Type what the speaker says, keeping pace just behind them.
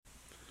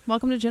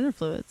Welcome to Gender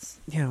Fluids.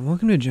 Yeah,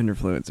 welcome to Gender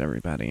Fluids,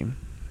 everybody.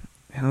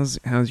 How's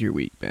your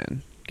week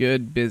been?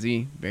 Good,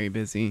 busy, very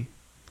busy.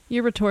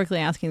 You're rhetorically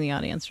asking the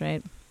audience,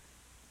 right?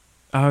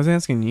 I was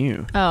asking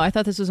you. Oh, I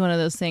thought this was one of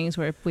those things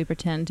where we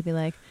pretend to be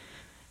like,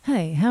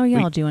 hey, how are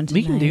y'all doing tonight?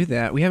 We can do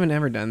that. We haven't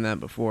ever done that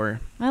before.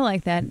 I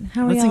like that.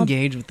 How are Let's y'all?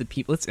 engage with the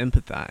people. Let's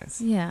empathize.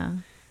 Yeah.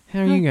 How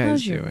are you guys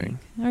how's your doing?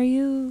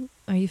 week?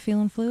 Are you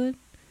feeling fluid?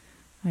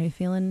 Are you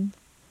feeling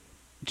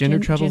Gender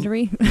troubles.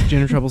 gendery?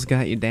 Gender troubles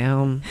got you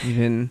down.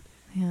 Yeah.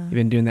 You've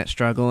been doing that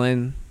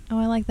struggling. Oh,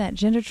 I like that.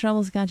 Gender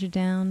troubles got you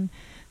down.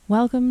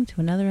 Welcome to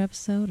another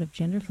episode of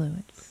Gender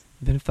Fluids.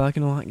 Been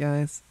fucking a lot,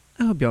 guys.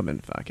 I hope y'all been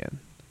fucking.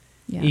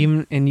 Yeah.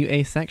 Even and you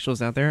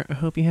asexuals out there, I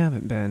hope you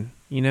haven't been.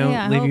 You know,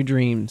 Yeah, live your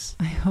dreams,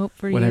 I hope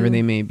for whatever you.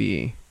 they may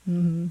be.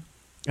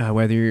 Mm-hmm.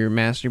 Whether you're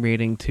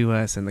masturbating to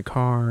us in the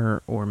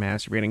car or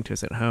masturbating to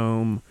us at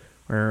home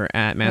or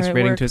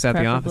masturbating work, to us at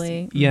the office.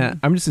 preferably. Yeah, Mhm.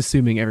 I'm just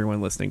assuming everyone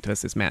listening to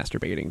us is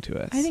masturbating to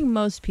us. I think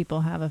most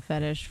people have a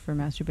fetish for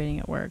masturbating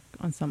at work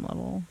on some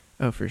level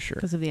Oh, for sure.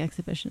 because of the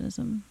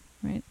exhibitionism,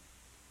 right?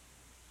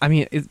 I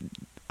mean,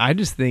 I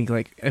just think,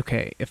 like,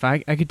 okay, if I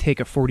could take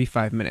a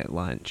 45-minute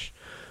lunch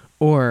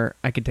or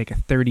I could take a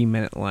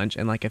 30-minute lunch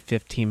and, like, a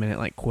 15-minute,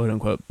 like,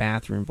 quote-unquote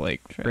bathroom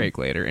break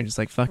later and just,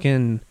 like,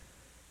 fucking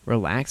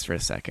relax for a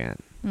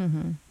second.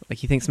 Mm-hmm.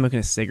 Like, you think smoking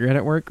a cigarette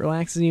at work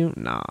relaxes you?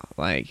 Nah.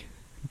 Like,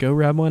 go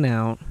rub one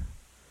out.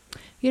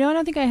 You know, I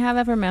don't think I have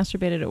ever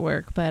masturbated at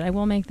work, but I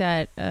will make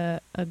that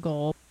a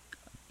goal.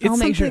 I'll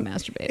make sure to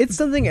masturbate. It's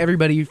something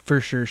everybody for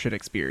sure should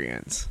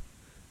experience.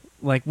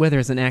 Like, whether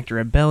it's an act of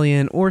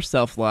rebellion or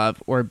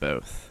self-love or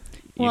both.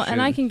 Well,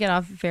 and I can get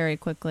off very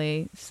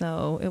quickly,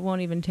 so it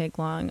won't even take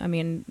long. I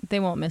mean, they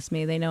won't miss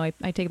me. They know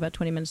I take about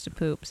 20 minutes to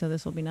poop, so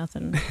this will be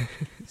nothing.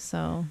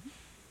 So,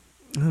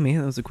 Oh, man,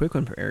 that was a quick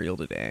one for Ariel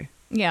today.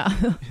 yeah.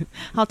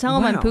 I'll tell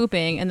them I'm Wow.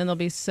 pooping, and then they'll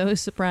be so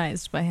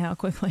surprised by how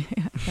quickly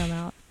I come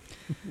out.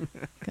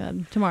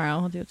 Good. Tomorrow.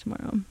 I'll do it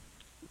tomorrow.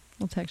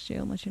 I'll text you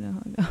and let you know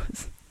how it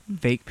goes.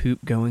 Fake poop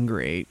going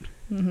great.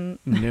 Mm-hmm.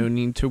 No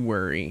need to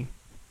worry.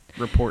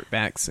 Report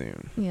back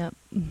soon. Yep.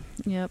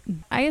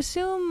 I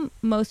assume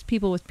most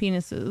people with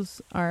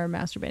penises are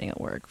masturbating at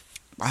work.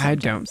 I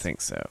don't sometimes.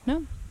 think so.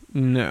 No?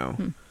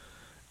 No.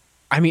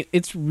 I mean,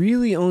 it's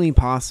really only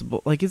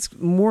possible. Like, it's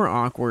more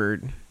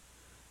awkward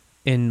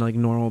in, like,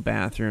 normal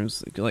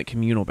bathrooms, like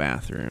communal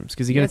bathrooms.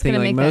 Because you got to It's think,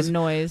 gonna like, make most... that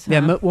noise. Yeah,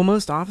 huh?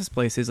 most office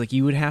places, like,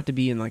 you would have to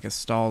be in, like, a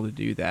stall to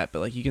do that. But,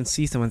 like, you can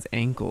see someone's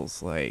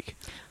ankles, like,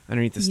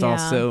 underneath the stall.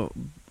 Yeah. So,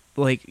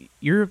 like,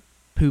 you're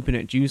pooping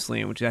at Juice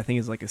Land, which I think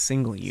is, like, a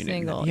single unit.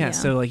 Single, yeah. yeah.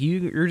 So, like,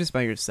 you're just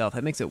by yourself.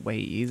 That makes it way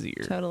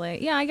easier.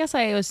 Totally. Yeah, I guess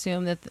I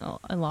assume that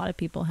a lot of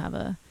people have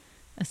a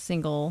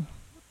single.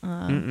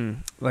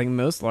 Like,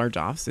 most large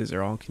offices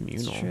are all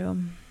communal. It's true.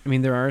 I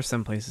mean, there are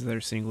some places that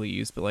are single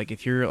use, but, like,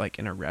 if you're, like,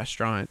 in a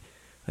restaurant,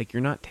 like,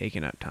 you're not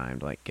taking up time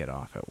to, like, get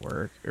off at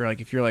work. Or,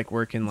 like, if you're, like,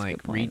 working, That's a like,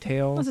 good point.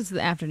 retail. Unless it's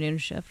the afternoon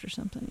shift or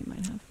something you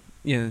might have.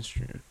 Yeah, that's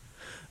true.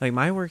 Like,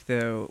 my work,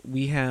 though,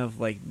 we have,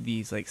 like,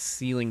 these, like,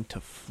 ceiling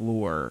to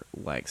floor,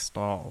 like,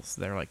 stalls.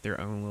 They're, like, their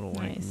own little,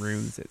 like, Nice.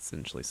 rooms,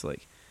 essentially. So,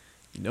 like,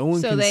 no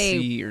one So can they-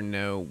 see or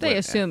know. They what-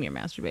 assume you're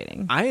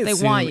masturbating. I they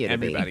assume want you to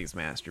everybody's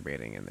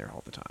masturbating in there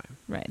all the time.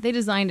 be. Right. They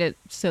designed it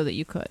so that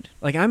you could.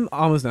 Like, I'm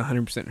almost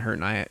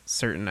 100%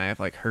 certain I have,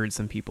 like, heard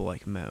some people,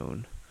 like,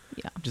 moan.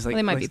 Yeah. Just, like, Well,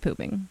 they might like- be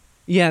pooping.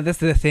 Yeah, that's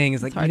the thing.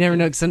 Is, like, It's you hard never to-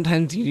 know. 'Cause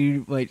sometimes you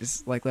do, like,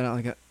 just, like, let out,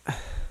 like, a...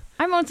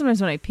 I moan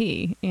sometimes when I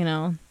pee, you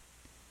know.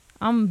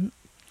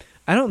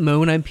 I don't moan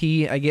when I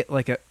pee. I get,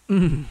 like, a...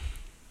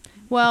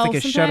 Well, it's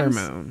like a shudder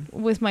sometimes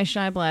moan. with my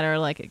shy bladder,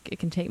 like it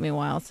can take me a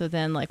while. So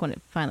then, like when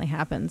it finally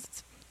happens,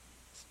 it's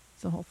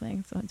the whole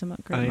thing. So it's a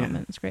great Oh, yeah.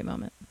 moment. It's a great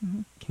moment.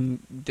 Mm-hmm. Can you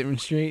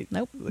demonstrate?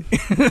 Nope.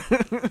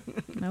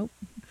 Nope.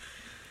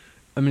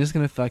 I'm just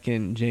gonna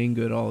fucking Jane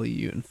Goodall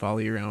you and follow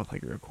you around with,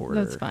 like, a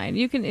recorder. That's fine.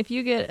 You can, if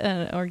you get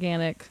an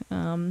organic,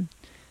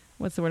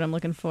 what's the word I'm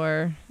looking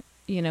for?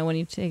 You know, when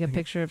you take a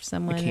picture of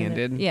someone. and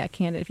candid? yeah,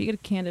 candid. If you get a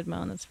candid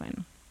moan, that's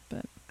fine.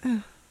 But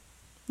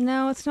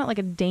no, it's not like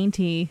a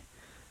dainty.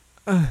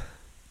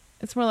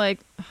 It's more like,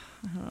 I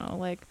don't know,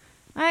 like,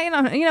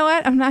 you know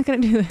what? I'm not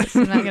going to do this.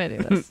 I'm not going to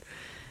do this.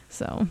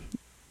 So,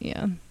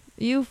 yeah.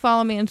 You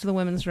follow me into the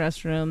women's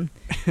restroom,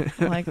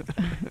 like,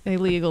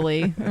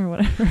 illegally or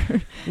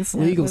whatever. It's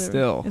Yeah, legal whatever.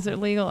 still. Is it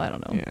legal? I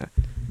don't know.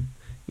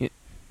 Yeah.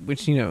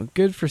 Which, you know,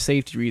 good for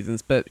safety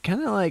reasons, but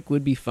kind of, like,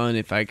 would be fun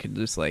if I could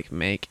just, like,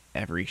 make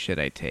every shit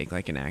I take,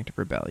 like, an act of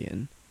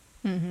rebellion.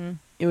 Mm-hmm.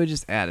 It would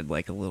just added,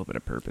 like, a little bit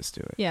of purpose to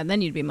it. Yeah,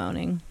 then you'd be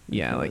moaning.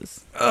 Yeah, If it like,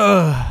 was-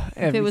 ugh,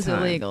 if it was time.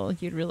 illegal,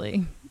 you'd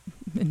really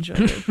enjoy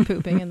your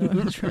pooping in the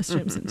women's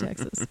restrooms in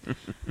Texas.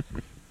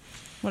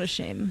 What a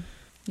shame.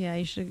 Yeah,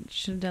 you should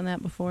have done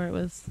that before it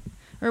was.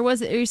 Or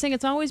was it? Are you saying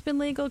it's always been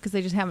legal because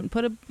they just haven't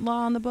put a law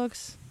on the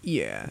books?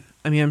 Yeah.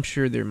 I mean, I'm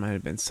sure there might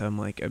have been some,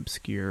 like,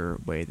 obscure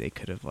way they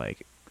could have,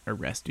 like,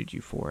 arrested you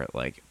for it,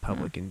 like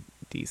public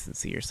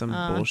indecency or some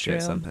bullshit,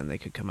 true. something they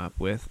could come up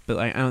with. But,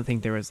 like, I don't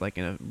think there was, like,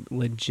 a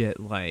legit,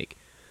 like,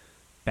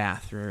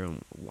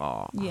 bathroom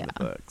law on Yeah. the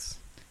books.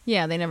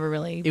 Yeah, they never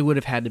really. It would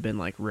have had to been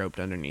like roped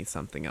underneath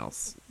something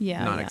else.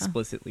 Yeah, Not yeah.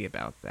 explicitly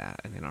about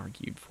that, and then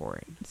argued for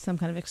it. Some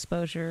kind of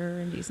exposure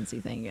and decency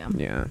thing. Yeah.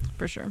 Yeah.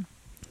 For sure.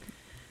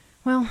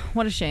 Well,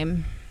 what a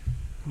shame.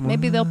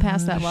 Maybe they'll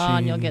pass that law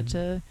and you'll get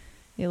to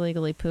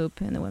illegally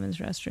poop in the women's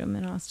restroom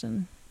in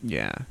Austin.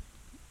 Yeah.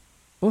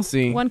 We'll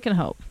see. One can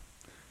hope.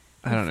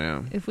 I don't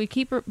know. If we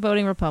keep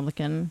voting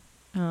Republican,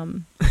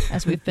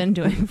 as we've been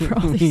doing for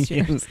all these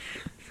years.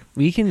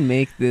 We can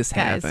make this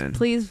Guys, happen.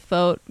 please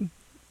vote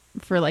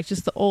for like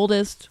just the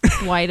oldest,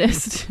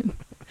 whitest,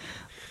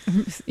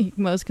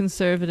 most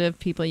conservative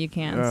people you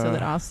can so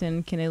that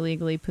Austin can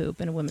illegally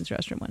poop in a women's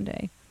restroom one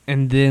day.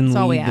 And then That's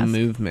all we lead the ask.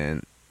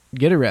 movement.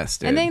 Get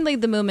arrested. And then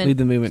lead the movement. Lead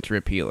the movement to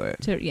repeal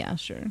it. Yeah,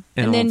 sure.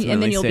 And then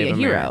ultimately you'll be a save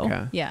hero.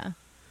 America. Yeah.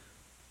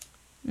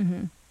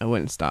 Mm-hmm. I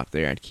wouldn't stop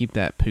there. I'd keep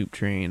that poop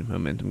train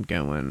momentum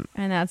going.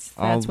 And that's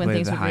all when the way to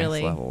things the would highest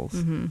really levels.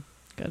 Mm-hmm.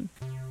 Good.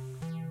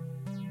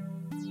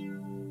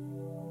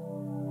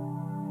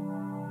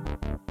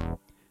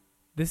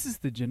 This is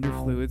the Gender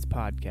Fluids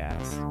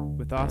Podcast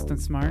with Austin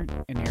Smart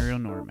and Ariel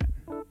Norman.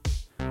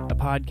 A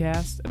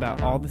podcast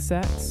about all the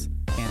sex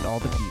and all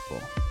the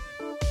people.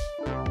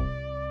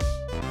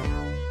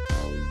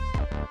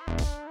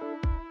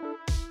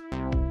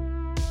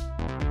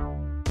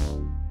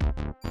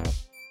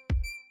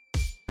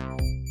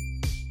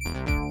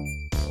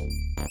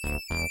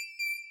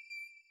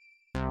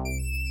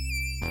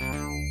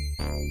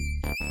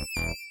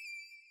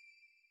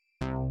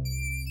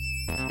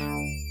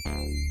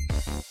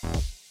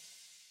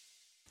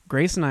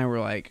 Grace and I were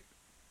like,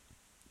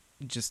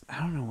 I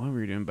don't know what we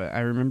were doing, but I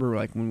remember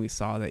like when we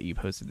saw that you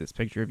posted this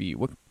picture of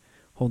you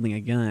holding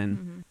a gun.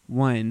 Mm-hmm.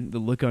 One, the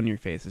look on your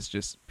face is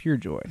just pure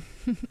joy.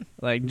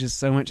 Like just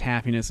so much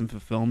happiness and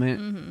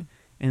fulfillment. Mm-hmm.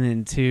 And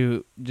then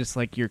two, just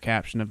like your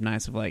caption of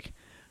nice of like,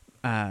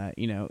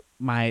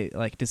 my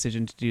like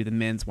decision to do the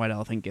men's white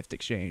elephant gift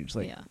exchange,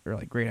 like, or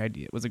like great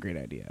idea. It was a great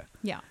idea.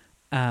 Yeah.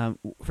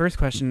 First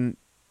question.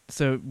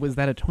 So was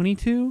that a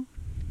 22?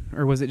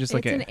 Or was it just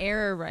like an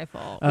air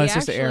rifle? Oh, it's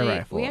just an air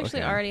rifle. We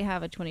actually okay. already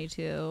have a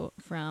 22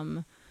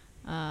 from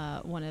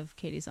one of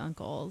Katie's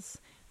uncles,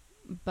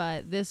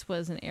 but this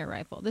was an air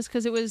rifle. This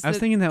because it was. I was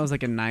thinking that was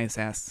like a nice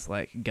ass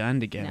like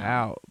gun to get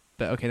out,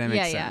 but okay, that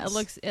makes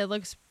sense. Yeah, it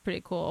looks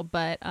pretty cool,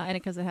 but and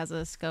because it has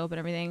a scope and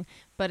everything,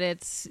 but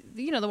it's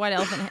the white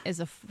elephant was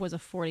a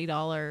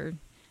 $40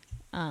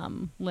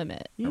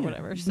 limit or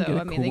whatever. So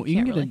I mean, they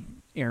can't really.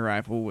 Air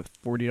rifle with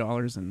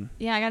 $40 and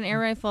I got an air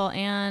rifle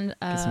and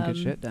get some good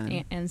shit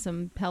done and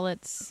some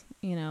pellets,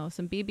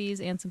 some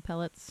BBs and some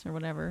pellets or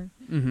whatever.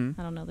 Mm-hmm.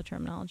 I don't know the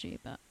terminology,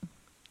 but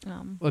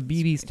a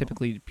BB is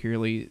typically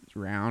purely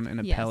round and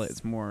a yes. pellet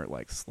is more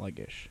like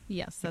sluggish.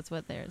 Yes, that's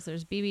what there's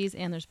BBs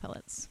and there's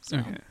pellets. So,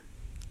 okay.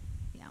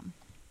 Yeah.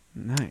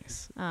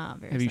 Nice. Very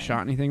Have exciting. you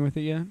shot anything with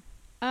it yet?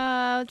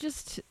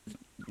 Just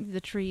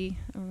the tree.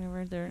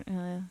 Remember there.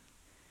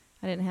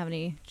 I didn't have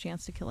any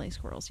chance to kill any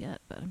squirrels yet,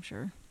 but I'm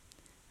sure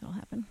it'll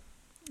happen.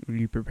 Are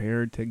you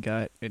prepared to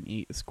gut and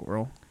eat a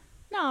squirrel?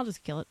 No, I'll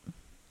just kill it.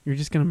 You're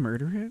just gonna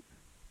murder it?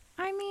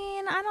 I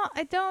mean,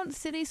 I don't.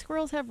 City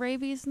squirrels have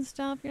rabies and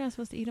stuff. You're not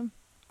supposed to eat them.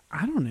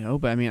 I don't know,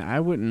 but I mean, I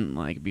wouldn't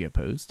like be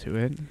opposed to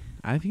it.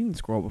 I've eaten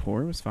squirrel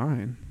before; it was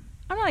fine.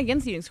 I'm not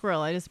against eating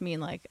squirrel. I just mean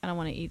like I don't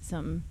want to eat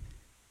some.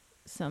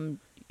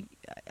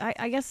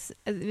 I guess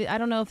I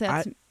don't know if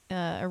that's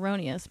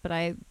erroneous, but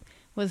I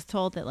was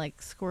told that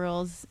like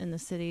squirrels in the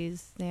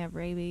cities they have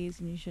rabies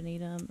and you shouldn't eat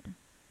them.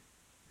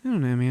 I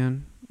don't know,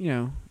 man.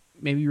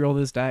 Maybe roll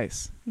this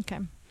dice. Okay.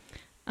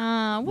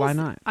 Why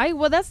not?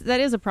 That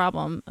is a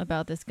problem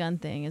about this gun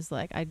thing. Is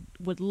like I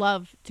would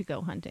love to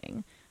go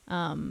hunting,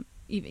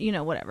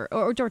 whatever,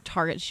 or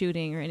target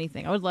shooting or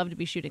anything. I would love to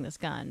be shooting this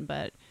gun,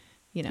 but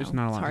it's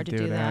hard to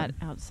do that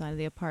outside of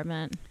the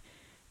apartment.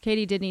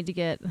 Katie did need to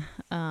get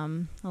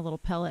a little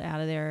pellet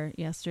out of there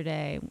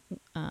yesterday,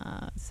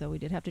 so we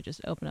did have to just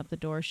open up the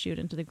door, shoot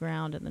into the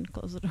ground, and then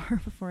close the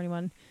door before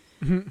anyone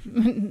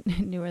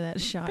knew where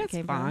that shot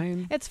came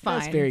fine. from. It's fine.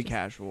 That's very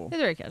casual. It's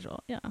very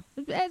casual. Yeah,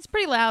 it's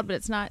pretty loud, but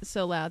it's not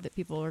so loud that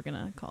people are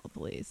gonna call the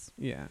police.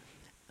 Yeah.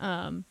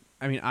 I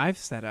mean, I've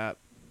set up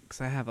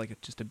because I have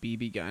like just a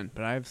BB gun,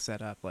 but I've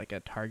set up like a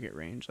target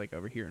range like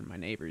over here in my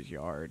neighbor's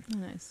yard. Oh,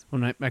 nice.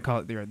 Well, I call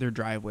it their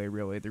driveway,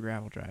 really, their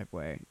gravel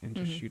driveway, and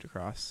just shoot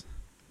across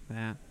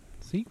that.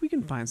 So we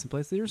can find some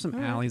place. There's some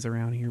alleys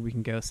around here we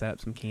can go set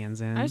up some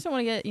cans in. I just don't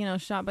want to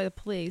get shot by the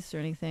police or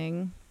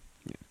anything.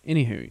 Yeah.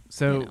 Anywho,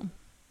 so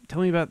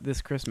tell me about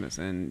this Christmas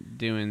and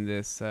doing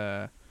this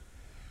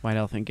white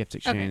elephant gift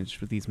exchange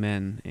with these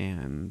men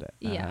and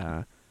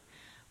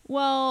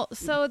Well,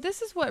 so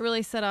this is what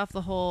really set off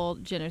the whole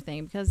gender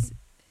thing because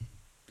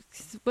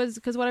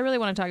what I really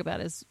want to talk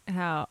about is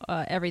how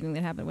everything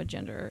that happened with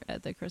gender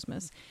at the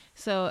Christmas.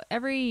 So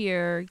every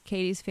year,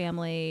 Katie's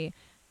family,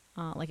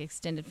 like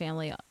extended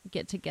family,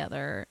 get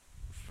together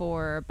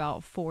for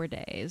about 4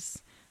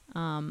 days,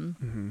 and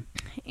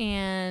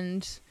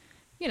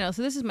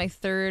so this is my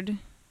third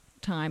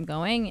time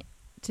going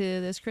to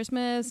this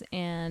Christmas,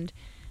 and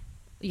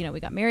we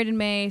got married in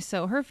May,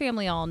 so her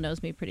family all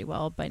knows me pretty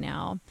well by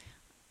now.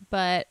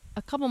 But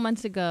a couple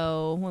months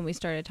ago, when we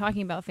started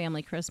talking about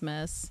family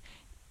Christmas,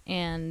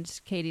 and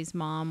Katie's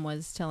mom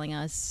was telling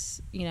us,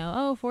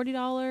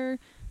 $40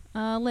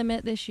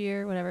 limit this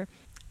year, whatever.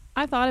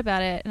 I thought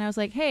about it, and I was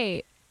like,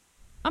 hey,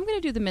 I'm going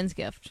to do the men's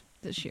gift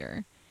this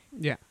year.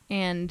 Yeah.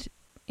 And,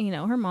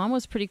 her mom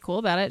was pretty cool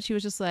about it. She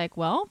was just like,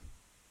 well,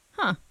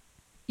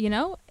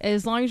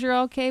 as long as you're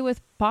okay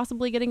with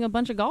possibly getting a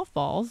bunch of golf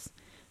balls,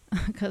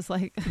 because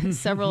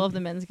several of the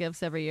men's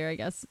gifts every year, I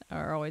guess,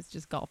 are always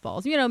just golf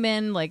balls.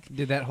 Men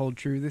Did that hold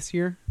true this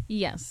year?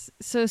 Yes.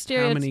 So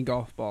How many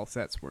golf ball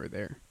sets were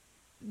there?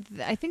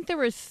 I think there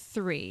were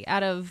 3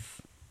 out of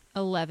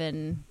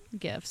 11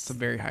 gifts. It's a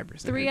very high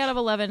percentage. 3 out of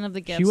 11 of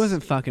the gifts. She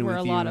wasn't fucking were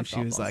with a you lot when of she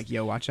golf was balls. like,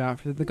 yo, watch out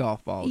for the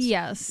golf balls.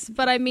 Yes.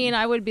 But I mean,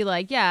 I would be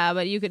like, yeah,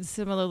 but you could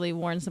similarly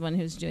warn someone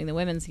who's doing the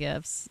women's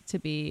gifts to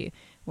be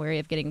wary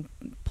of getting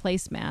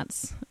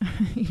placemats,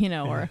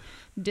 or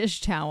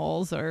dish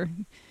towels or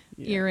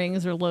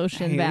earrings or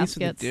lotion At baskets.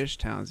 least with the dish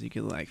towels, you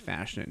could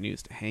fashion it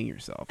news to hang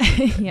yourself.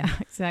 Yeah,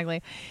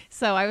 exactly.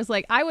 So I was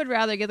like, I would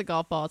rather get the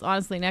golf balls.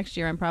 Honestly, next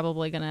year I'm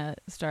probably going to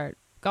start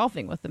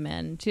golfing with the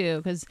men too,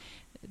 because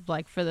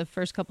for the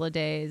first couple of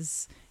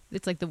days,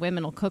 it's the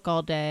women will cook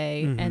all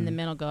day and the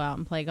men will go out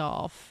and play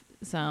golf.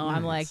 So Nice.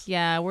 I'm like,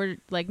 yeah, we're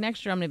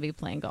next year I'm going to be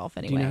playing golf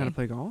anyway. Do you know how to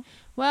play golf?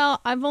 Well,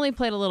 I've only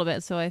played a little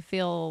bit, so I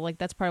feel like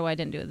that's part of why I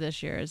didn't do it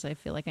this year. Is I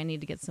feel like I need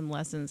to get some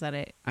lessons at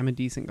it. I'm a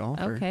decent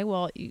golfer. Okay,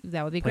 well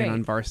that would be Played great.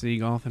 on varsity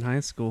golf in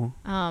high school.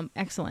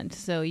 Excellent.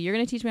 So you're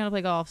going to teach me how to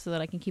play golf so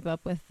that I can keep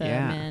up with the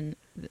men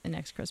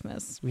next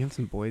Christmas. We have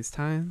some boys'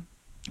 time.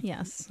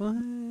 Yes. What?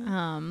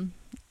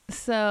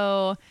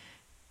 So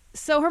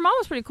her mom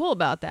was pretty cool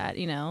about that.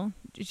 She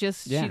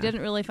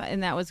didn't really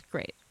and that was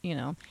great.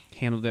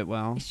 Handled it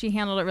well. She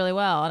handled it really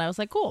well, and I was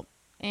like, cool.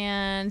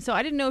 And so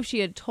I didn't know if she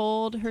had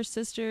told her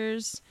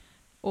sisters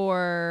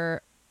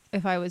or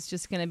if I was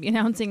just going to be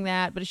announcing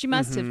that, but she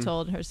must have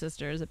told her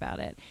sisters about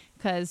it,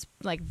 because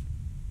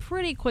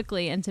pretty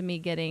quickly into me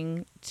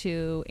getting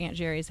to Aunt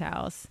Jerry's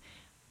house,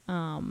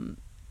 Aunt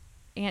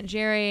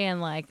Jerry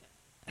and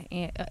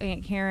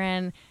Aunt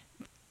Karen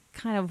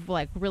kind of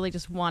really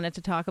just wanted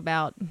to talk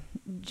about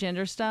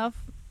gender stuff.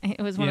 It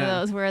was one of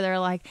those where they're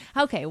like,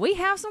 okay, we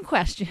have some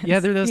questions. Yeah,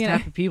 they're those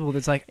type of people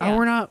that's like, oh,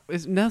 we're not,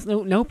 it's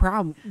no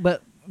problem,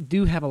 but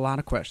do have a lot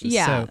of questions.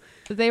 Yeah,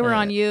 so, they were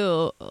on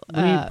you.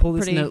 Let me pull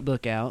this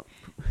notebook out.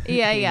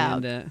 Yeah, yeah.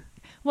 And,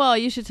 well,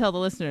 you should tell the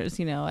listeners,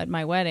 at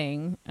my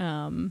wedding,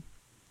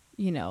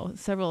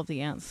 several of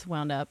the aunts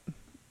wound up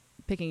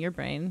picking your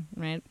brain,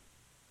 right?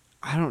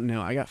 I don't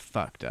know. I got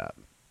fucked up.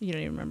 You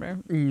don't even remember?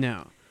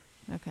 No.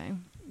 Okay.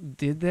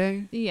 Did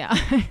they? Yeah.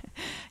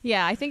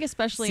 Yeah, I think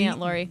especially Aunt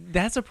Lori.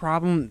 That's a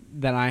problem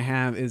that I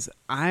have, is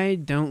I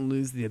don't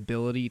lose the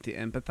ability to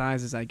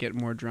empathize as I get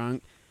more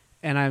drunk.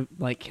 And I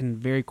can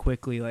very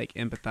quickly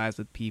empathize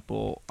with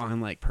people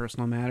on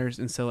personal matters.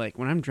 And so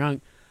when I'm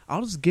drunk,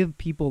 I'll just give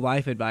people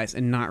life advice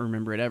and not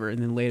remember it ever.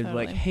 And then later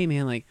Totally. hey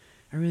man, I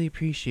really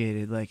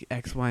appreciated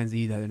X, Y, and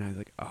Z the other night. I was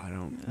like, oh,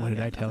 what did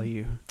I tell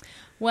you?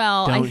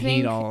 Well, Don't I think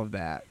heed all of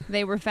that.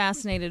 they were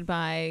fascinated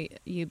by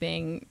you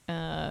being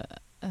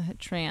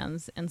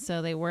trans, and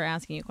so they were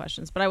asking you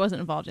questions, but I wasn't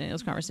involved in any of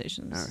those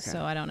conversations. Okay.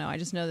 So I don't know. I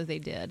just know that they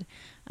did.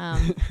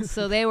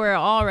 So they were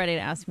all ready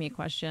to ask me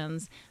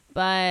questions,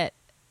 but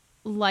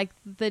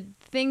the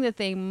thing that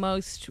they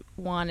most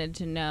wanted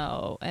to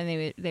know,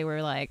 and they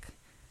were like,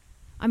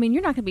 I mean,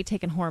 you're not going to be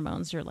taking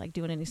hormones or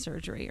doing any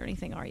surgery or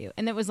anything, are you?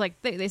 And it was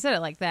they said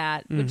it like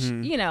that, which,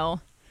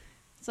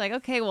 it's like,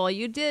 okay, well,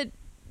 you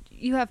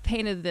have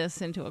painted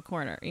this into a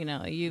corner, and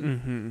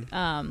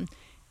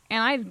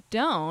I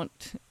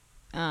don't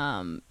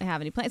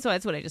have any plans. So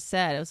that's what I just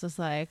said. It was just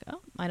like,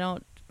 oh, I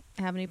don't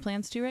have any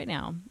plans to right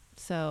now.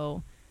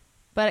 So,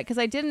 but because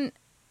I didn't,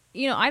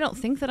 I don't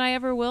think that I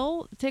ever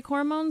will take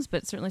hormones, but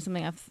it's certainly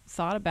something I've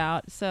thought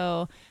about.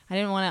 So I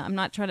didn't want to, I'm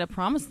not trying to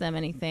promise them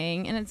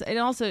anything. And it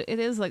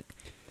is I'm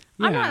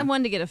not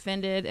one to get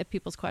offended at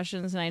people's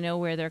questions, and I know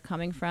where they're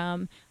coming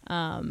from.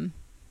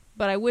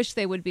 But I wish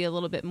they would be a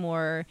little bit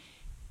more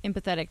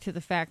empathetic to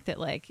the fact that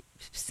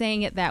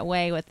saying it that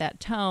way with that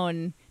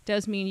tone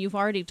does mean you've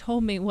already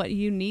told me what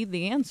you need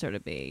the answer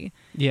to be.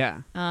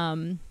 Yeah.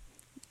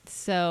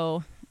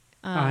 So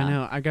I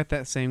know. I got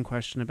that same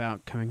question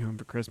about coming home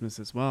for Christmas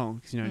as well.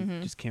 Because,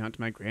 I just came out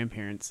to my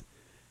grandparents,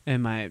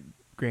 and my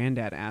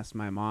granddad asked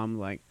my mom,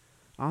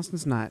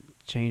 Austin's not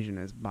changing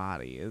his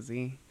body, is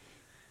he?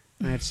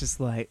 And it's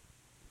just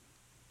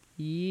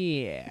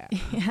yeah.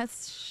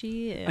 Yes,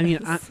 she is. I mean,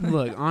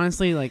 look,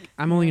 honestly,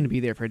 I'm only going to be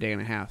there for a day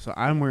and a half, so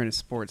I'm wearing a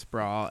sports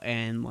bra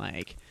and,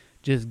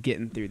 just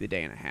getting through the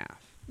day and a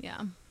half.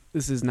 Yeah.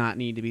 This does not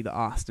need to be the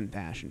Austin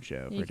fashion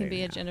show. You can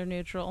be a gender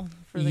neutral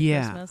for the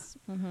Christmas.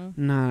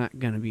 Not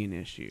gonna be an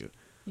issue.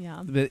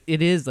 Yeah, but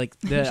it is the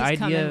just idea.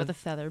 Come in with a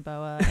feather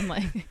boa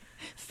and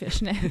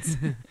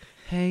fishnets.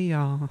 Hey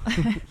y'all.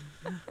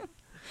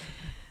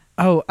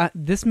 Oh,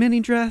 this mini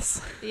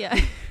dress. Yeah.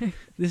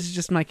 This is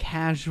just my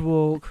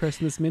casual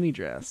Christmas mini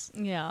dress.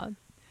 Yeah.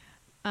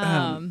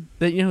 But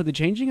the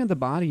changing of the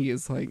body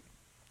is like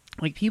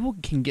people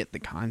can get the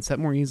concept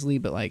more easily,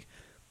 but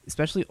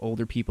especially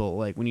older people,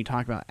 like when you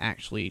talk about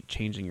actually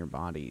changing your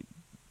body,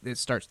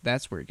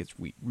 that's where it gets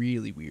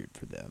really weird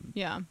for them.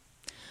 Yeah.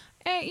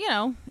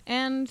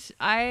 And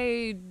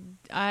I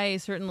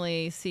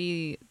certainly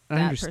see I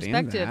that understand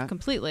perspective that.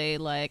 completely.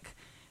 Like,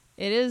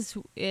 it is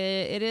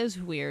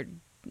weird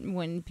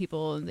when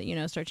people,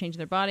 start changing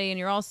their body. And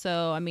you're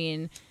also, I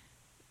mean,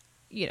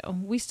 Katie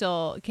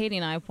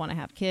and I want to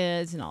have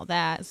kids and all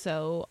that.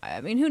 So,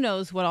 I mean, who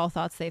knows what all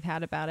thoughts they've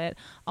had about it.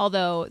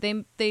 Although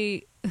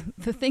they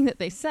the thing that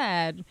they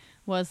said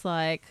was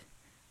like,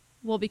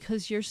 well,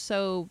 because you're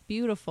so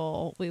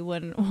beautiful, we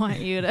wouldn't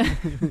want you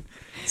to.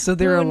 So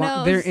they're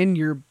in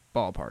your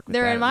ballpark.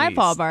 They're in my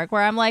ballpark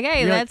where I'm like,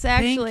 hey, You're that's like,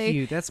 actually. Thank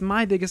you. That's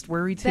my biggest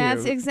worry too.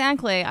 That's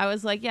exactly. I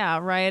was like, yeah,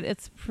 right.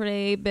 It's a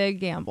pretty big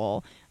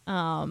gamble.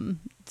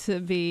 To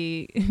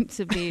be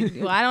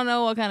well, I don't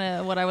know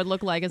what I would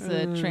look like as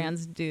a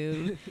trans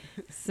dude.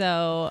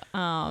 So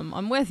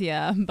I'm with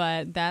you,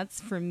 but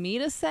that's for me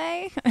to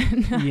say.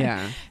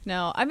 Yeah.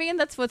 No, I mean,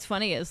 that's what's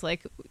funny is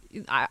like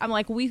I'm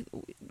like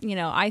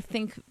I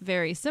think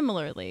very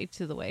similarly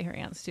to the way her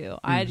aunts do.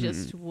 I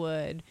just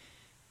would,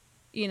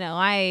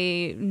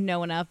 I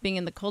know enough being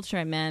in the culture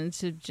I'm in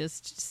to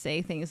just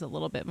say things a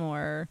little bit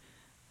more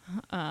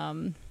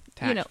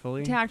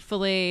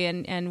tactfully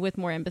and with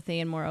more empathy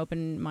and more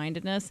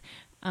open-mindedness.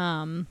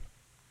 But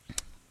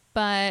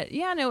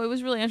yeah, no, it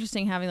was really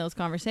interesting having those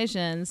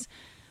conversations.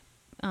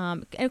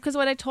 Because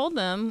what I told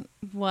them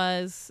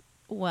was,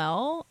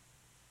 well,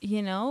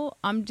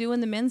 I'm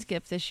doing the men's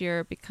gift this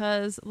year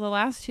because the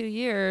last 2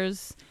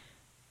 years,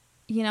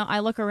 I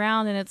look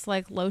around and it's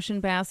like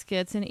lotion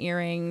baskets and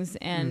earrings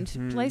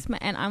and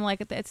placement. And I'm like,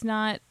 it's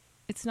not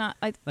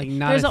like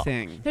not a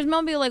thing. There's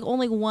maybe like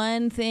only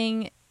one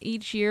thing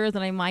each year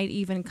that I might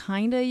even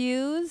kind of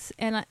use.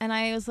 And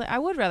I was like, I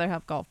would rather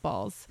have golf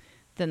balls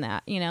than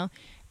that,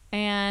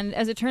 And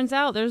as it turns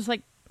out, there's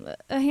like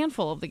a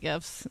handful of the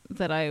gifts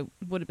that I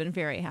would have been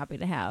very happy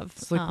to have.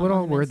 It's like, what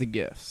all were the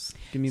gifts?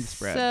 Give me the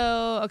spread.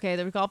 So, okay,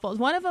 there were golf balls.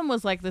 One of them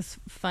was like this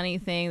funny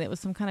thing that was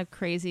some kind of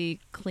crazy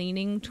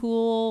cleaning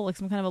tool, like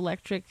some kind of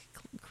electric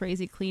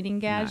crazy cleaning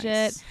gadget.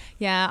 Nice.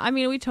 Yeah, I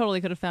mean, we totally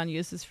could have found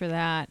uses for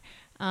that.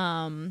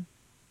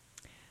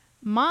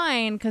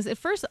 Mine, because at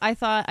first I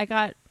thought I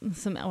got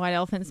some white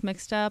elephants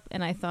mixed up,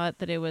 and I thought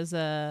that it was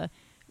a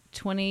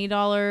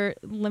 $20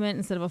 limit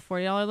instead of a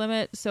 $40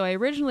 limit. So I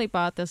originally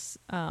bought this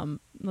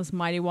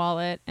Mighty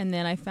wallet, and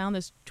then I found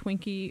this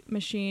Twinkie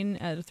machine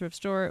at a thrift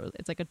store.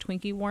 It's like a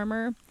Twinkie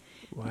warmer.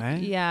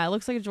 What? Yeah, it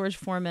looks like a George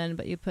Foreman,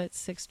 but you put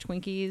 6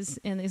 Twinkies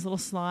in these little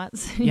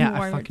slots. And Yeah, you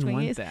warm I fucking your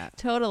Twinkies. want that.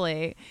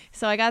 Totally.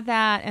 So I got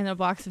that and a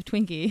box of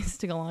Twinkies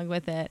to go along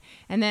with it.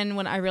 And then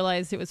when I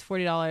realized it was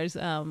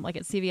 $40, like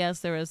at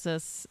CVS, there was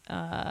this.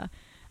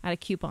 I had a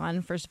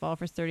coupon, first of all,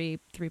 for 33%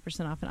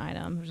 off an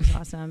item, which is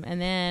awesome. And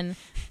then,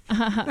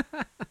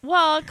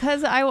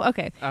 because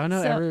okay. I don't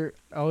know, so,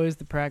 always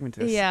the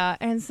pragmatist. Yeah,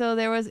 and so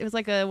it was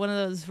like one of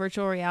those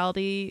virtual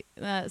reality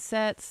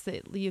sets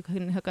that you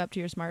can hook up to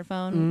your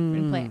smartphone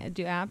and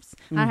do apps.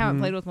 I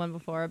haven't played with one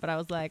before, but I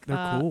was like,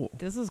 they're cool.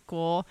 This is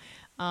cool.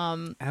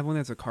 I have one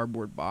that's a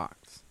cardboard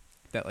box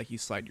that like you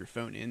slide your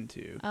phone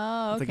into.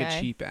 Oh, okay. It's like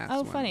a cheap ass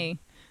one. Funny.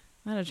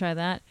 I'm gonna try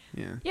that.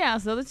 Yeah. Yeah.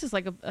 So that's just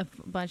like a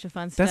bunch of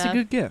fun stuff. That's a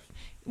good gift.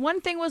 One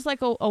thing was like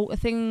a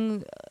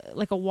thing,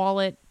 like a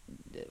wallet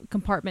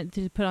compartment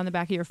to put on the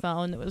back of your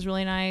phone that was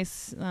really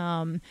nice.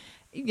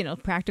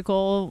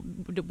 Practical.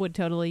 Would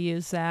totally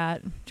use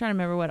that. I'm trying to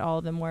remember what all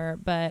of them were,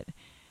 but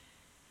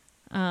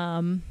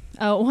one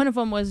of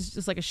them was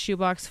just like a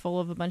shoebox full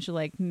of a bunch of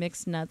like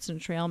mixed nuts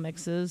and trail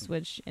mixes,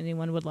 which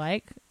anyone would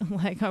like.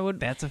 Like I would.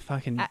 That's a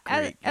fucking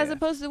great as gift.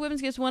 opposed to the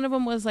women's gifts. One of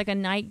them was like a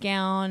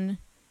nightgown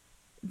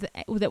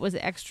that was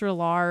extra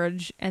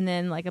large, and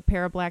then like a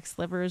pair of black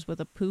slivers with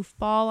a poof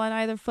ball on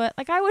either foot.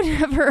 Like I would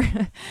never.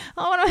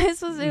 What am I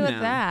supposed to do with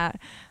that?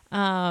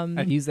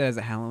 I'd use that as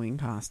a Halloween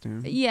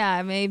costume.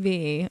 Yeah,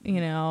 maybe.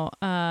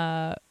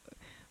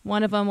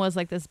 One of them was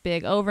like this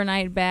big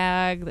overnight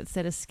bag that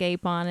said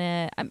 "escape" on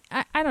it.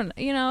 I don't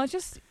know. So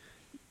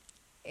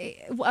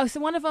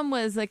one of them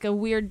was like a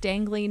weird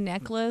dangly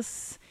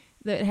necklace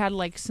that had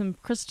like some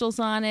crystals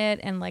on it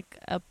and like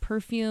a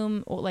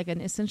perfume, like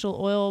an essential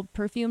oil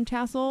perfume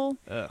tassel.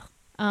 Ugh.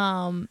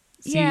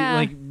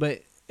 Yeah.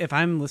 But if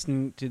I'm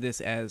listening to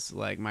this as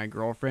like my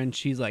girlfriend,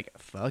 she's like,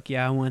 "Fuck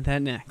yeah, I want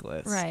that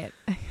necklace." Right.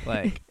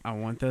 Like, I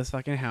want those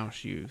fucking house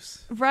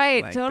shoes.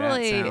 Right. Like,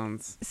 totally. That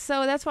sounds...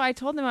 So that's why I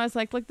told them, I was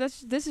like, look,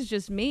 this is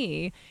just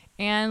me.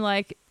 And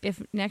like,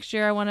 if next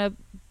year I want to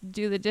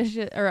do the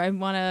dishes or I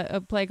want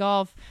to play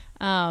golf,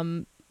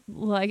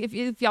 like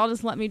if y'all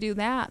just let me do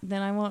that,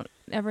 then I won't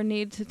ever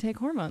need to take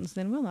hormones,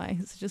 then will I?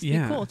 So just be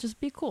cool. Just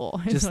be cool.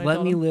 Just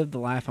let me live the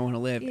life I want to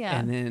live. Yeah.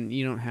 And then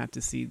you don't have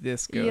to see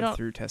this go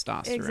through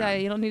testosterone.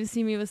 Exactly. You don't need to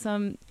see me with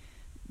some,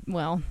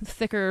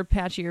 thicker,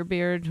 patchier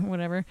beard,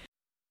 whatever.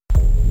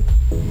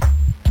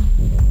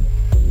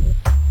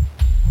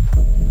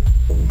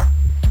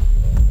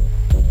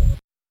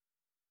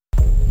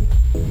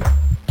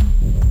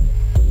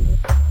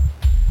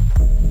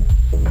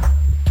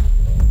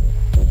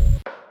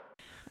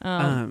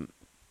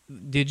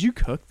 Did you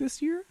cook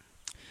this year?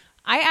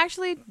 I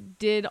actually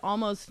did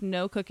almost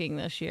no cooking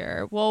this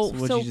year. Well, So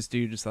what'd you just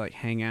do? Just like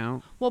hang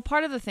out? Well,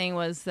 part of the thing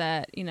was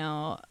that,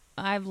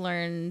 I've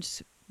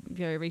learned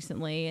very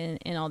recently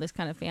in all this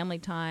kind of family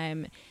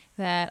time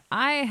that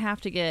I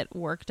have to get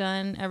work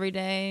done every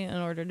day in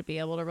order to be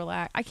able to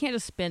relax. I can't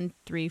just spend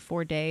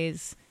 3-4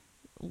 days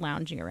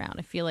lounging around.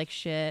 I feel like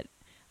shit.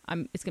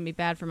 It's going to be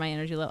bad for my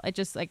energy level. I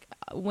just like,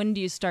 when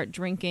do you start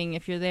drinking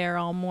if you're there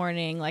all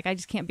morning? Like, I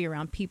just can't be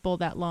around people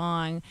that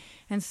long.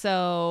 And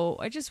so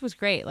it just was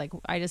great. Like,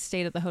 I just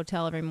stayed at the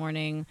hotel every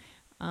morning.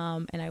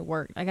 And I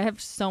worked. Like, I have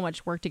so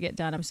much work to get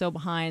done. I'm so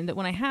behind that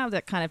when I have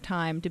that kind of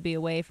time to be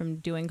away from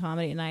doing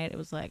comedy at night, it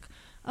was like,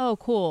 oh,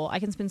 cool. I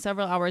can spend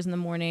several hours in the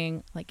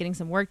morning, like getting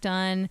some work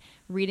done,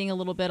 reading a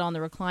little bit on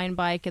the recline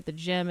bike at the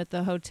gym at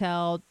the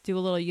hotel, do a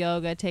little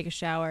yoga, take a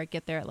shower,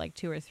 get there at like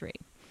 2 or 3.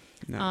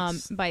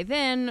 Nice. By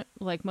then,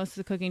 like, most of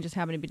the cooking just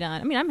happened to be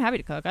done. I mean, I'm happy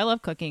to cook. I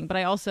love cooking, but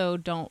I also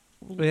don't.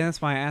 But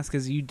that's why I asked,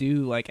 because you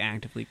do like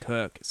actively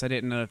cook. So I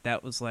didn't know if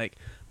that was like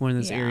one of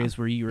those areas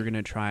where you were going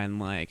to try and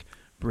like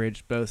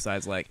bridge both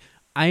sides. Like,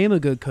 I am a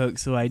good cook,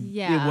 so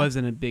it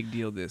wasn't a big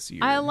deal this year.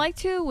 I like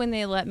to, when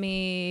they let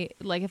me,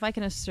 like, if I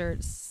can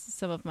assert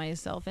some of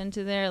myself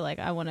into there, like,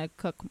 I want to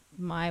cook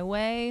my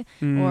way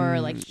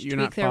or like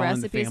tweak their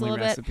recipes a little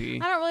bit. I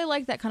don't really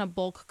like that kind of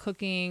bulk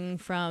cooking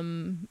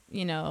from,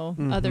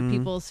 other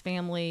people's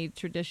family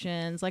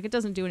traditions. Like, it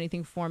doesn't do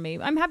anything for me.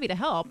 I'm happy to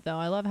help, though.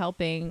 I love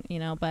helping,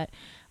 but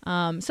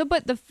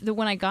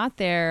when I got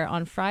there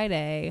on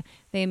Friday,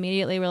 they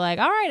immediately were like,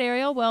 all right,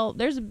 Ariel, well,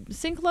 there's a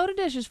sink load of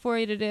dishes for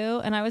you to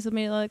do. And I was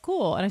immediately like,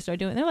 cool. And I started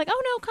doing it. They're like,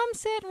 oh no, come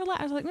sit and relax.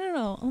 I was like,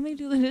 no, let me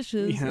do the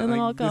dishes and then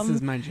I'll come. This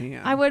is my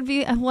jam.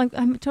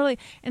 I'm totally.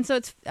 And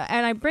so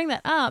and I bring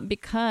that up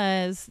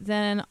because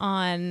then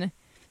then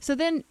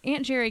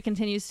Aunt Jerry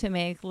continues to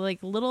make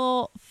like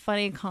little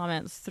funny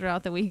comments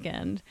throughout the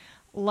weekend.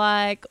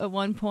 Like, at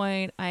one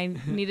point, I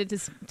needed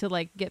to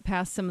like get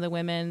past some of the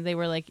women. They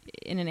were like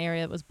in an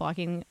area that was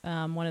blocking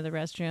one of the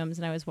restrooms,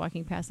 and I was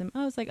walking past them.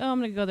 I was like, "Oh, I'm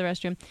gonna go to the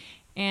restroom,"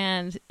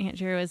 and Aunt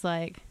Jerry was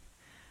like,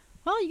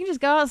 "Well, you can just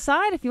go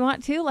outside if you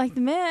want to, like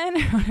the men."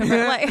 Or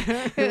whatever.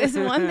 Like, it was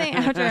one thing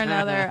after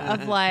another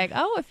of like,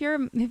 "Oh, if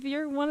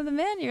you're one of the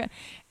men, you're,"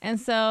 and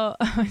so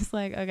I was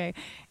like, "Okay,"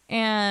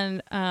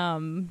 and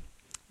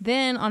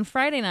then on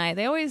Friday night,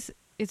 they always.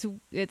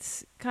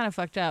 It's kind of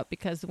fucked up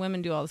because the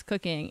women do all this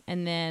cooking,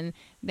 and then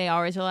they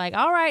always are like,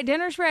 all right,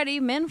 dinner's ready,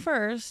 men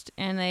first.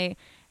 And I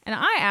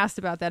asked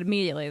about that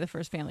immediately the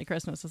first family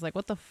Christmas. I was like,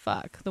 what the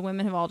fuck? The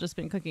women have all just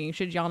been cooking.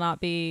 Should y'all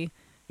not be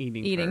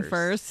eating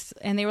first?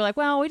 And they were like,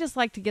 well, we just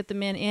like to get the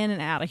men in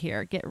and out of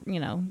here. Get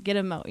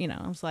them,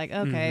 I was like,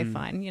 okay,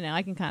 fine.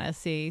 I can kind of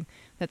see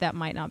that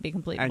might not be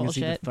complete bullshit. I can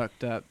see the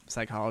fucked up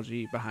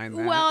psychology behind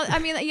that. Well, I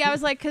mean, yeah, I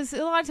was like, because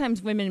a lot of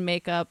times women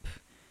make up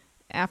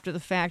after the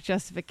fact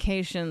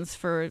justifications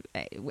for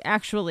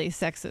actually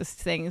sexist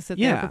things that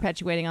they're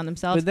perpetuating on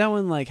themselves. But that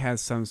one like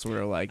has some sort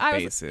of like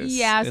basis.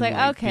 Yeah, I was like,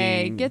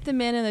 okay, get the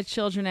men and the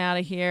children out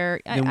of here.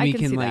 Then I we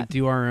can can see like that.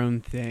 do our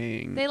own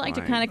thing. They like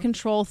to kind of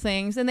control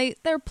things, and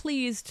they're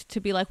pleased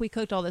to be like, we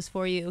cooked all this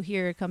for you.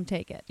 Here, come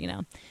take it.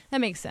 That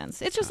makes sense.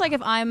 It's just like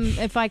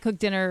if I cook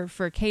dinner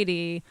for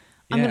Katie,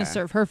 I'm going to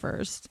serve her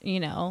first.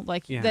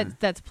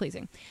 That's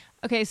pleasing.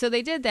 Okay, so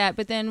they did that,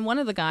 but then one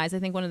of the guys, I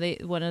think one of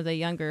the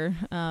younger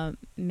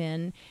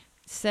men,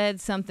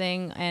 said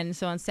something, and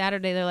so on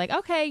Saturday they're like,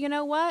 okay, you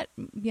know what?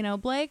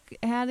 Blake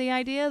had the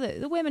idea that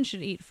the women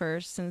should eat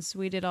first since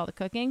we did all the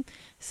cooking,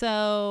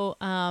 so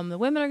the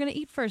women are going to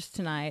eat first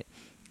tonight.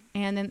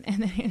 And then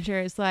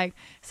Andrew's like,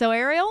 so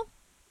Ariel,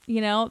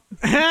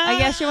 I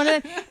guess you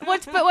want to.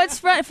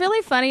 What's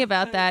really funny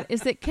about that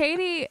is that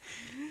Katie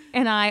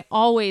and I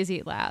always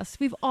eat last.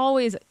 We've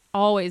always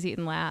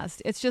eaten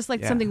last. It's just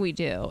like something we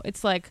do.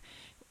 It's like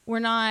we're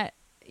not,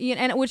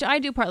 and which I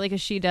do partly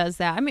because she does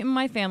that. I mean,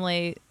 my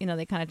family,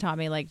 they kind of taught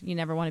me like you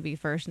never want to be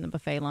first in the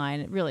buffet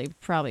line. Really,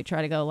 probably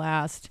try to go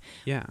last.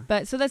 Yeah.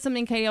 But so that's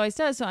something Katie always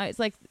does. So it's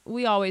like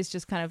we always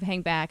just kind of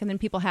hang back, and then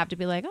people have to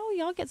be like, "Oh,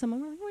 y'all get some."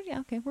 We're like, "Yeah,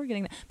 okay, we're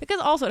getting that."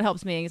 Because also it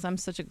helps me because I'm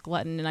such a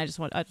glutton, and I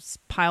just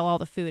pile all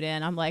the food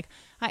in. I'm like,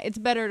 it's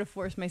better to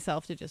force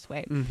myself to just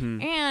wait.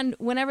 Mm-hmm. And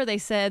whenever they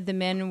said the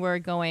men were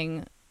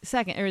going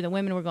second or the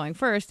women were going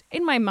first,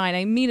 in my mind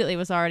I immediately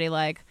was already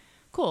like,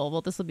 cool,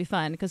 well, this will be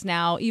fun because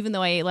now, even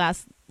though I ate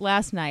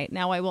last night,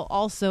 now I will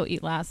also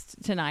eat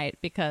last tonight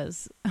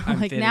because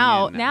like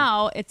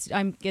now it's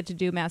I get to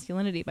do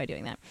masculinity by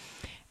doing that.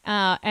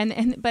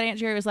 But Aunt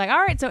Jerry was like, all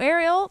right, so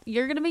Ariel,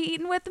 you're gonna be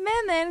eating with the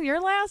men then,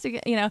 you're last,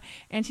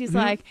 and she's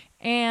like,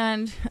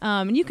 and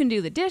you can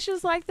do the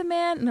dishes like the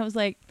men. And I was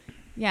like,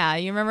 yeah,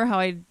 you remember how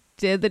I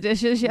did the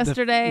dishes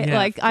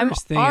yesterday? I'm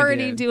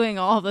already doing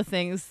all the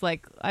things.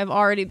 Like, I've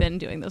already been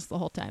doing this the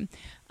whole time.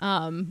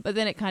 But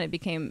then it kind of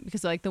became,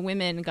 because like the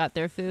women got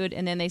their food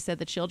and then they said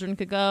the children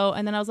could go.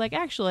 And then I was like,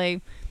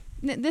 actually,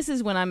 this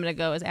is when I'm going to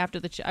go, is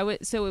after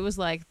so it was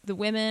like the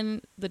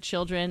women, the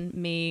children,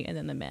 me, and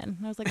then the men.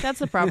 And I was like, that's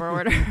the proper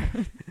order.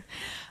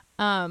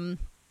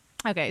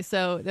 Okay.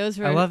 So those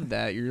were, I love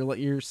that.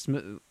 You're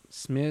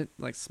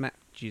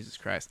Jesus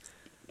Christ.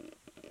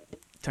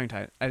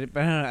 tongue-tied.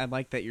 I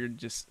like that you're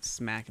just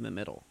smack in the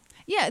middle.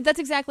 Yeah, that's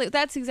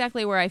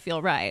exactly where I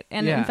feel right.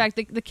 And Yeah. in fact,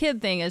 the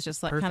kid thing is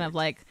just like kind of Perfect.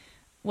 like,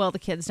 well, the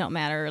kids don't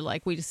matter.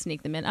 Like we just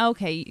sneak them in.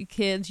 Okay, you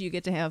kids, you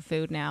get to have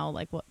food now.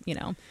 Like what,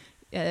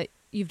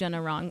 you've done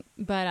no wrong.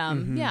 But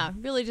yeah,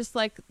 really just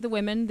like the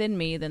women, then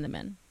me, then the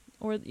men,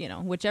 or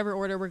whichever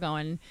order we're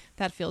going.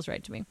 That feels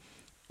right to me.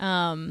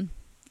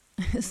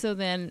 So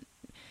then,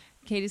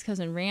 Katie's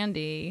cousin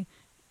Randy,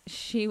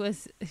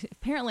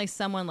 apparently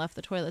someone left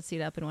the toilet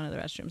seat up in one of the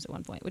restrooms at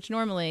one point, which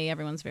normally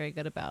everyone's very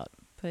good about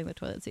putting the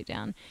toilet seat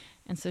down.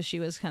 And so she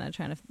was kind of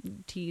trying to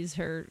tease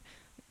her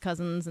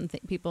cousins and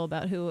people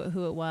about who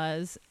it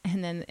was.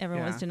 And then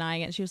everyone was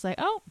denying it. She was like,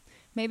 oh,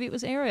 maybe it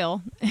was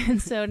Ariel.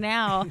 And so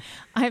now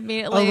I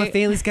immediately... Oh, the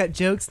family's got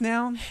jokes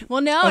now?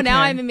 Well, no, Okay.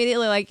 now I'm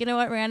immediately like, you know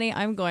what, Randy?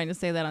 I'm going to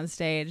say that on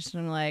stage.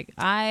 And I'm like,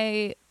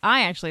 I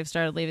actually have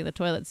started leaving the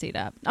toilet seat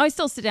up. I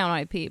still sit down when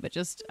I pee, but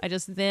I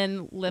just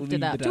then lift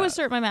it Leave up it to up.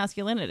 assert my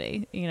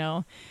masculinity,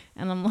 And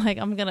I'm like,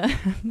 I'm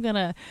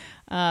gonna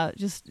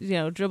just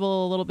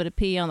dribble a little bit of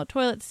pee on the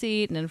toilet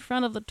seat and in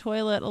front of the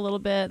toilet a little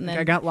bit, and then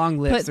I got long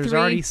lips. put There's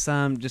already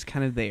some just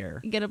kind of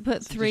there. gonna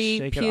put So 3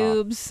 just shake it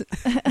pubes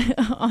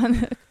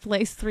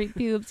place 3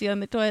 pubes on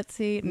the toilet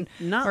seat, and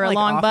Not or a like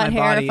long off butt my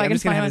hair body. if I I'm can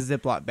just gonna find have a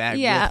Ziploc bag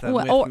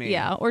with me.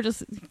 or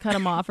just cut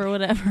them off or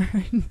whatever.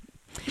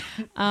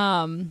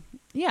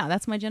 Yeah,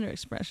 that's my gender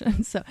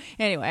expression. So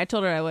anyway, I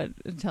told her I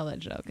would tell that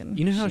joke, and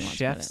You know she how wants to put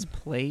chefs it.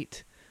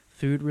 plate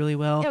food really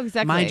well? Yeah,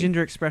 exactly. My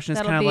gender expression is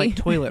That'll kind of be- like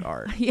toilet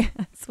art. Yeah,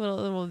 that's what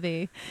it will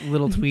be.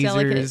 Little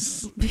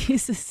tweezers Delicate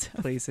pieces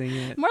of placing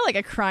it. more like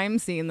a crime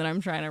scene that I'm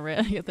trying to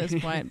rig at this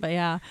point. But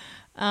yeah,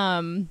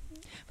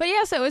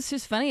 so it was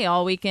just funny.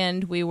 All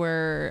weekend we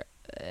were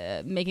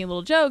making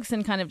little jokes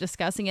and kind of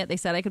discussing it. They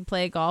said I could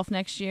play golf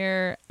next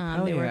year.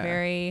 Hell They were yeah.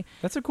 very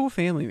That's a cool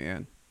family,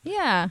 man.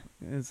 it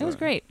was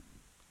great.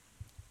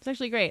 It's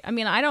actually great. I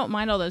mean, I don't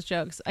mind all those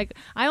jokes.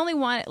 I only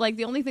want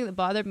the only thing that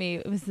bothered me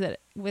was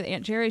that with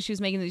Aunt Jerry, she was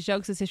making these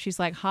jokes as if she's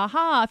like, "Ha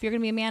ha! If you're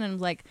gonna be a man," and I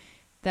was like,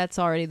 "That's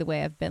already the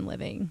way I've been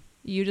living.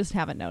 You just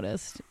haven't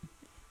noticed."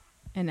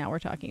 And now we're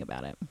talking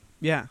about it.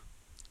 Yeah.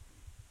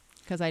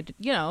 Because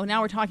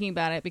now we're talking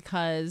about it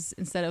because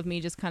instead of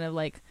me just kind of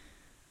like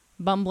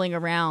bumbling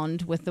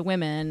around with the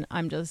women,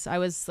 I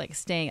was like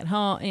staying at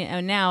home,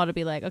 and now to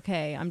be like,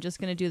 okay, I'm just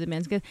gonna do the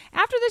men's gift.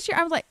 After this year,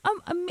 I was like,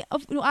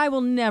 I will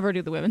never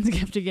do the women's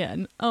gift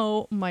again.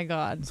 Oh my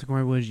god, It's like,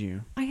 why would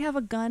you? I have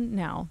a gun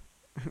now.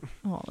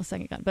 Well, a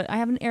second gun, but I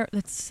have an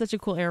that's such a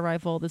cool air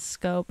rifle. The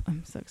scope,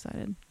 I'm so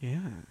excited. Yeah.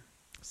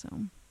 So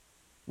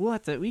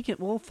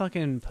We'll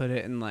fucking put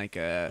it in like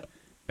a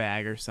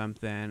bag or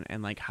something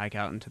and like hike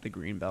out into the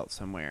green belt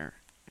somewhere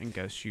and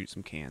go shoot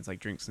some cans, like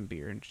drink some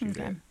beer and shoot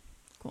okay, it.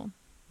 cool.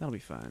 That'll be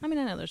fun. I mean,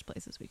 I know there's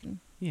places we can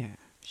Yeah.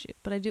 shoot,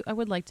 but I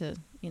would like to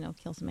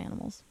kill some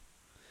animals.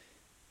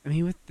 I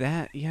mean, with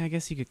that, yeah, I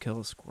guess you could kill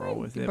a squirrel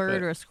with A it.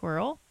 bird but or a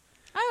squirrel.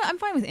 I'm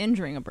fine with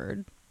injuring a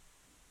bird.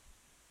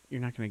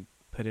 you're not going to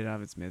put it out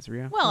of its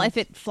misery. Well, if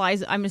it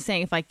flies, I'm just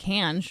saying if I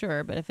can,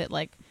 sure. But if it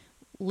like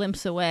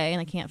limps away and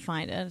I can't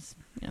find it, it's,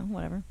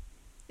 whatever.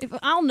 If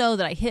I'll know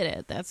that I hit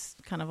it, that's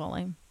kind of all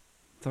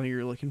That's all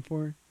you're looking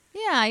for?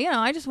 Yeah,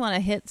 I just want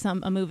to hit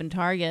a moving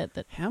target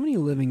that How many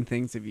living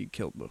things have you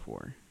killed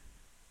before?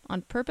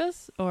 on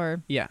purpose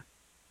or Yeah.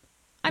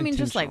 I mean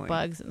just like Intentionally.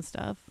 bugs and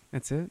stuff.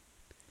 That's it?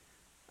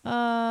 So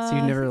I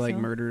you've never think like so.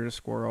 murdered a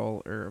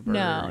squirrel or a bird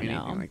No, or anything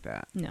no. like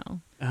that? No.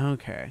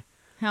 Okay.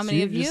 How So many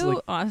you of just, you,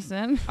 like-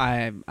 Austin?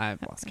 I've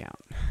lost count.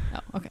 Oh,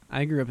 okay.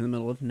 I grew up in the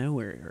middle of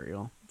nowhere,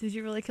 Ariel. Did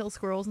you really kill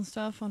squirrels and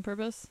stuff on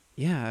purpose?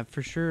 Yeah, I've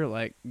for sure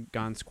like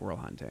gone squirrel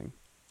hunting.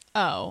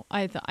 Oh,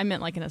 I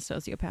meant like in a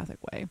sociopathic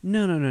way.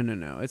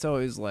 No. It's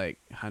always like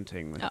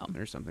hunting Oh.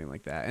 or something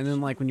like that. And then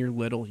like when you're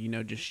little,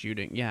 just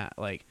shooting. Yeah,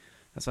 like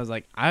that's why I was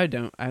like, I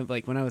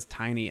like when I was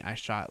tiny, I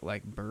shot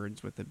like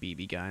birds with a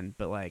BB gun.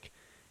 But like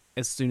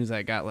as soon as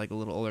I got like a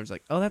little older, I was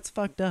like, oh, that's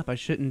fucked up. I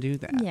shouldn't do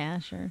that. Yeah,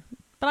 sure.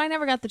 But I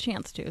never got the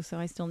chance to, so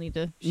I still need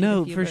to shoot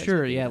No, a few for birds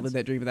sure. with Yeah, guns. live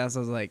that dream. But that's why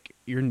I was like,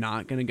 you're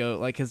not gonna go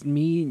like, cause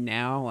me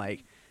now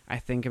like. I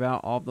think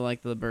about all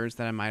the birds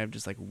that I might have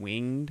just like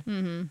winged.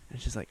 Mm-hmm.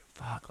 It's just like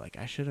fuck. Like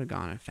I should have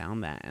gone and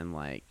found that and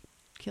like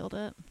Killed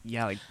it.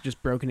 like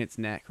just broken its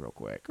neck real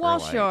quick. or, Well,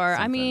 like, sure.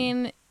 I something.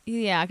 mean,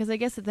 yeah, because I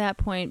guess at that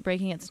point,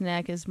 breaking its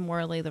neck is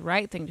morally the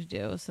right thing to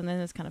do. So then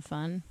it's kind of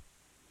fun.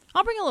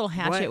 I'll bring a little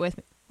hatchet What? with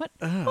me. What?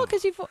 Ugh. Well,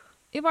 because you've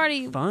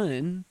already.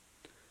 Fun.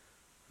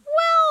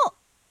 Well,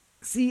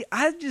 See,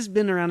 I've just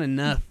been around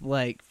enough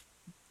like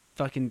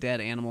fucking dead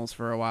animals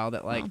for a while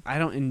that like No. I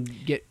don't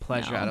get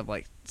pleasure No. out of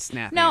like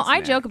snapping. no, its I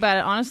neck. joke about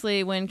it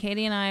honestly. When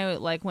Katie and I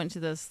like went to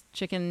this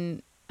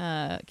chicken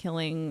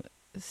killing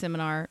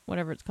seminar,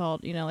 whatever it's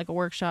called, like a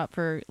workshop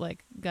for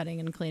like gutting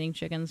and cleaning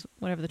chickens,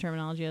 whatever the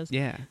terminology is.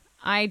 Yeah.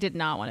 I did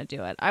not want to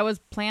do it. I was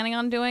planning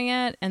on doing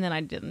it, and then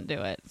I didn't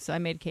do it. So I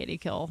made Katie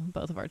kill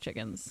both of our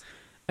chickens.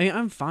 I mean,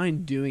 I'm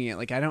fine doing it.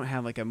 Like I don't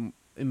have like a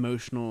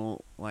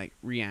emotional like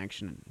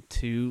reaction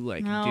to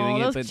like No, doing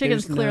those it. But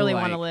chickens there's clearly no,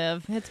 want to like,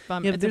 live. It's Yeah,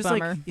 but it's a there's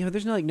bummer. like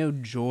there's no like no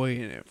joy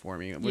in it for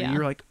me. When Yeah.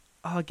 you're like,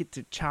 oh, I get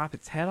to chop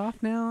its head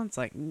off now. It's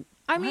like,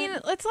 I mean,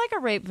 it's like a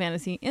rape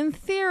fantasy. In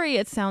theory,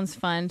 it sounds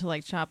fun to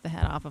like chop the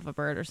head off of a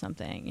bird or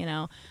something, you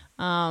know.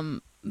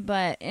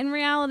 But in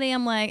reality,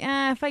 I'm like,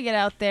 if I get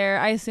out there,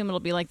 I assume it'll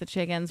be like the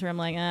chickens, where I'm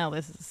like, oh,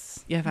 this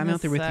is. yeah, if I'm this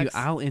out there with you, sucks.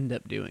 I'll end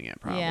up doing it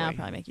probably. Yeah, I'll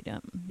probably make you do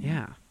it.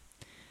 Yeah.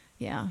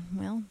 Yeah.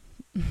 Well,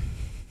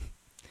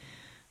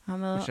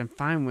 Which I'm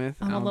fine with.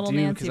 I'm a I'll little do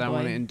Nancy because I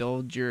want to boy.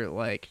 indulge your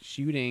like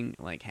shooting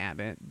like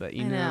habit. But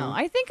you I know. know,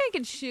 I think I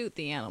could shoot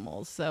the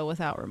animals, so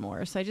without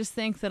remorse. I just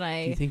think that do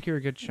you I. think you're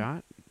a good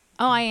shot?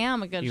 Oh, I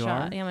am a good You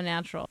shot. are? I am a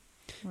natural.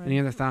 Any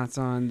other thoughts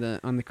on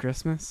the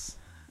Christmas?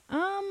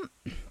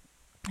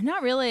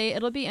 Not really.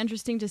 It'll be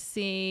interesting to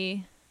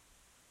see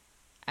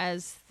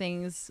as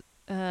things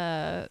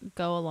go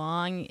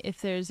along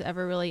if there's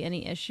ever really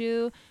any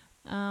issue.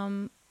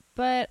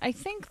 But I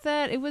think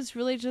that it was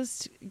really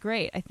just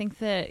great. I think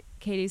that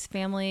Katie's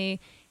family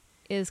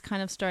is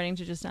kind of starting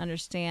to just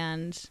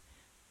understand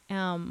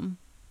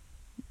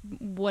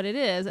what it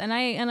is. And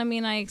I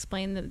mean, I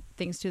explained the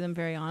things to them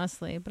very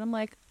honestly, but I'm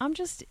like, I'm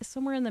just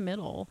somewhere in the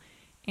middle.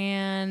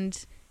 And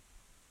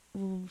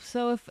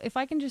so if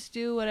I can just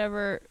do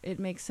whatever it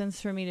makes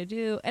sense for me to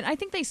do, and I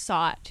think they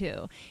saw it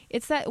too.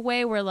 It's that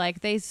way where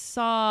like they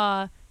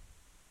saw,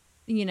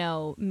 you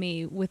know,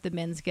 me with the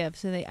men's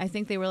gifts, and I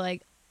think they were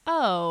like,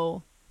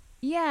 oh,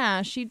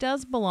 yeah, she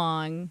does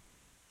belong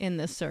in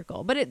this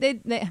circle. But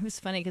it was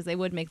funny because they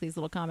would make these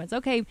little comments.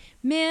 Okay,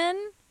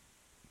 men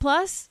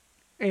plus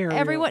Ariel.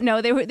 everyone.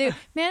 No, they were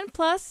men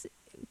plus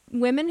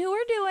women who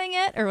are doing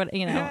it, or what,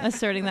 you know,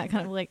 asserting that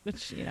kind of like,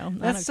 which, you know,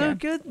 That's so I don't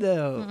care. good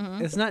though.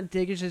 Mhm. It's not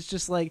diggish. It's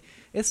just like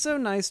it's so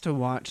nice to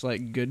watch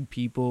like good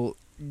people,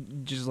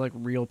 just like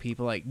real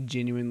people, like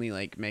genuinely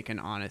like make an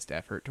honest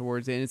effort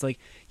towards it. And it's like,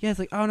 yeah, it's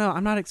like, oh no,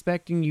 I'm not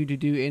expecting you to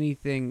do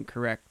anything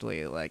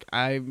correctly. Like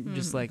I'm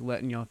just like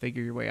letting y'all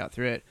figure your way out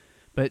through it.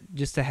 But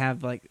just to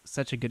have like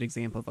such a good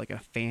example of like a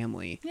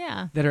family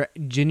Yeah. that are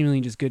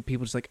genuinely just good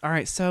people, just like, all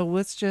right, so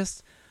let's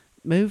just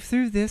move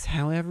through this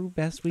however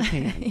best we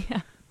can.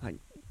 Yeah. Like,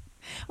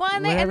 Well,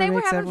 and whatever they were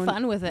makes having everyone-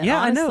 fun with it.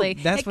 Yeah, I know. honestly,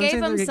 That's it what I'm gave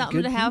saying, them they're something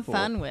good to have people.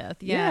 fun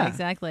with. Yeah, Yeah.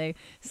 exactly.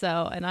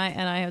 So, and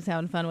I was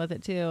having fun with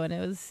it too, and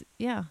it was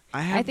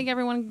I think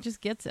everyone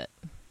just gets it.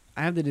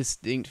 I have the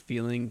distinct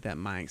feeling that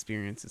my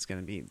experience is going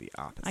to be the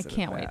opposite. I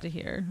can't of wait that. to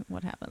hear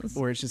what happens.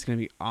 Or it's just going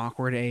to be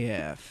awkward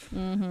AF,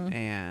 Mm-hmm.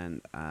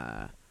 and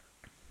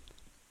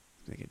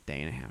like a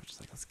day and a half, just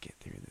like let's get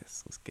through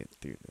this. Let's get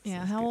through this. Yeah.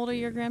 let's How get old are through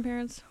your this.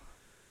 grandparents?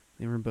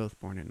 They were both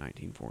born in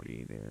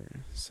 1940.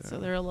 So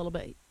they're a little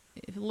bit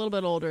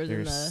older they're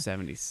than the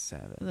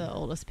 77.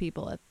 oldest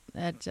people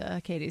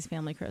at Katie's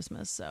family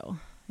Christmas. So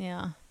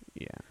yeah,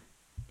 Yeah,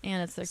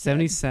 and it's their kid.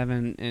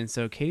 77, and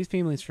so Katie's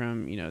family's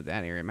from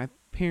that area. My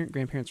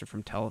grandparents are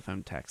from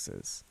Telephone,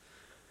 Texas.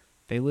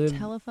 They live.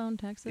 Telephone,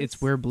 Texas.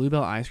 It's where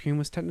Bluebell ice cream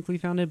was technically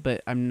founded,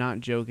 but I'm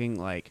not joking.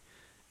 Like,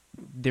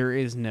 there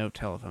is no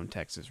Telephone,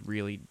 Texas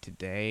really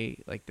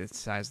today, like the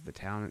size of the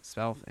town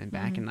itself. And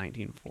back in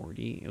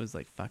 1940, it was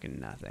like fucking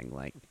nothing,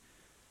 like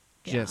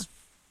just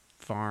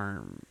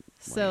farm.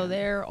 So land.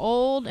 they're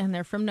old and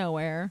they're from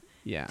nowhere,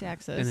 yeah,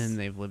 Texas. and then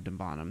they've lived in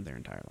Bonham their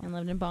entire life. and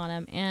lived in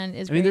Bonham, and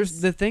is I mean,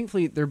 raised-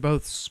 thankfully they're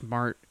both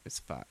smart as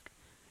fuck.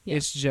 Yeah.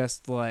 It's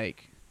just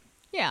like,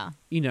 yeah,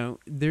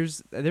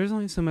 there's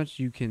only so much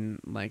you can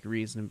like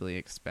reasonably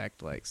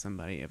expect like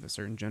somebody of a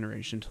certain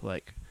generation to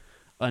like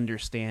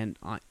understand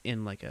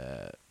in like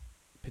a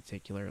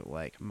particular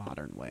like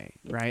modern way,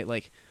 right?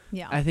 Like,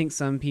 yeah. I think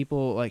some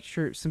people like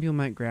some people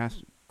might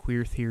grasp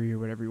queer theory or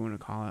whatever you want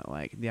to call it,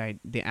 like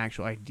the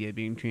actual idea of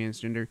being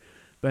transgender,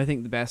 but I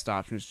think the best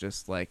option is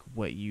just like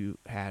what you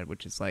had,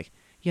 which is like,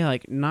 yeah,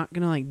 like not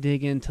gonna like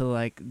dig into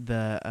like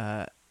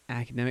the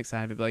academic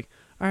side of it, but like,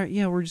 all right,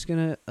 yeah, we're just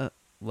gonna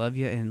love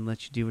you and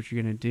let you do what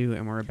you're gonna do,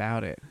 and we're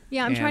about it.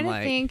 Yeah, I'm And, trying to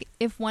like, think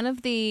if one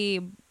of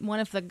the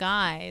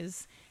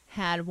guys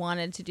had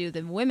wanted to do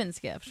the women's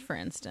gift, for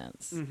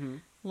instance,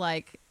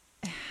 like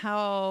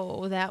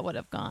how that would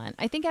have gone.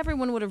 I think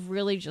everyone would have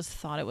really just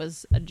thought it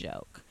was a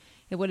joke.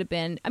 It would have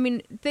been. I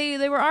mean,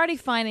 they were already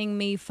finding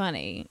me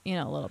funny, a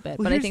little bit,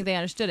 Well, but I here's- think they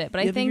understood it. But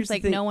yeah, I but think here's the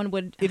like thing. no one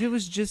would. If it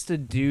was just a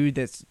dude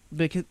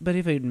but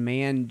if a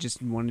man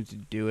just wanted to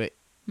do it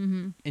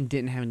and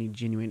didn't have any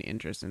genuine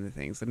interest in the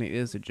things, then it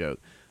is a joke.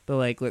 But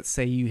like, let's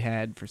say you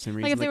had for some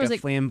Like, reason if there like was a a-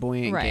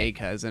 flamboyant right. gay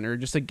cousin or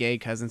just a gay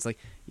cousin, it's like,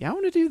 yeah, I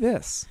want to do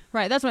this.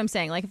 Right, that's what I'm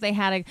saying. Like if they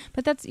had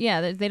but that's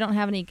they don't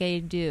have any gay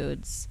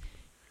dudes,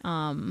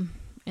 in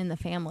the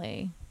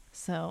family.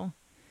 So,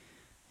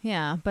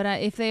 yeah. But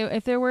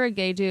if there were a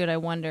gay dude, I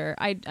wonder.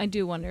 I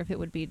do wonder if it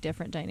would be a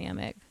different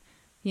dynamic,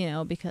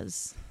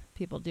 because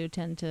people do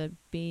tend to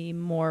be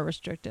more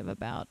restrictive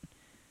about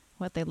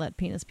what they let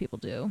penis people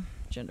do,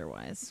 gender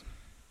wise.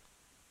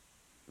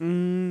 I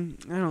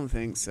don't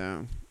think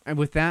so. And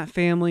with that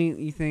family,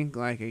 you think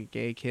like a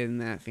gay kid in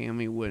that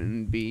family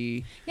wouldn't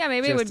be? Yeah,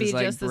 maybe it would be as,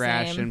 like, just the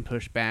brash same. and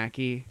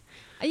pushbacky.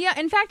 Yeah,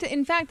 in fact,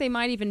 they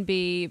might even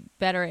be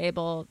better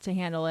able to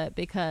handle it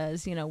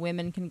because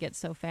women can get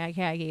so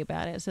faggy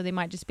about it. So they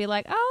might just be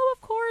like, "Oh,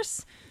 of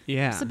course,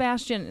 Yeah.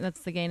 Sebastian."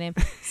 That's the gay name.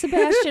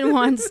 Sebastian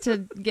wants to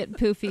get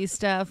poofy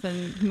stuff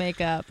and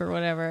makeup or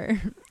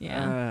whatever.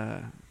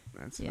 Yeah,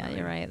 That's yeah, funny.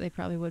 you're right. They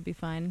probably would be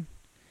fine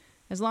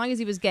as long as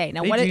he was gay.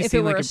 Now, They what do if it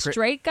seem were like a a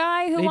straight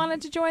guy who they-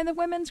 wanted to join the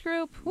women's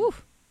group? Whew.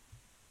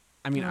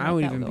 I mean, I don't I know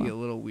would if that even would be go a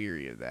little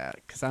weary of that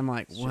because I'm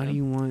like, It's what do true.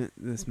 you want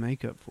this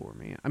makeup for,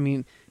 man? I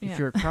mean, Yeah. if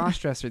you're a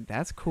cross-dresser,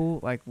 that's cool.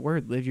 Like,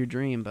 live your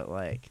dream, but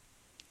like,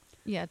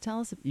 Yeah, tell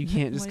us. you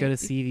can't just what go do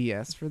to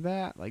CVS for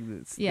that. Like,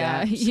 it's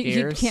Yeah, that you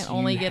scarce. can't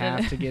only you get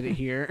it- have to get it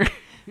here.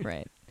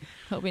 Right.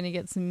 Hoping to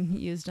get some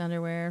used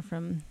underwear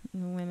from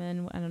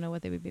women. I don't know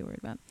what they would be worried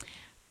about.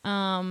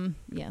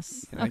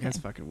 Yes. Like, Okay. that's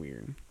fucking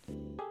weird.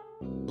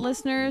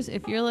 Listeners,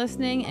 if you're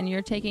listening and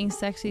you're taking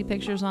sexy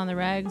pictures on the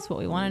regs, what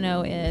we want to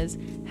know is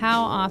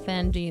how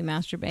often do you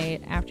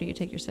masturbate after you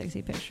take your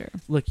sexy picture?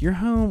 Look, you're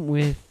home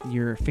with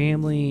your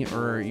family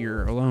or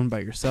you're alone by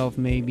yourself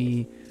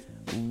maybe.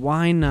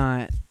 Why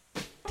not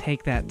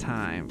take that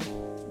time?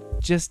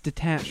 Just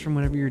detach from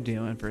whatever you're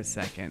doing for a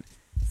second.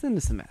 Send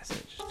us a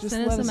message. Just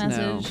Send let us a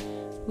message. know.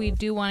 We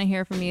do want to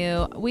hear from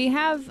you. We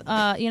have,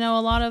 a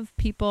lot of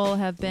people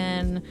have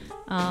been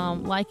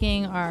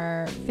liking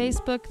our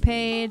Facebook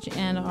page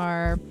and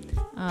our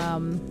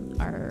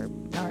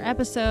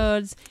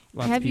episodes.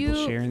 Lots Have of people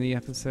you- sharing the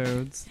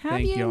episodes. have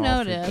Thank you y'all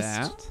noticed for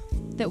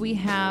that. that we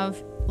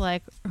have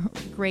like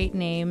great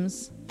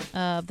names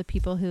of the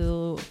people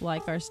who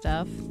like our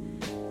stuff?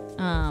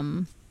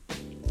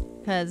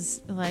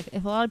 Because like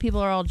if a lot of people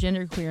are all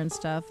genderqueer and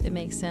stuff, it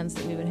makes sense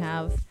that we would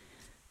have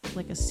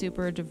like a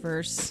super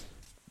diverse,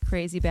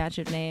 crazy batch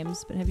of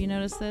names. But have you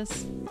noticed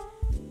this?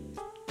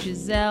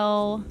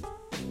 Giselle.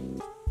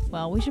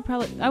 Well, we should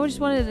probably. I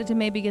just wanted to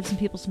maybe give some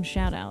people some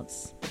shout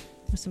outs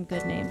with some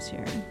good names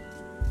here.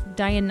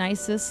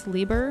 Dionysus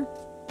Lieber.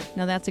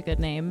 Now that's a good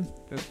name.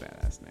 That's a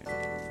badass name.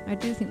 I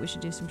do think we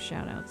should do some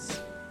shout outs.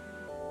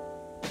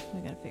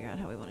 We gotta figure out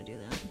how we want to do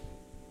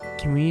that.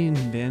 Can we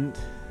invent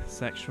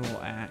sexual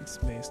acts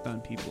based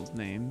on people's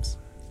names?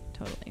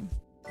 Totally.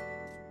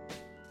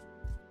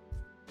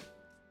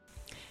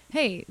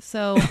 Hey,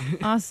 so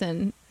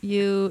Austin,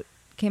 you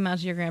came out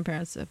to your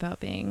grandparents about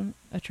being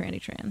a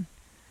tranny tran.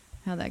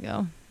 How'd that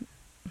go?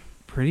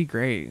 Pretty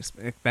great.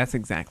 That's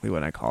exactly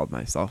what I called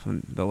myself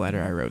in the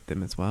letter I wrote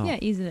them as well. Yeah,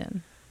 ease it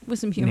in with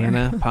some humor.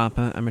 Nana,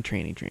 Papa, I'm a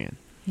tranny tran.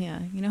 Yeah,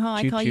 you know how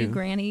I call you Choo-choo.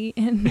 Granny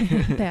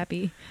and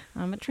Pappy?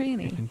 I'm a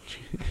tranny.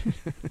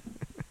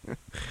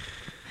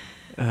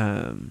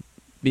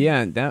 But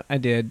yeah, that I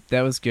did.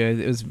 That was good.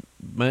 It was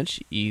much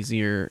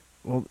easier.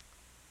 Well,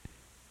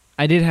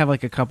 I did have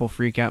like a couple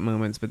freak out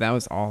moments, but that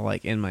was all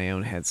like in my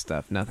own head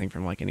stuff. Nothing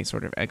from like any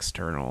sort of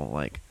external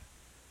like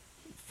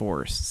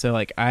force. So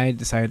like I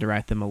decided to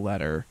write them a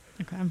letter.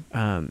 Okay.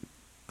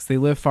 'Cause they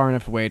live far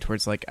enough away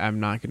towards like I'm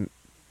not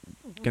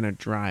gonna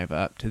drive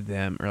up to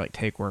them or like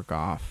take work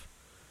off.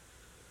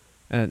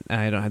 And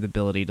I don't have the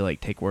ability to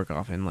like take work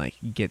off and like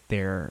get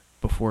there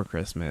before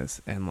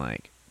Christmas and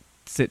like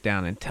sit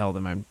down and tell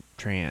them I'm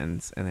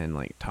trans and then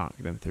like talk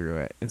them through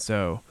it. And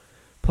so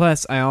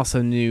plus I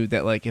also knew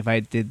that like if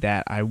I did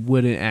that I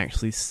wouldn't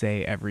actually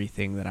say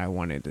everything that I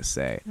wanted to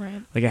say.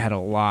 Right. Like I had a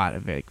lot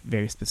of like,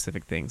 very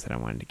specific things that I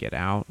wanted to get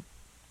out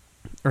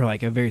or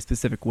like a very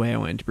specific way I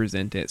wanted to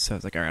present it. So I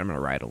was like, all right, I'm going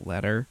to write a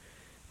letter,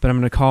 but I'm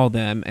going to call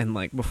them and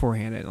like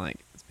beforehand and like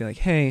be like,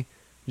 hey,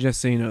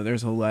 just so you know,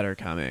 there's a letter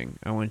coming.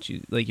 I want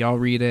you, like, y'all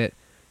read it,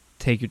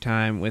 take your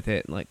time with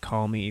it, like,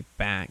 call me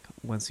back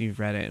once you've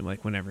read it, and,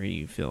 like, whenever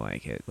you feel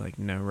like it, like,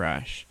 no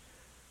rush.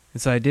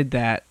 And so I did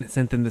that and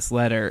sent them this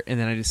letter, and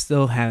then I just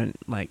still haven't,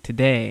 like,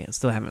 today, I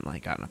still haven't,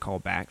 like, gotten a call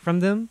back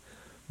from them.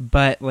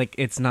 But, like,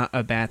 it's not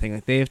a bad thing.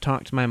 Like, they have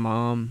talked to my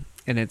mom,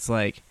 and it's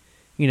like,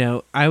 you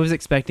know, I was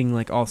expecting,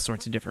 like, all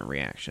sorts of different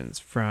reactions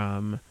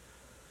from,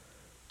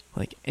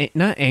 like,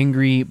 not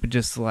angry, but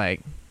just,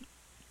 like,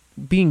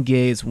 being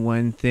gay is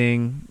one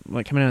thing,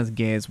 like coming out as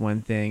gay is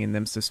one thing, and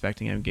them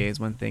suspecting I'm gay is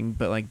one thing,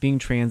 but like being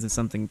trans is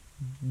something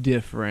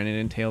different. It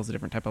entails a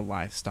different type of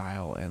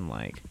lifestyle, and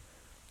like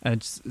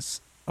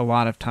it's a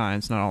lot of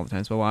times, not all the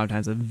times, but a lot of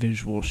times, a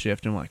visual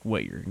shift in like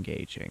what you're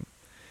engaging.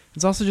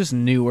 It's also just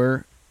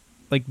newer.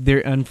 Like there,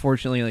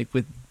 unfortunately,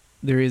 like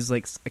there is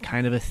like a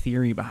kind of a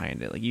theory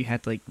behind it. Like you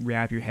have to like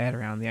wrap your head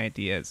around the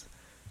ideas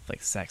of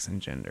like sex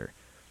and gender.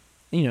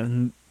 You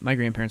know, my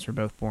grandparents were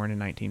both born in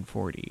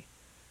 1940.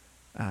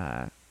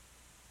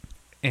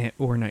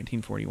 Or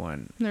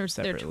 1941. They're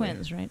separately.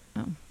 twins, right?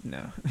 Oh.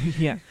 No.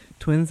 Yeah.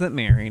 Twins that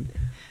married.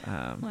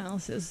 Well,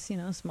 this is,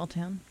 a small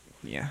town.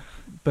 Yeah.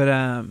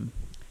 But,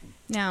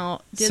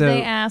 Now, did So-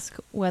 they ask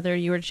whether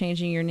you were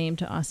changing your name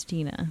to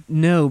Austina?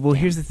 no, well,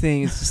 here's the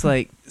thing. It's just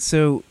like,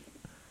 so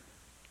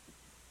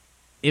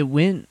it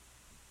went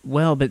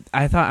well, but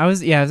I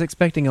was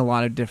expecting a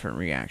lot of different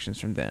reactions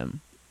from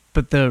them.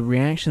 But the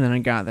reaction that I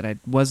got that I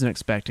wasn't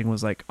expecting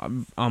was like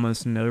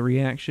almost no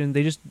reaction.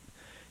 They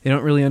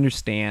don't really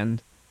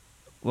understand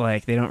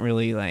like they don't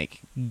really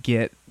like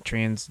get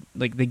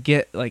they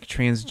get like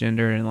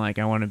transgender and like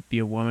I want to be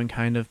a woman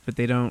kind of, but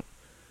they can't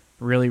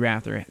really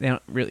wrap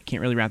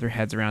their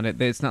heads around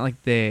it. It's not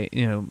like they,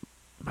 you know,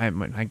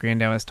 my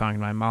granddad was talking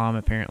to my mom,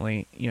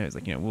 apparently, you know, it's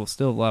like, you know, we'll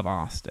still love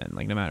Austin,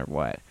 like no matter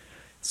what.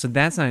 So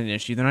that's not an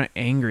issue. They're not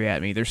angry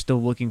at me. They're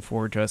still looking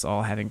forward to us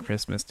all having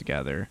Christmas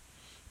together.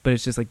 But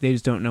it's just like they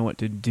just don't know what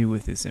to do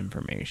with this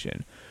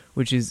information,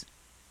 which is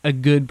a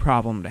good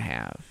problem to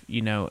have,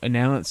 you know. And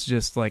now it's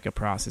just like a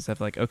process of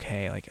like,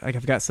 okay, like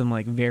I've got some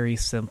like very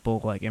simple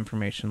like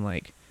information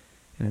like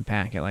in a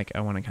packet, like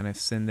I want to kind of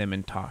send them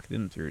and talk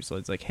them through. So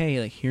it's like,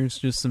 hey, like here's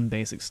just some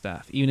basic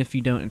stuff, even if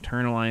you don't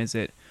internalize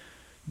it,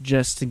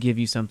 just to give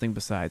you something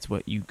besides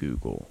what you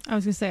Google. I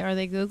was gonna say, are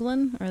they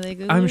Googling? Are they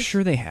Googlers? I'm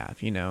sure they have,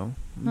 you know,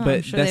 Oh, but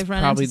I'm sure that's they've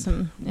run probably into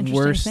some interesting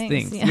worst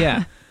things. things.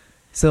 Yeah.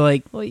 So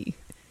like, Oy.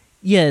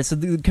 yeah, so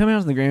the coming out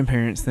of the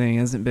grandparents thing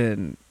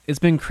it's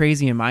been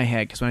crazy in my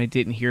head, because when I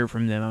didn't hear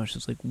from them, I was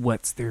just like,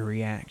 what's their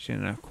reaction?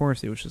 And of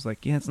course it was just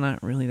like, yeah, it's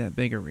not really that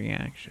big a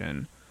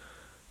reaction.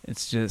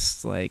 It's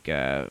just like,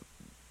 yeah,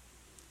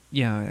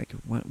 like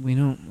what we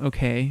don't,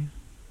 okay,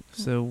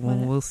 so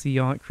we'll see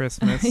y'all at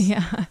Christmas.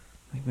 Yeah.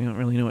 Like we don't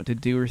really know what to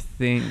do or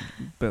think,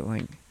 but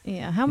like,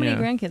 Yeah. How many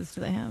grandkids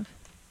do they have?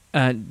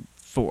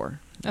 4.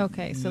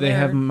 Okay, so they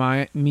have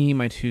my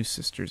 2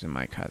 sisters, and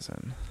my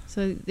cousin.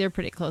 So they're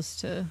pretty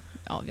close to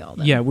all of y'all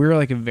then. Yeah, we're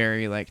like a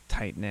very like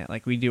tight knit.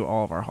 Like we do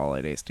all of our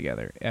holidays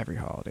together, every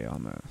holiday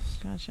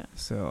almost. Gotcha.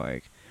 So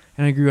like,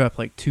 and I grew up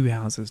like 2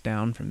 houses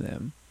down from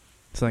them,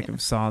 so like I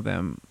saw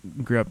them,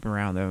 grew up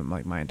around them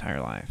like my entire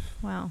life.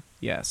 Wow.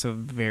 Yeah, so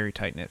very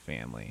tight knit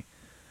family.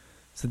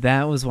 So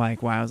that was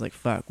like why I was like,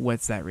 fuck,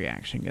 what's that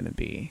reaction gonna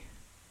be?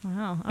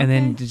 Wow. Okay. And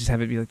then to just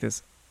have it be like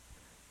this.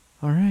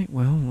 All right,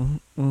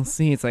 well, we'll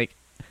see. It's like,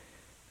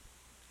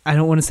 I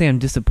don't want to say I'm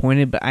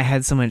disappointed, but I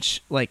had so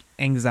much like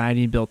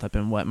anxiety built up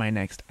in what my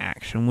next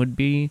action would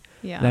be,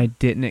 that I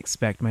didn't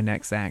expect my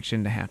next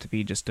action to have to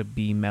be just to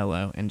be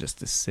mellow and just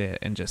to sit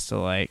and just to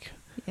like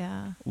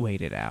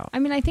wait it out. I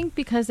mean, I think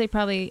because they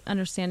probably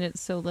understand it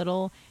so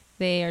little,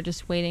 they are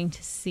just waiting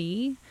to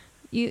see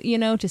you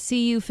know, to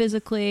see you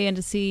physically and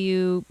to see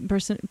you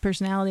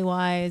personality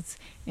wise,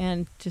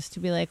 and just to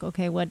be like,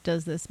 okay, what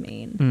does this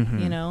mean? Mm-hmm.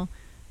 You know,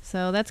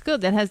 so that's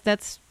good.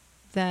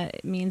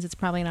 That means it's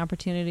probably an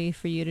opportunity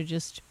for you to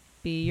just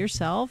be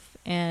yourself.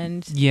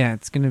 And yeah,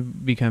 it's going to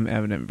become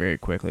evident very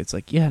quickly. It's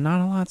like, yeah, not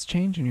a lot's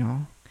changing,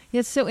 y'all.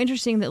 It's so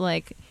interesting that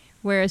like,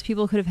 whereas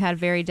people could have had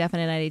very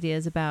definite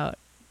ideas about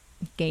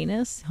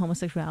gayness,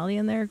 homosexuality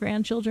in their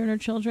grandchildren or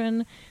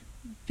children,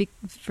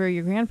 for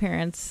your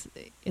grandparents,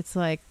 it's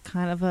like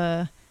kind of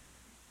I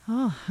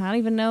don't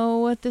even know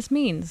what this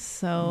means.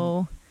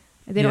 So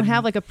they don't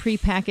have like a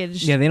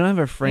prepackaged they don't have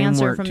a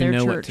framework from to their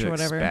know what church to or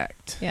whatever.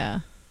 expect. Yeah.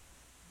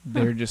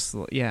 They're just,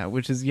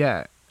 which is,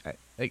 the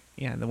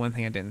one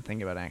thing I didn't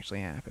think about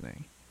actually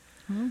happening.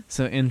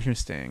 So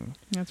interesting.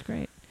 That's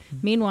great.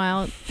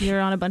 Meanwhile,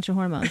 you're on a bunch of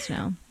hormones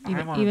now,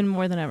 even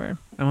more than ever.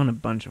 I'm on a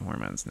bunch of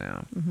hormones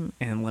now. Mm-hmm.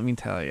 And let me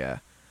tell you,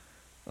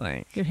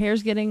 like... Your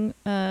hair's getting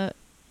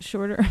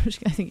shorter.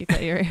 I think you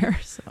cut your hair.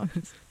 So.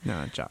 No,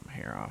 I chopped my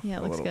hair off. Yeah,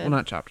 it looks good. Well,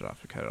 not chopped it off.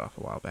 I cut it off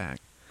a while back.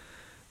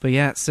 But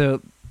yeah,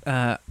 so...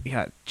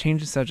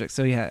 change the subject.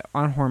 So yeah,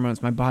 on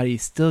hormones, my body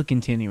is still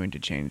continuing to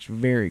change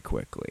very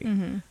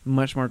quickly,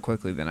 much more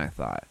quickly than I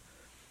thought.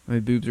 My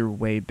boobs are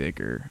way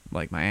bigger.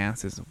 Like my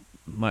ass is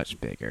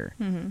much bigger,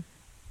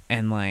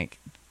 and like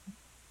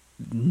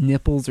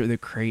nipples are the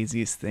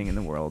craziest thing in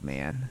the world,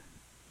 man.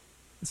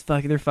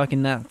 They're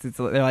fucking nuts.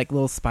 They're like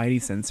little spidey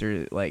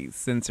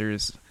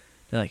sensors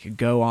that like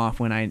go off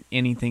when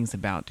anything's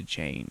about to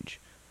change.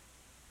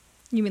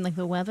 You mean like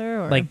the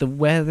weather? Or like the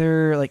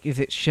weather, like if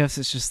it shifts,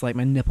 it's just like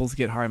my nipples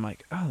get hard. I'm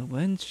like, oh, the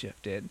wind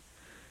shifted.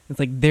 It's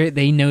like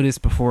they notice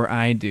before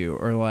I do.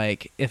 Or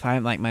like if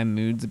I'm like my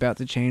mood's about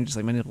to change, it's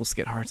like my nipples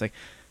get hard. It's like,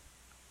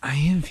 I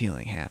am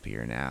feeling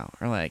happier now.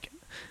 Or like,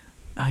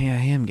 oh yeah,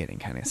 I am getting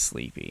kind of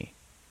sleepy.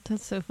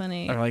 That's so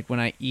funny. Or like when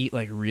I eat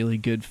like really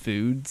good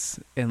foods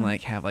and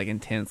like have like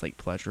intense like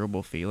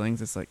pleasurable feelings,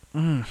 it's like,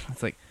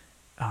 it's like,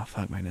 oh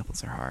fuck, my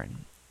nipples are hard.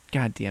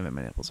 God damn it,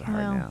 my nipples are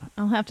hard now.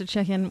 I'll have to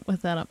check in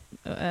with that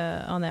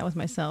on that with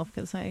myself,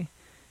 because I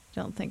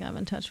don't think I'm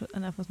in touch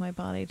enough with my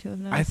body to have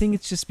noticed. I think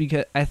it's just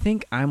because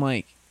I'm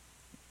like,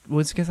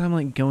 it's because I'm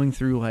like going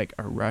through like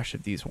a rush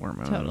of these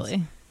hormones.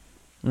 Totally.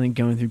 I'm like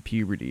going through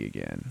puberty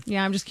again.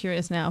 Yeah, I'm just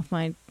curious now if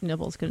my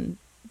nipples can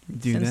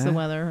sense the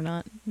weather or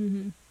not.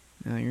 Mm-hmm.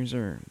 No, yours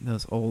are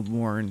those old,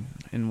 worn,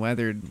 and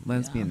weathered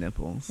lesbian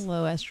nipples.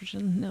 Low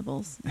estrogen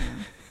nipples.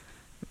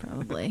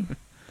 Probably.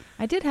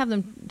 I did have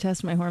them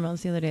test my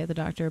hormones the other day at the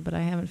doctor, but I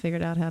haven't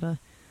figured out how to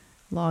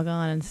log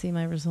on and see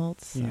my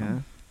results. So. Yeah.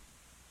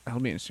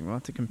 That'll be interesting. We'll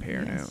have to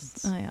compare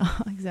notes. Oh, yeah,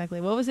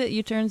 exactly. What was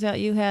it? Turns out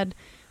you had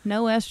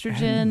no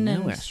estrogen.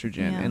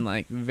 And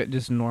like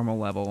just normal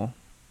level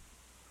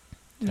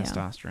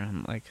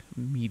testosterone, like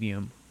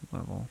medium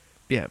level.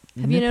 Yeah.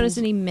 Have you noticed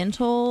any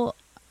mental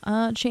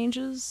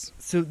changes?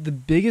 So the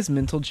biggest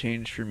mental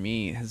change for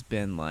me has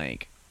been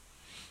like,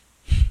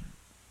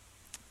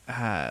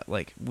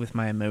 like with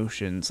my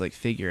emotions, like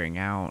figuring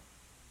out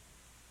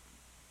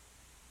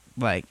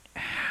like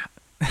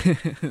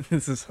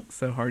this is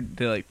so hard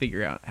to like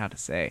figure out how to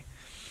say.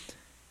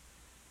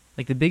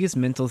 Like the biggest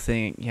mental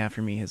thing, yeah,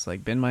 for me has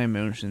like been my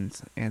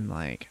emotions and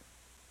like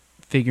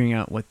figuring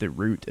out what the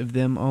root of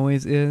them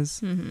always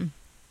is. Mm-hmm.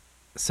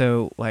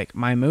 So like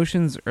my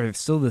emotions are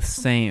still the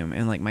same,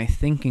 and like my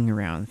thinking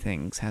around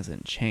things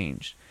hasn't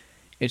changed.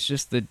 It's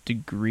just the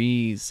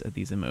degrees of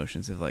these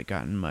emotions have like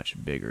gotten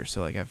much bigger.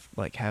 So like I've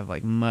like have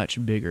like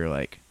much bigger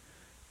like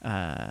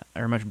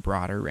or much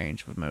broader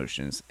range of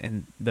emotions,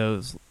 and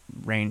those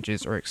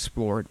ranges are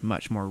explored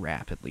much more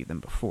rapidly than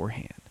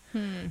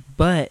beforehand.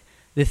 But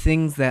the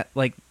things that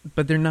like,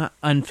 but they're not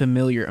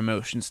unfamiliar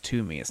emotions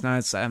to me. It's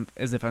not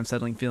as if I'm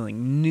suddenly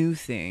feeling new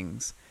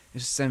things.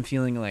 It's just I'm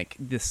feeling like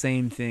the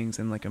same things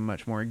in like a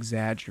much more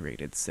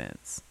exaggerated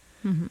sense,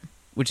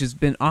 which has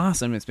been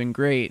awesome. It's been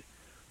great.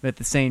 But at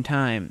the same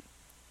time,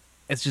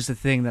 it's just a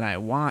thing that I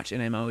watch,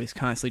 and I'm always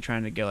constantly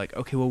trying to go like,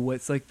 okay, well,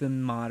 what's like the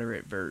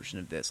moderate version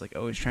of this? Like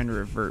always trying to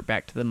revert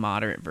back to the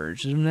moderate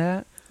version of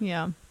that.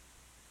 Yeah.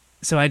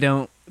 So I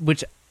don't,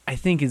 which I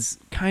think is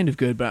kind of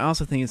good, but I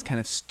also think it's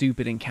kind of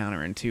stupid and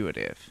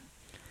counterintuitive.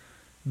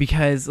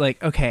 Because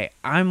like, okay,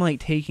 I'm like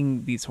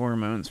taking these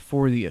hormones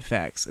for the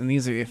effects, and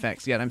these are the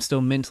effects, yet I'm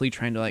still mentally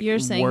trying to like You're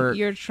saying work.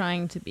 you're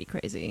trying to be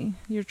crazy.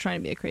 You're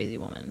trying to be a crazy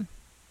woman.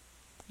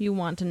 You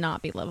want to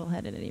not be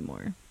level-headed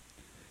anymore.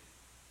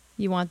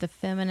 You want the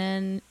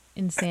feminine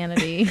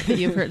insanity that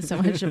you've heard so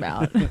much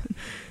about.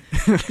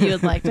 You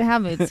would like to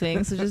have mood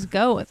swings, so just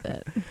go with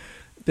it.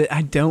 But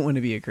I don't want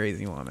to be a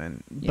crazy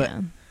woman.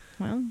 Yeah.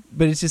 Well,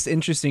 But it's just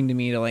interesting to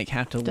me to like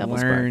have to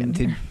Devil's learn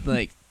to bargain.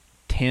 like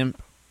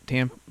tamp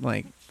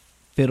like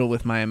fiddle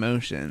with my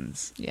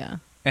emotions yeah.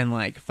 and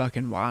like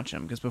fucking watch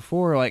them. Because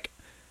before, like,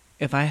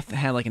 if I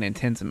had like an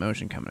intense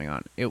emotion coming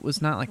on, it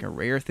was not like a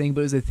rare thing,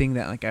 but it was a thing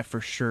that like I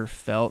for sure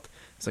felt.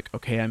 It's like,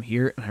 okay, I'm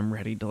here and I'm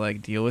ready to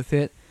like deal with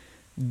it.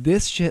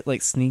 This shit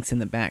like sneaks in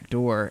the back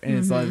door, and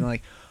it's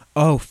like,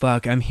 oh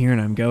fuck, I'm here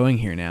and I'm going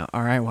here now.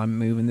 All right, well I'm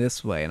moving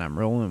this way and I'm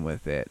rolling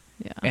with it.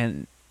 Yeah.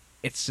 And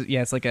it's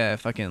it's like a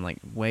fucking like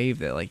wave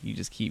that like you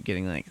just keep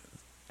getting like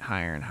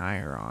higher and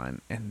higher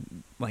on,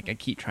 and like I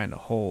keep trying to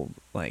hold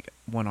like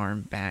one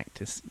arm back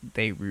to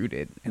stay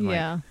rooted in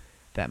like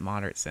that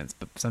moderate sense,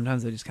 but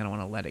sometimes I just kind of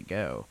want to let it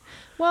go.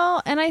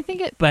 Well, and I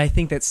think But I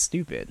think that's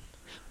stupid.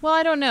 Well,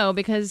 I don't know,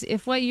 because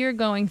if what you're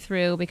going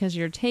through because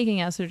you're taking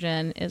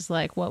estrogen is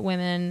like what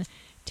women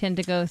tend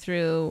to go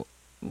through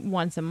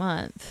once a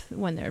month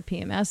when they're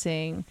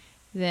PMSing,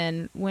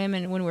 then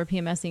women, when we're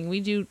PMSing,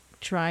 we do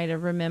try to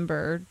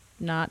remember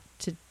not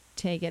to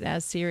take it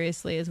as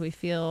seriously as we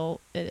feel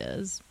it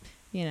is,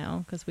 you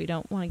know, because we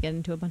don't want to get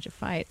into a bunch of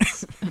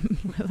fights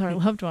with our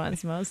loved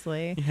ones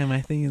mostly. Yeah, my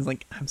thing is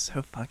like I'm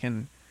so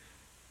fucking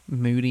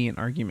moody and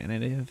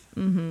argumentative.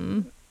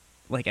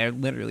 Like I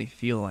literally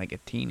feel like a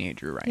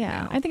teenager right now.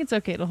 Yeah, I think it's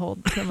okay to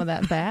hold some of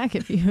that back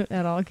if you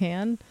at all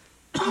can.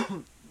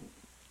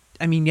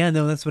 I mean, yeah,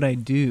 no, that's what I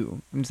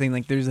do. I'm saying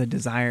like there's a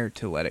desire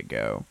to let it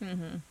go.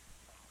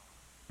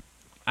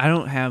 I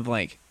don't have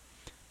like,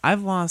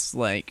 I've lost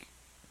like,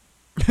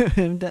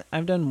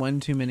 I've done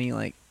one too many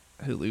like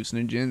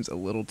hallucinogens a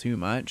little too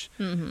much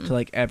to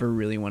like ever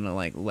really want to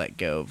like let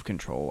go of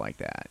control like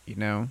that, you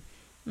know?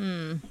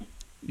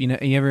 You know,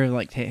 you ever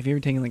like have you ever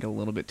taken like a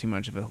little bit too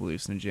much of a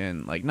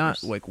hallucinogen, like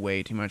not like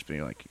way too much,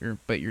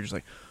 but you're just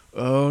like,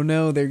 oh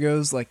no, there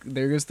goes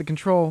the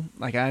control,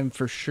 like I'm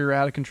for sure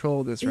out of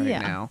control of this right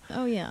now.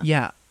 Oh yeah.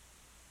 Yeah,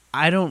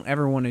 I don't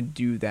ever want to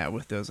do that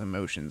with those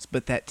emotions,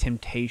 but that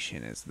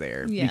temptation is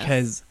there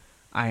because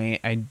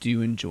I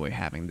do enjoy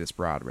having this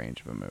broad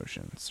range of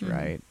emotions,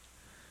 right?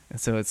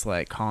 And so it's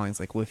like calling's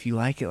like, well, if you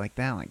like it like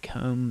that, like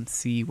come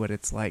see what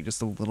it's like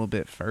just a little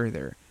bit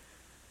further.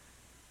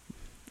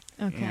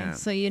 Okay, Yeah.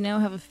 so you now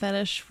have a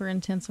fetish for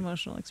intense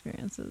emotional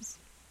experiences.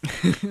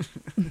 I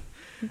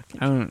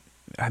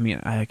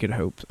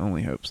could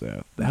only hope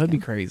so. That would be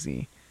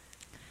crazy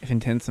if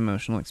intense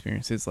emotional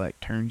experiences like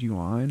turned you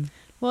on.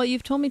 Well,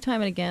 you've told me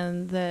time and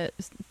again that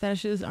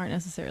fetishes aren't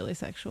necessarily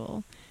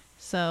sexual.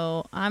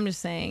 So I'm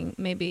just saying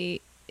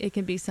maybe it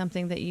can be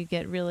something that you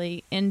get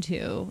really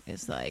into.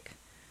 It's like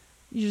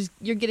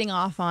you're getting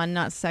off on,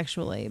 not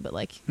sexually, but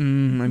like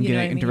I'm you know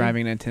what I mean?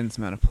 deriving an intense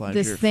amount of pleasure.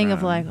 This thing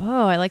of from- like,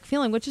 oh, I like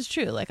feeling, which is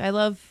true. Like I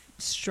love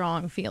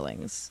strong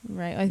feelings,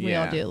 right? I think we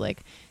all do. Like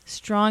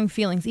strong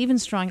feelings, even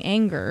strong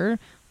anger,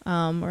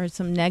 or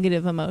some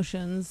negative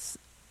emotions.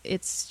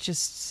 It's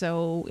just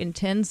so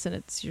intense,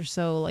 and you're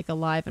so like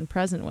alive and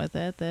present with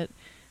it that,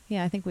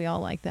 yeah, I think we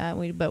all like that.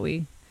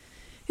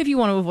 If you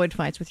want to avoid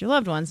fights with your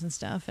loved ones and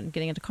stuff, and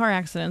getting into car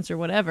accidents or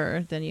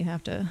whatever, then you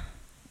have to,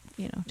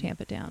 you know, tamp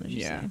it down, as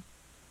you say.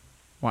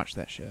 Watch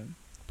that shit.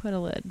 Put a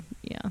lid.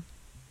 Yeah.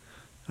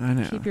 I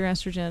know. Keep your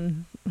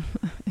estrogen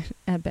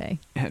at bay.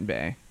 At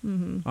bay.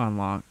 On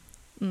lock.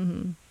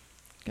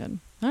 Good.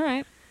 All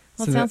right.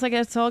 Well, So it sounds like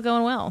it's all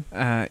going well.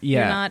 Yeah.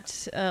 You're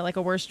not like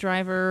a worse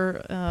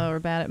driver or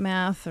bad at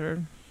math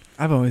or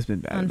I've always been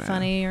bad at math.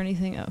 unfunny or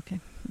anything. Oh,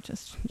 okay.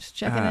 Just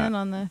checking in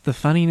on the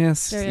funniness.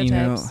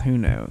 stereotypes. Who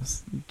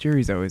knows?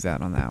 Jury's always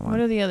out on that one. What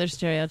are the other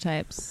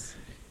stereotypes?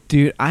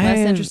 Dude, Less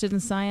interested in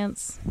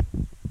science?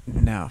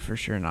 No, for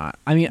sure not.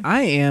 I mean,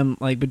 I am,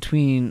 like,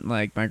 between,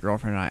 like, my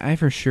girlfriend and I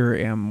for sure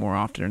am more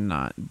often than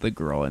not the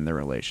girl in the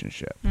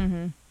relationship.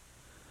 Mm-hmm.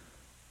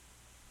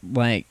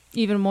 Like,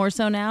 even more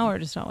so now, or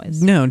just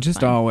always? No,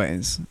 just Fine.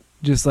 always.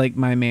 Just, like,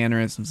 my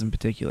mannerisms and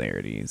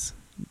particularities.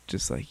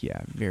 Just, like,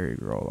 yeah, very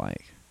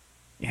girl-like.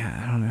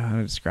 Yeah, I don't know how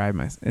to describe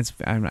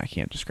I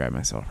can't describe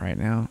myself right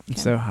now. I'm Okay.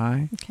 so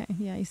high. Okay,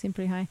 yeah, you seem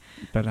pretty high.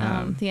 But,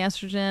 The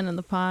estrogen and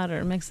the pot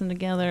are mixing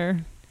together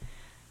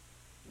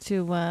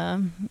to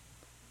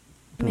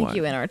make What?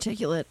 you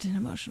inarticulate and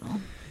emotional.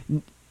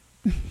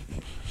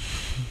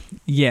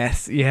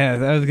 yes, yeah,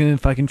 I was gonna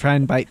fucking try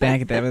and bite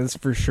back at that, but that's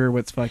for sure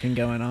what's fucking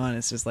going on.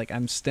 It's just like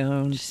I'm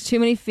stoned. Just too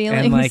many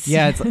feelings. And like,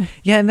 yeah, it's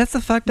yeah, and that's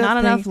the fucked up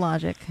not thing. enough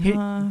logic.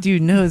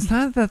 Dude, no, it's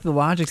not that the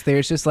logic's there.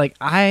 It's just like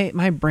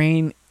my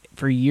brain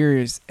for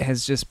years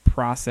has just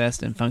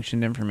processed and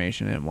functioned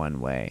information in one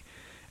way.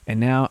 And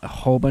now a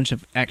whole bunch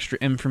of extra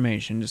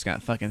information just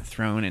got fucking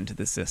thrown into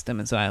the system.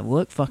 And so I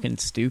look fucking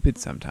stupid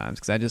sometimes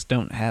because I just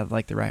don't have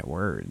like the right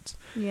words.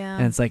 Yeah.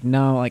 And it's like,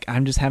 no, like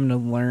I'm just having to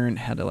learn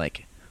how to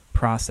like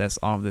process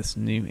all of this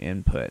new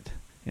input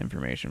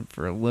information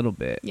for a little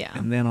bit. Yeah.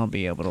 And then I'll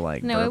be able to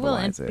like no, it will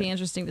verbalize be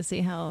interesting to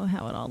see how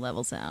it all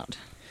levels out.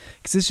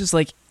 Because it's just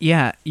like,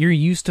 yeah, you're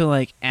used to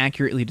like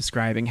accurately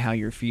describing how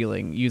you're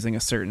feeling using a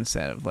certain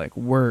set of like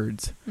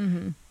words.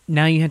 Mm-hmm.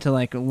 Now you have to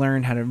like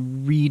learn how to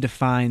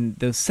redefine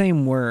those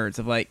same words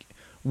of like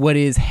what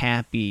is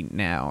happy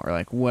now or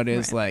like what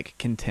is Right. like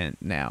content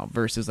now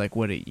versus like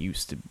what it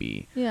used to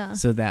be. Yeah.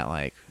 So that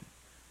like,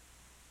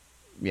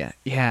 yeah.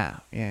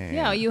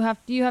 Yeah, you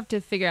have to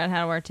figure out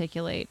how to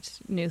articulate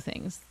new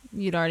things.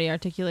 You'd already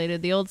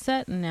articulated the old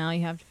set, and now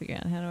you have to figure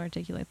out how to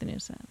articulate the new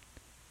set.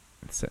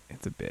 It's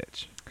a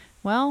bitch.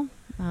 Well,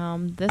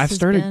 this I've has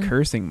started been,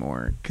 cursing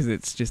more because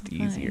it's just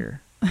Fine.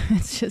 easier.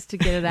 it's just to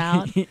get it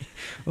out.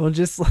 Well,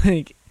 just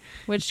like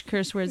Which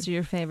curse words are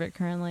your favorite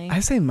currently? I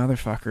say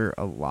motherfucker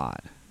a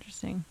lot.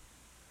 Interesting.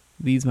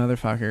 These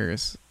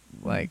motherfuckers,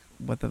 like,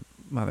 what the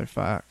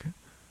motherfuck?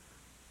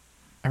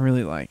 I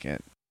really like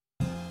it.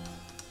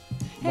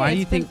 Why do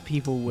you it's been- think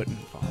people wouldn't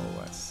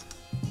follow us?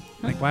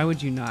 Like, why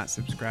would you not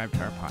subscribe to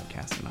our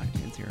podcast on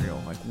iTunes,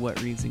 Ariel? Like,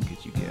 what reason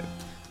could you give?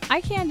 I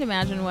can't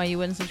imagine why you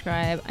wouldn't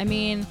subscribe. I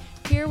mean,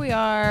 here we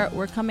are.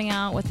 We're coming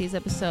out with these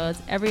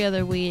episodes every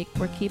other week.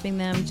 We're keeping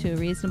them to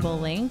reasonable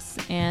lengths,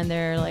 and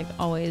they're like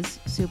always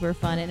super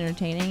fun and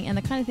entertaining, and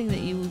the kind of thing that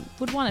you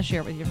would want to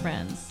share with your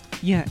friends.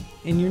 Yeah,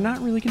 and you're not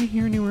really going to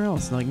hear anywhere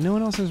else. Like, no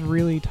one else is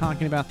really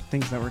talking about the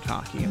things that we're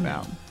talking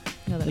about.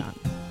 No, they're Like, not.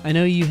 I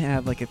know you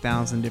have like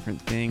 1,000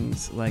 different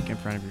things like in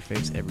front of your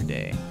face every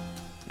day,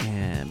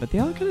 but they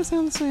all kind of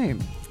sound the same.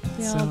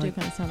 They So, all do like,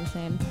 kind of sound the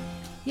same.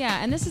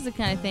 Yeah, and this is the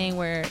kind of thing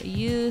where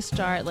you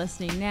start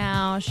listening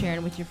now,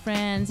 sharing with your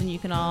friends, and you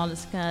can all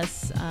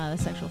discuss the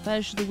sexual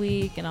fetish of the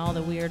week and all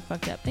the weird,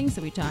 fucked up things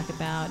that we talk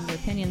about and your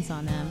opinions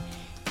on them.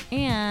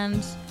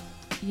 And,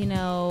 you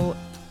know,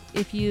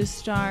 if you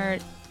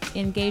start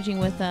engaging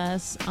with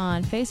us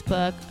on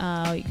Facebook,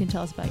 you can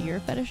tell us about your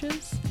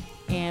fetishes,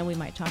 and we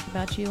might talk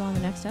about you on the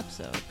next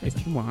episode. 'Cause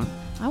if you want.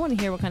 I want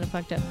to hear what kind of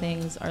fucked up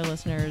things our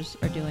listeners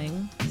are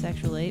doing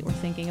sexually or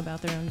thinking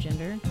about their own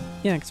gender.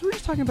 Yeah, because we're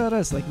just talking about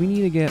us. Like, we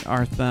need to get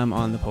our thumb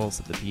on the pulse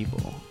of the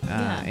people.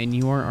 Yeah. And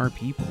you are our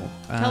people.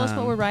 Tell us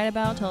what we're right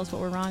about. Tell us what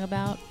we're wrong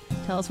about.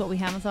 Tell us what we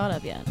haven't thought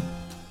of yet.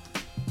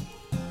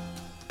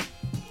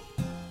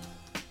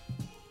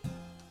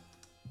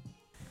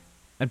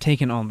 I've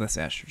taken all this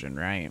estrogen,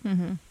 right?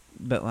 Mm-hmm.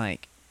 But,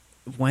 like,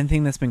 one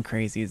thing that's been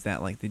crazy is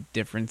that, like, the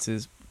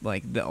differences,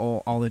 like,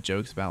 all the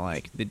jokes about,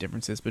 like, the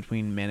differences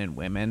between men and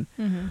women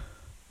Mm-hmm.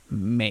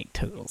 make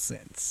total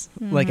sense.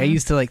 Like, I Mhm.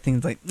 used to like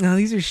things like, no,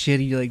 these are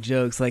shitty like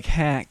jokes, like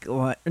hack,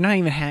 or not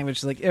even hack, but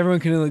just like everyone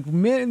can like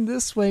men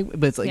this way,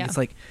 but it's like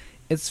Yeah.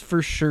 it's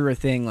for sure a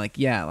thing. Like,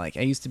 yeah, like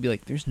I used to be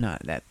like, there's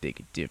not that big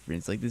a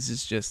difference. Like, this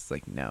is just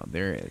like, no,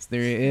 there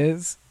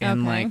is,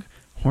 and Okay. like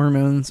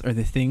hormones are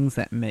the things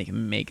that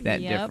make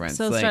that Yep. difference.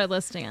 So like, start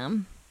listing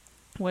them.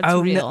 What's Oh,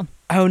 no. real?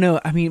 oh no,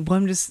 I mean,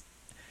 well,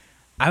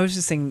 I was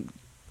just saying,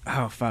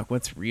 oh fuck,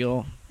 what's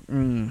real?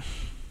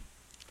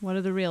 What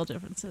are the real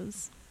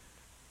differences?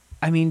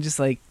 I mean, just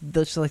like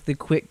the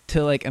quick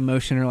to like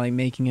emotion or like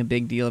making a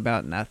big deal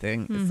about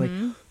nothing. It's like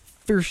Mhm.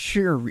 for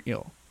sure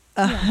real,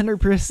 Yeah.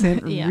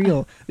 100% Yeah.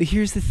 real. But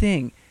here's the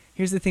thing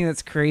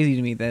that's crazy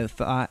to me, the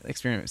thought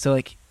experiment. So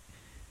like,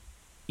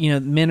 you know,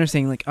 men are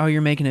saying like, oh,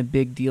 you're making a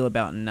big deal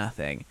about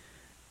nothing,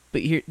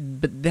 but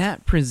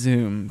that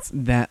presumes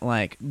that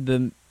like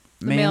the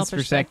male man's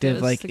perspective perspective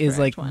is like the is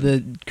like correct one.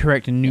 the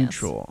correct and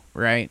neutral,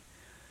 right?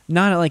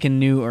 Not like a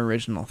new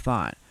original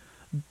thought.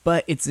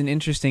 But it's an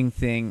interesting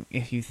thing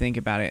if you think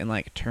about it in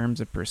like terms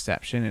of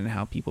perception and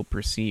how people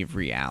perceive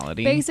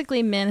reality.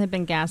 Basically, men have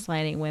been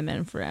gaslighting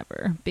women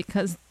forever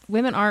because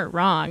women aren't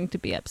wrong to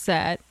be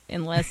upset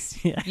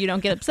unless you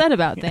don't get upset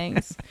about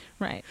things.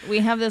 Right. We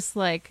have this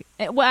like,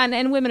 well,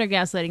 and women are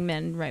gaslighting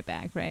men right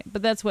back. Right.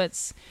 But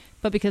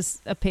but because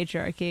of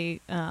patriarchy,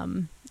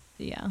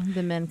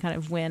 the men kind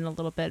of win a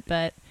little bit.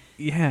 But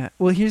yeah.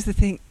 Well, here's the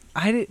thing.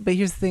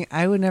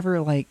 I would never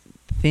like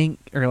think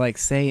or like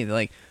say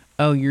like,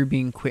 oh, you're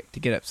being quick to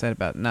get upset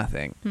about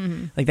nothing.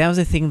 Mm-hmm. Like that was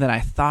a thing that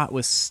I thought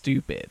was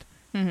stupid.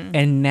 Mm-hmm.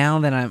 And now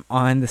that I'm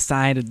on the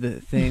side of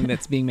the thing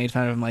that's being made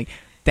fun of, I'm like,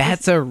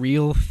 that's a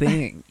real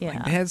thing. Yeah.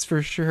 Like that's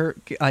for sure.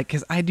 Like,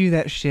 cause I do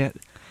that shit.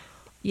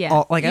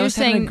 Yeah. Like you're I was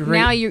having saying a great...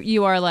 now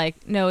you are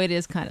like, no, it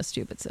is kind of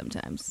stupid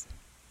sometimes.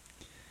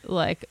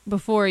 Like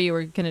before you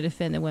were going to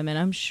defend the women.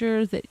 I'm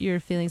sure that your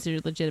feelings are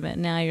legitimate.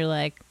 Now you're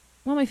like,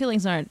 well, my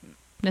feelings aren't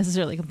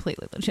necessarily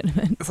completely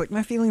legitimate. It's like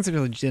my feelings are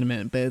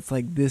legitimate, but it's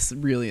like this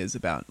really is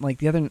about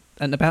like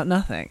about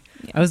nothing.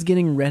 Yeah. I was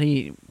getting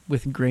ready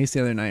with Grace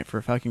the other night for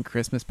a fucking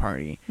Christmas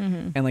party,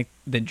 and like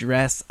the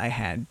dress I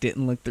had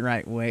didn't look the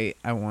right way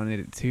I wanted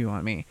it to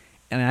on me,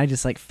 and I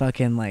just like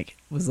fucking like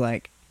was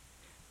like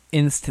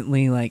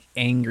instantly like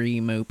angry,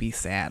 mopey,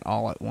 sad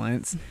all at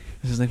once.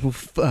 I was like, well,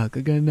 fuck,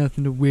 I got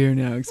nothing to wear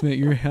now because I'm at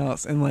your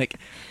house. And, like,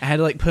 I had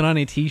to, like, put on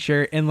a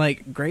t-shirt. And,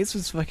 like, Grace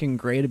was fucking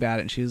great about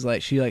it. And she was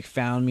like, she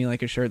found me,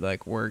 like, a shirt that,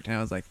 like, worked. And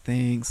I was like,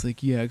 thanks.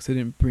 Like, yeah, because I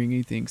didn't bring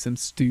anything because I'm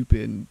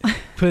stupid. And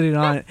put it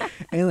on.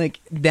 And, like,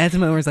 that's the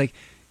moment where it's like,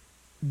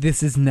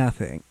 this is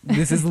nothing.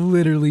 This is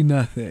literally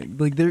nothing.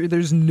 Like,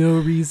 there's no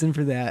reason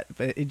for that.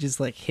 But it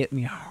just, like, hit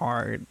me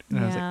hard. And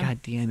I was like, God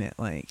damn it.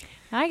 Like,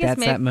 I guess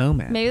that's that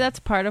moment. Maybe that's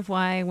part of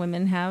why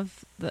women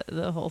have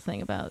the whole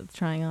thing about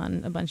trying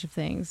on a bunch of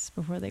things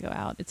before they go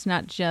out. It's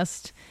not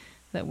just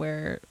that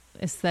we're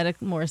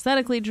more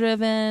aesthetically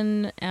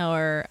driven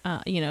or,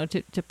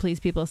 to please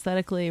people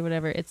aesthetically or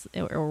whatever.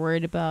 Or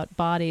worried about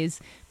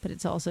bodies, but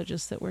it's also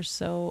just that we're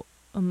so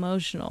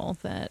emotional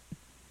that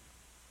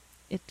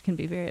it can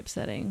be very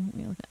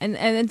upsetting.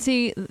 And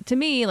see, to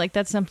me, like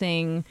that's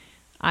something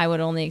I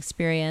would only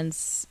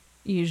experience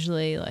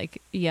usually like,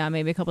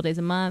 maybe a couple days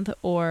a month,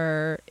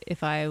 or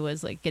if I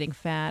was like getting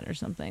fat or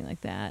something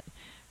like that.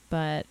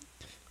 But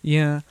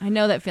yeah, I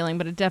know that feeling,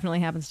 but it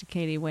definitely happens to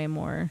Katie way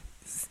more.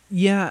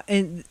 Yeah,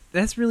 and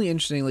that's really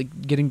interesting.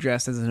 Like getting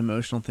dressed as an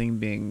emotional thing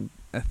being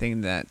a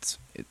thing that's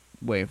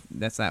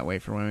that way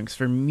for women. Because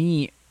for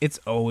me, it's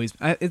always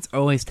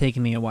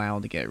taken me a while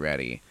to get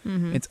ready.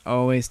 Mm-hmm. It's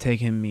always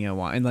taken me a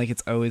while, and like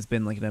it's always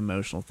been like an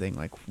emotional thing,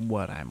 like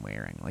what I'm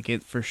wearing. Like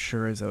it for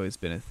sure has always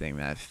been a thing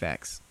that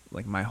affects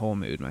like my whole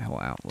mood, my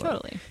whole outlook.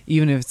 Totally.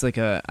 Even if it's like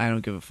I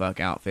don't give a fuck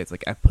outfit. It's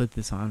like I put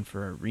this on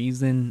for a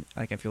reason.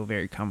 Like I feel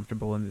very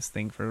comfortable in this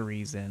thing for a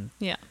reason.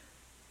 Yeah.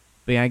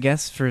 But yeah, I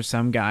guess for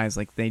some guys,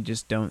 like they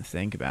just don't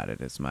think about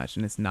it as much,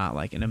 and it's not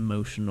like an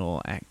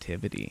emotional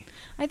activity.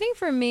 I think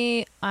for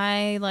me,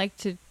 I like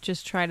to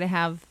just try to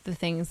have the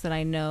things that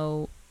I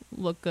know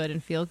look good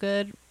and feel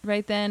good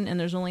right then, and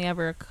there's only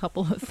ever a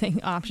couple of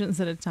options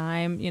at a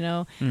time,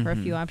 or a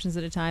few options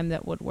at a time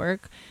that would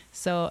work.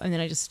 So, and then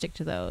I just stick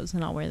to those,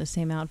 and I'll wear the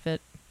same outfit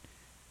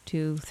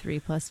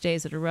 2-3+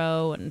 days in a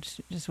row, and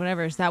just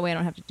whatever. So that way I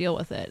don't have to deal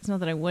with it. It's not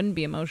that I wouldn't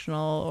be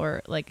emotional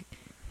or like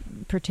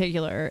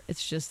particular.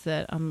 It's just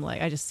that I'm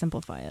like, I just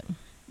simplify it.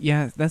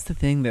 Yeah, that's the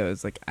thing though.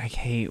 Is like I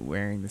hate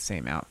wearing the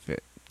same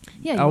outfit.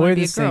 Yeah, I'll wear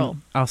the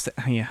same.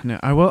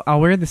 I'll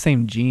wear the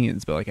same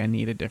jeans, but like I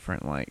need a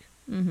different like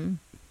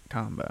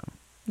combo.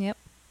 Yep.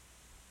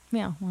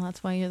 Yeah. Well,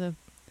 that's why you're the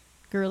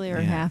girlier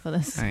half of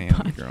this. I am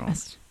podcast. a girl.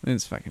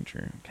 It's fucking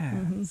true.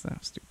 God, it's so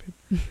stupid.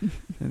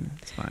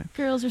 It's fine.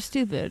 Girls are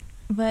stupid,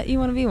 but you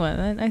want to be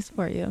one. I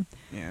support you.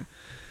 Yeah.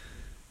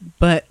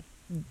 But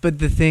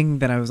the thing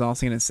that I was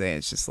also going to say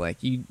is just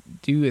like you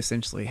do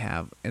essentially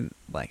have, and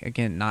like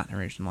again, not an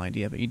original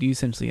idea, but you do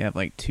essentially have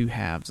like two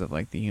halves of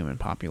like the human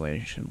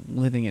population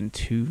living in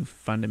two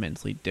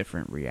fundamentally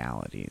different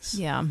realities.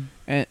 Yeah.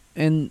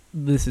 And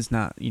this is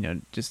not,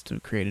 just to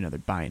create another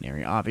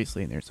binary,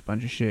 obviously, and there's a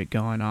bunch of shit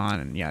going on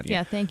and yada yada.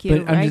 Yeah, thank you.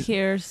 But right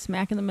here,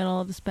 smack in the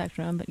middle of the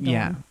spectrum.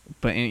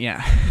 But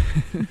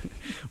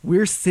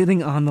we're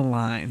sitting on the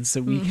line,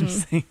 so we can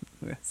say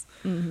this.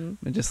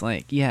 But just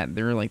like,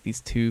 there are like these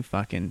two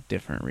fucking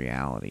different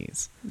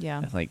realities.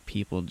 Yeah. Of like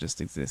people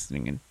just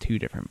existing in two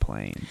different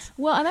planes.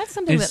 Well, and that's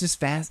something it's just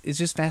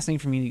fascinating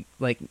for me,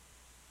 like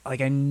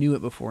I knew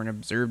it before and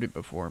observed it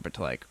before, but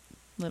to like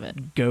live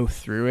it, go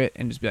through it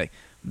and just be like,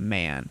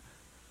 man,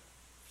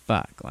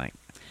 fuck, like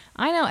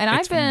I know. And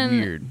I've been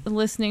weird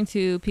listening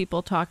to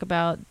people talk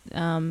about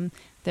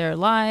their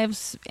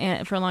lives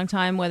and for a long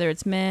time, whether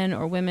it's men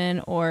or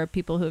women or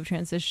people who have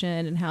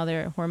transitioned and how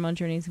their hormone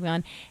journeys have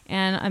gone.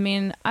 And I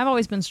mean, I've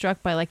always been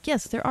struck by like,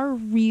 yes, there are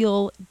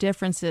real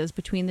differences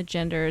between the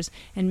genders,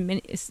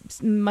 and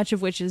much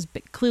of which is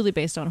clearly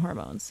based on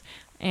hormones.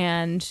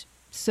 And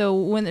so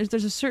when there's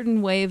a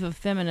certain wave of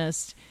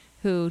feminists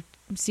who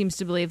seems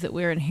to believe that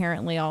we're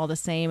inherently all the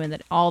same and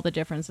that all the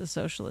difference is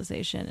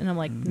socialization. And I'm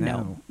like,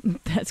 no,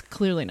 that's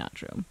clearly not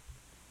true.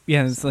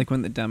 Yeah, it's like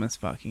one of the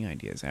dumbest fucking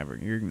ideas ever.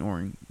 You're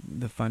ignoring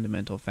the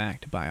fundamental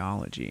fact of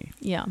biology.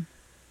 Yeah.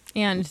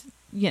 And,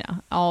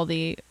 all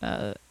the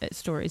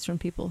stories from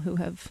people who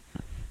have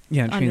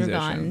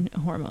undergone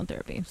hormone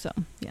therapy. So,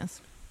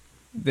 yes.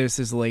 There's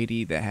this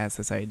lady that has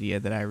this idea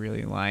that I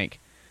really like.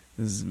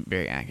 This is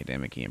very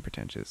academic-y and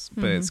pretentious,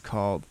 but it's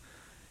called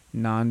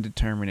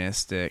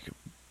non-deterministic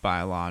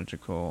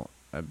biological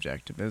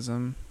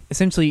objectivism.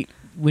 Essentially,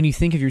 when you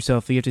think of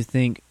yourself, you have to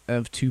think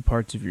of two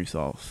parts of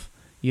yourself.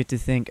 You have to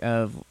think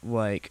of,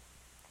 like,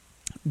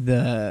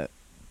 the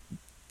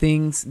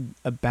things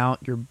about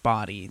your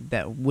body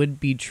that would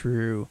be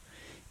true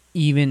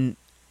even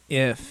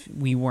if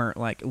we weren't,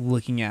 like,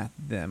 looking at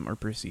them or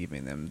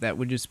perceiving them. That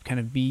would just kind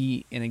of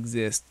be and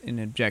exist and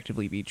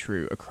objectively be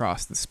true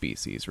across the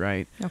species,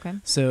 right? Okay.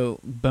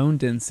 So bone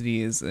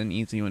density is an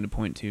easy one to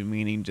point to,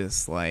 meaning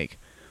just like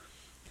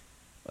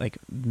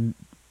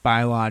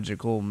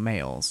biological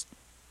males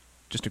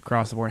just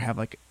across the board have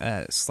like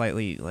a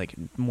slightly like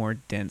more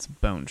dense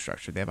bone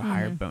structure. They have a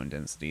higher bone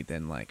density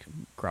than like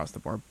across the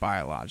board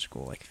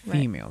biological like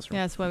females.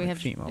 Yeah, that's why we like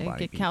have to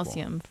get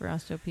calcium for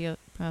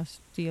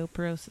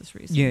osteoporosis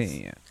reasons.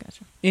 Yeah.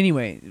 Gotcha.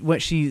 Anyway,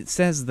 what she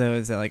says though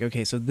is that like,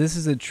 okay, so this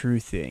is a true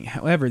thing.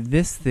 However,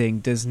 this thing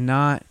does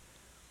not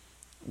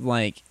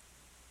like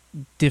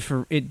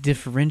it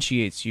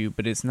differentiates you,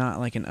 but it's not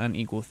like an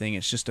unequal thing.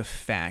 It's just a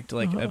fact.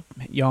 Like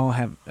y'all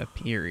have a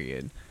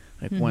period.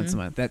 Like once a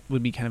month. That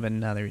would be kind of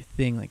another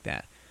thing like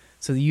that.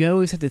 So you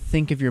always have to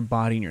think of your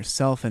body and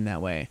yourself in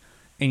that way.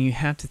 And you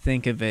have to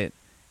think of it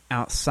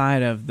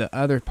outside of the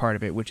other part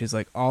of it, which is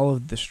like all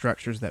of the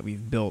structures that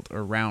we've built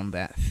around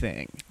that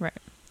thing. Right.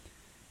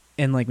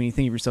 And like when you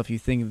think of yourself, you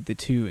think of the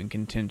two in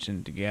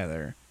contention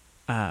together.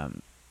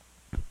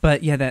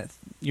 But yeah, that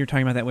you're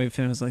talking about that way of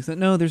feminism. Like,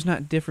 no, there's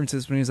not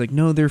differences. When he's like,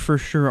 no, there for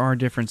sure are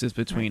differences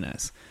between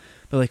us.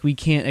 But like we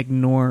can't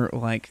ignore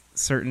like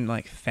certain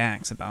like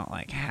facts about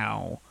like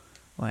how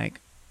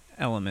like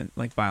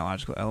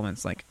biological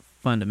elements like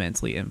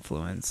fundamentally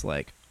influence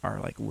like our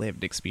like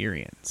lived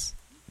experience.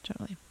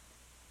 Totally.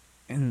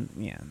 And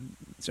yeah,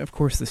 so of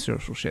course the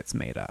social shit's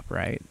made up,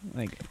 right?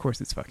 Like of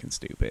course it's fucking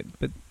stupid,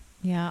 but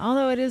yeah,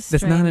 although it is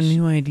strange. That's not a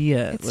new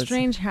idea. It's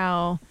strange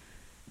how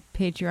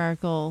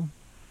patriarchal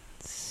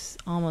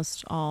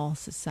almost all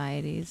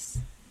societies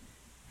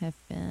have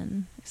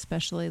been,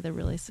 especially the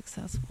really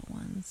successful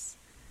ones.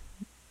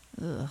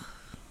 Ugh.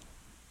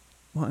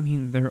 Well, I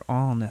mean, they're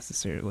all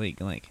necessarily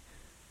like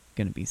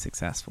going to be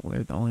successful.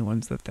 They're the only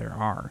ones that there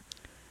are.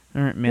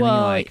 There aren't many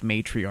like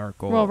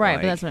matriarchal. Well, right,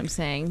 but that's what I'm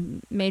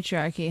saying.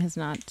 Matriarchy has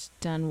not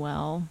done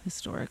well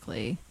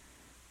historically,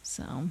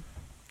 so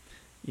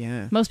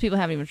yeah, most people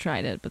haven't even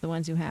tried it. But the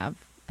ones who have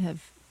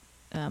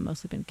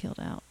mostly been killed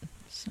out.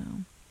 So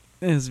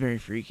it's very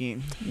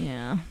freaky.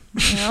 Yeah.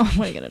 Well,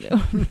 what are you gonna do?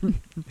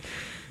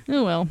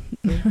 Oh well.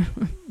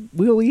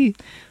 Will we?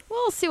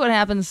 We'll see what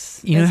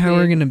happens. You know how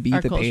we're gonna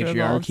beat the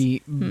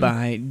patriarchy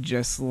by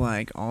just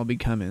like all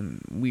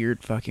becoming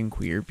weird fucking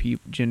queer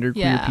people,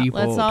 genderqueer people,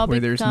 let's all where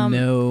there's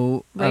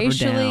no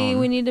racially up or down.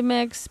 We need to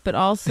mix, but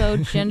also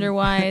gender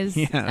wise,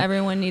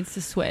 everyone needs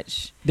to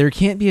switch. There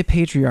can't be a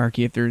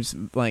patriarchy if there's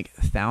like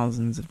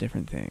thousands of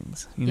different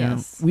things. You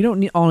know, we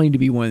don't all need to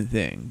be one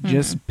thing.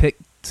 Just pick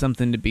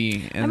something to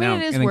be, and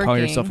then call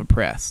yourself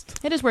oppressed.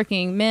 It is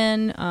working.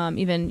 Men,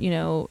 even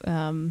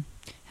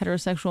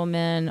heterosexual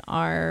men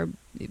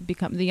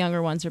the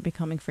younger ones are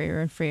becoming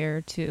freer and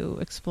freer to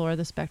explore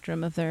the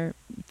spectrum of their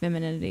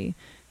femininity.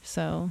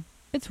 So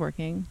it's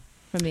working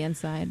from the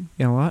inside.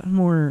 Yeah, a lot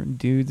more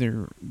dudes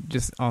are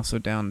just also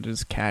down to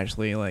just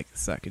casually like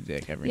suck a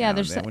dick every now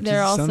and then.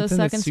 They're also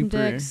sucking some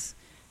dicks.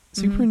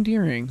 Super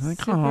endearing, like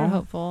super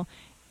hopeful.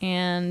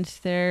 And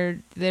they're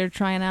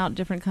trying out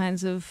different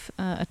kinds of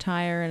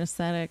attire and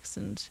aesthetics,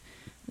 and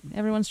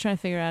everyone's trying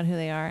to figure out who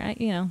they are.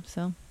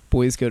 So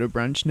boys go to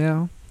brunch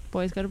now.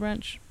 Boys go to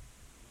brunch.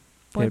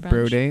 They have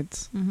bro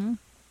dates. Oh,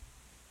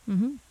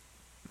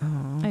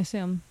 I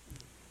assume.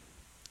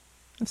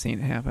 I've seen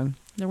it happen.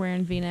 They're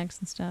wearing V-necks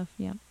and stuff.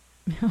 Yep.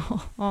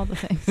 All the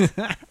things.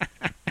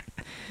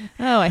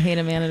 Oh, I hate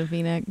a man in a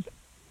V-neck.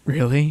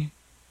 Really?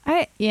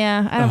 I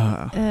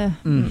don't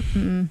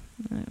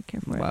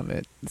care for it. Love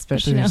it.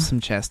 Especially there's some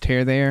chest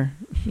hair there.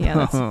 Yeah,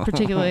 that's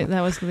particularly,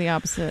 that was the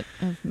opposite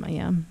of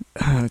my,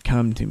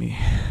 come to me.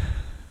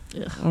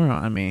 Ugh. Or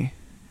on me.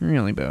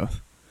 Really both.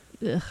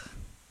 Ugh.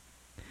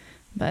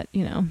 But,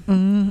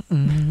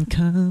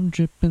 come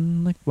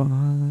dripping like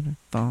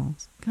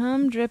waterfalls.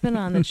 Come dripping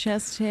on the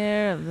chest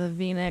hair of the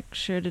V-neck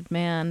shirted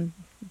man.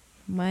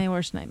 My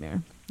worst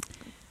nightmare.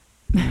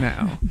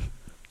 No.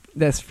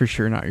 That's for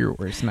sure not your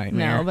worst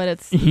nightmare. No, but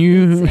it's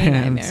you it's a have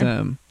nightmare.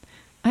 some.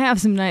 I have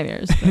some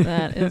nightmares, but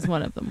that is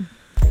one of them.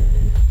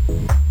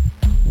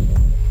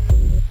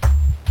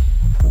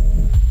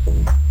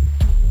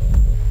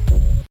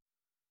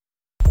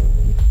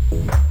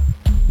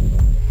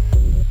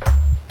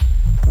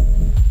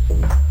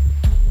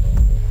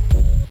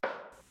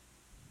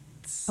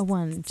 A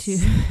 1, 2.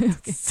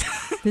 Okay.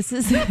 This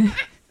is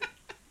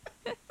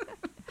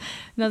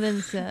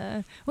Nothing's.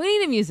 We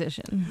need a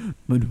musician.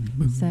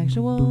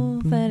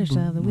 Sexual fetish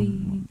of the week.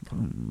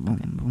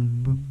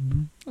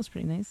 That was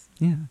pretty nice.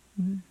 Yeah.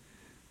 Mm-hmm.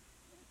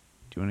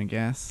 Do you want to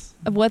guess?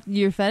 Of what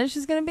your fetish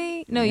is going to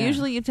be? No, Yeah.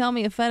 usually you tell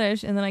me a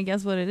fetish and then I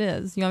guess what it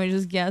is. You want me to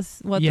just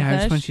guess what the Yeah, fetish?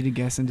 I just want you to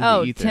guess into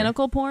Oh, the ether.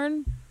 tentacle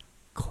porn?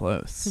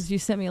 Close. Because you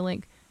sent me a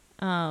link.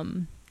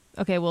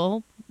 Okay,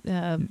 well,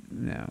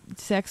 No.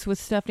 sex with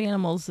stuffed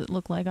animals that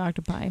look like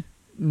octopi.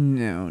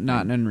 No,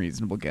 not an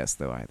unreasonable guess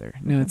though either.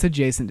 No, it's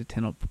adjacent to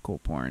tentacle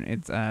porn.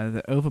 It's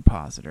the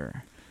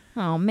ovipositor.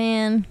 Oh,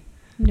 man.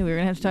 I knew we were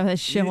going to have to talk about that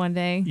shit one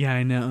day. Yeah,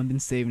 I know. I've been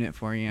saving it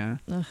for you.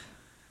 Ugh.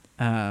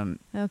 Do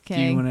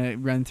Okay. you want to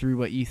run through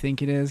what you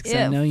think it is? Because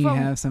Yeah, I know you from-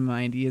 have some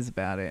ideas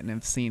about it and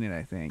have seen it,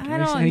 I think. I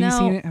have don't you know.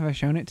 seen it? Have I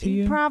shown it to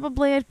you?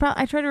 Probably. I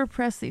try to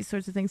repress these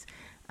sorts of things.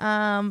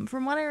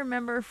 From what I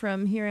remember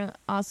from hearing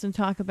Austin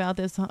talk about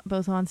this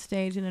both on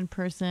stage and in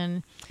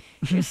person,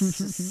 there's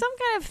some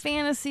kind of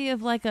fantasy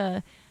of like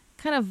a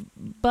kind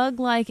of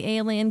bug-like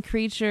alien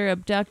creature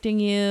abducting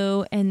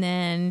you and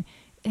then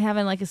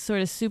having like a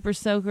sort of super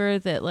soaker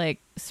that like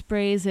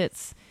sprays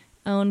its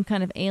own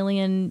kind of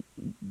alien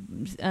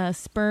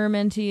sperm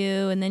into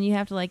you, and then you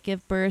have to like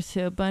give birth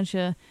to a bunch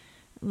of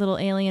little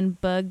alien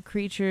bug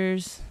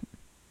creatures,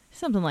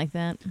 something like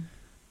that.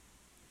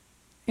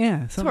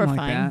 Yeah, something like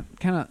horrifying. that.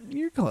 Kind of,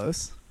 you're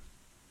close.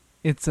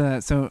 It's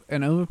so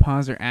an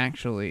ovipositor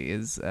actually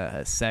is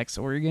a sex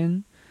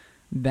organ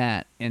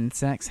that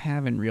insects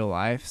have in real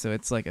life. So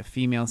it's like a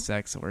female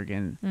sex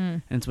organ,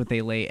 and it's what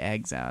they lay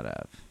eggs out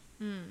of.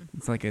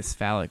 It's like a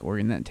phallic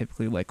organ that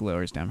typically like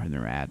lowers down from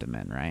their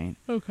abdomen, right?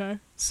 Okay.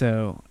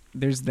 So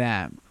there's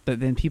that, but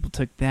then people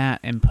took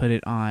that and put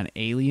it on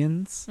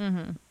aliens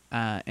and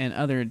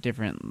other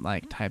different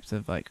like types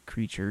of like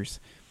creatures,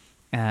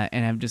 and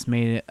have just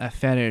made it a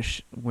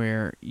fetish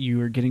where you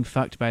are getting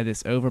fucked by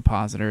this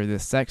ovipositor,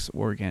 this sex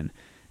organ,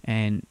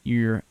 and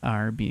you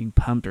are being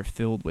pumped or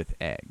filled with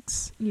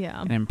eggs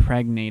Yeah. and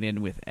impregnated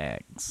with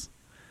eggs,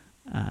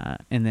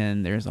 and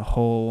then there's a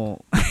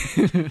whole.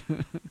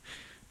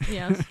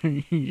 Yes.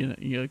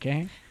 you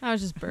okay? I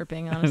was just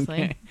burping,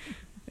 honestly. Okay.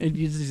 And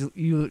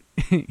you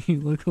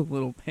look a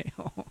little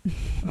pale.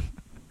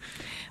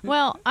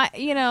 Well,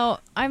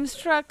 I'm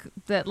struck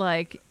that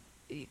like,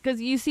 because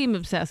you seem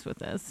obsessed with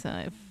this.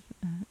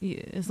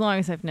 As long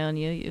as I've known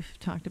you, you've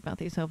talked about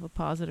these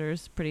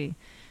ovipositors pretty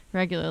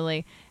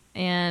regularly,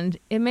 and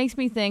it makes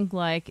me think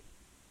like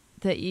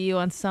that you,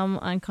 on some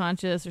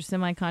unconscious or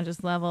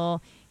semi-conscious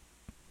level,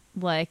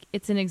 like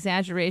it's an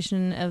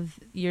exaggeration of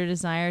your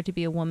desire to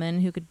be a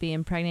woman who could be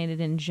impregnated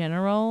in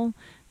general,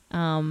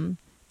 to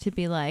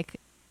be like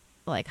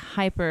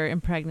hyper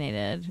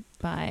impregnated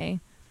by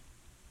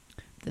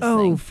this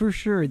thing. For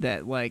sure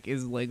that like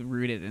is like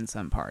rooted in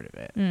some part of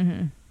it.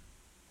 Mm-hmm.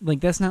 Like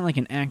that's not like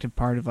an active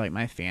part of like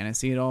my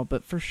fantasy at all,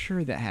 but for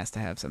sure that has to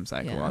have some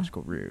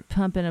psychological root.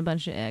 Pumping a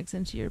bunch of eggs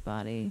into your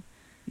body.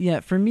 Yeah,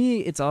 for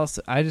me it's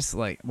also I just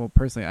like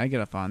personally I get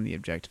off on the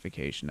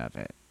objectification of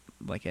it,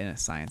 like in a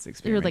science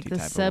experiment. You're like the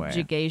type of way.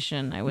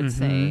 subjugation, I would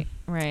say,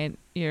 right?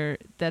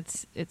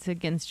 It's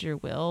against your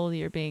will.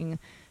 You're being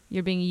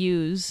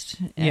used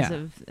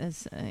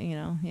as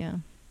yeah.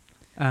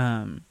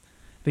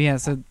 But yeah,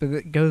 but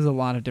it goes a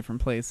lot of different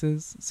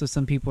places. So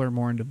some people are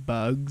more into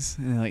bugs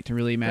and they like to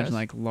really imagine Gross.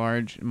 like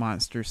large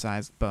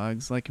monster-sized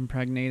bugs like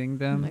impregnating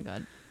them. Oh my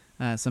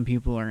god. Some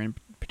people are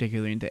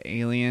particularly into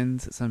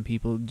aliens. Some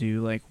people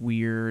do like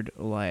weird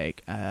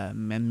like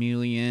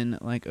mammalian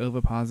like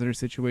ovipositor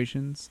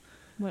situations.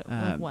 What?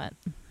 Like what?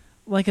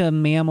 Like a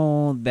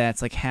mammal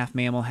that's like half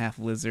mammal, half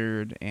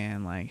lizard,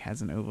 and like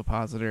has an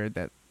ovipositor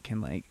that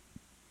can like,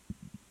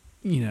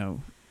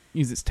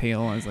 use its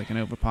tail as like an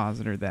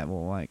ovipositor that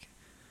will like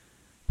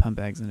pump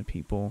eggs into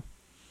people.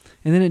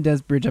 And then it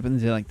does bridge up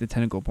into like the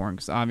tentacle porn,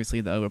 because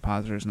obviously the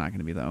ovipositor is not going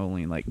to be the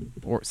only like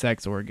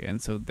sex organ,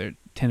 so their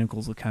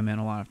tentacles will come in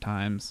a lot of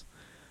times.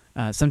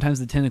 Sometimes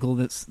the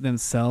tentacles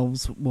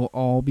themselves will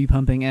all be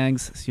pumping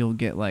eggs, so you'll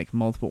get like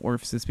multiple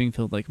orifices being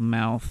filled, like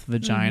mouth,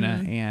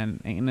 vagina,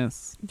 and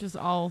anus. Just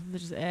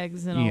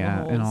eggs and all the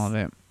holes. And all of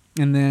it.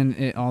 And then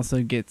it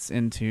also gets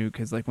into,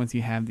 because like once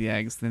you have the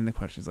eggs, then the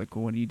question is like,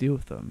 well, what do you do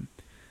with them?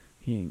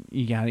 You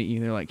gotta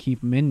either like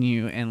keep them in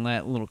you and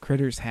let little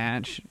critters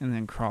hatch and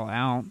then crawl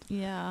out.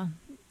 Yeah.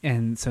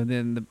 And so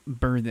then the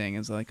birthing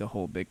is like a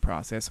whole big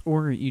process,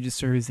 or you just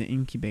serve as an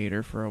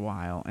incubator for a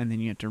while and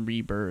then you have to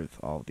rebirth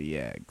all the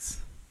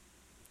eggs.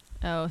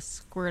 Oh,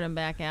 squirt them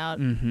back out,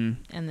 Mm-hmm.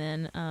 and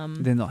then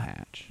Then they'll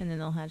hatch. and then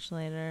they'll hatch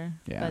later.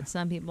 Yeah. But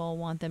some people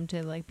want them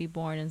to like be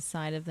born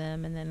inside of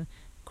them and then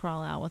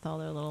crawl out with all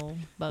their little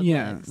bug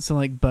Yeah, legs. so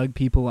like bug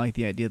people like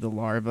the idea of the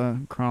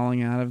larva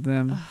crawling out of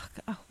them.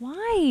 Ugh,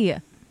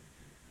 why?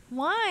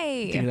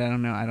 Why? Dude, I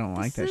don't know. I don't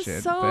like that This is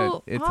shit.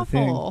 so but it's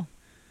awful. a thing.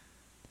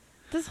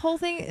 This whole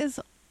thing is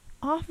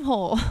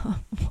awful.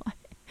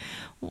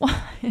 Why?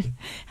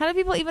 How do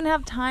people even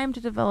have time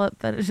to develop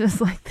fetishes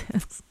like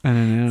this? I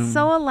don't know.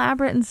 So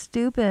elaborate and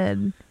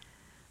stupid.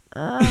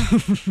 Yeah.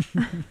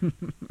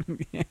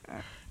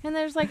 And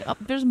there's like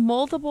there's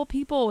multiple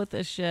people with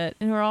this shit,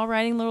 and we're all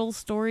writing little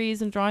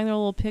stories and drawing their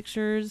little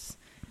pictures.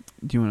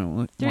 Do you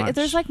want to watch?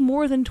 There's like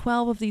more than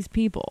 12 of these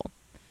people.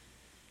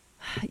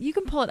 You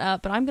can pull it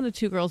up, but I'm gonna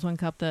 2 girls 1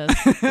 cup this,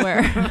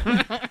 where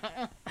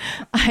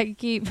I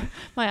keep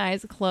my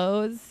eyes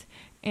closed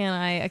and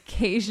I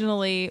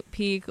occasionally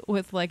peek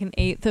with like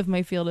 1/8 of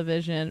my field of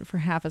vision for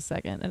half a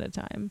second at a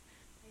time.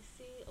 I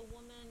see a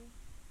woman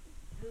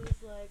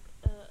who's like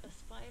a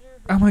spider.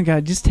 Oh my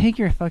god! Just take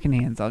your fucking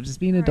hands off. Just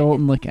be an All right. adult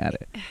and look at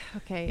it.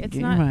 Okay, it's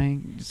Get not. your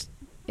mind. Just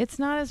It's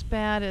not as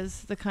bad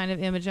as the kind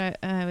of image I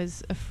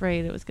was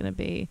afraid it was going to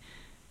be.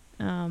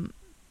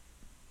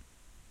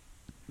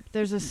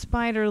 There's a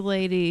spider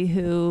lady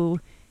who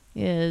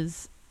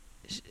is...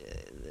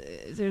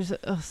 there's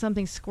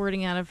something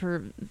squirting out of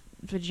her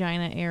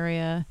vagina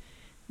area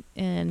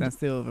and that's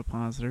the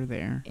ovipositor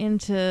there.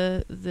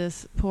 into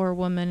this poor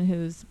woman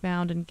who's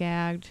bound and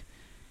gagged.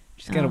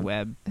 She's got a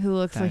web. Who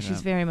looks like tied she's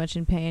up. very much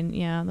in pain.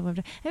 Yeah, the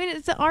web. I mean,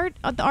 it's the art.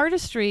 The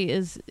artistry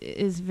is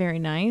very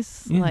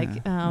nice. Yeah, Like,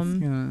 let's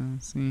go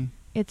see.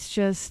 it's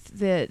just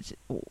that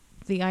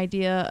the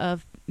idea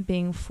of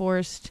being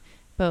forced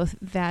both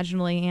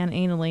vaginally and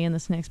anally in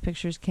this next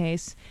picture's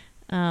case,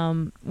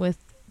 with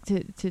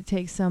to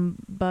take some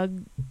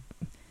bug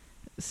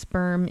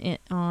sperm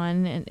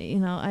on,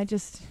 and I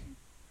just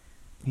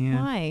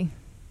why?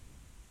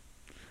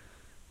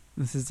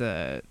 This is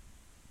a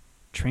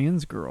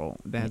trans girl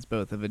that has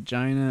both a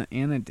vagina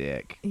and a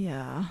dick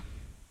Yeah.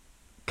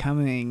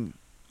 coming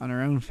on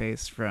her own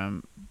face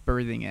from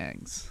birthing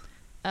eggs.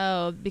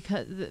 Oh,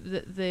 because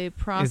the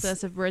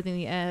process of birthing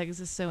the eggs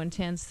is so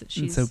intense that It's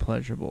she's so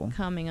pleasurable.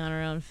 coming on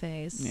her own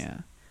face. Yeah.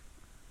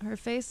 Her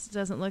face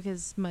doesn't look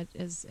as much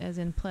as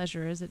in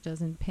pleasure as it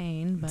does in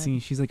pain. But See,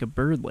 she's like a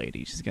bird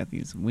lady. She's got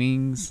these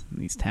wings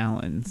and these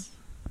talons.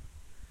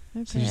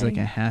 okay. So she's like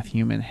a half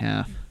human,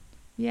 half.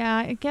 Yeah,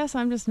 I guess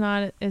I'm just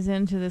not as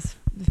into this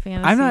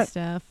fantasy I'm not-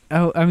 stuff.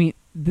 Oh, I mean,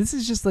 this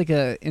is just like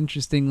a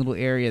interesting little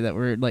area that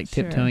we're like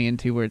Sure. tiptoeing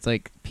into, where it's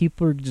like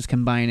people are just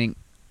combining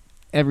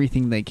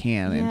everything they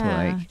can into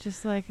like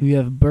just like you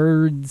have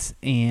birds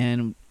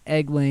and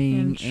egg laying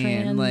And and,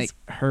 trans like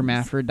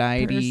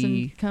hermaphrodite.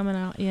 person coming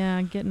out,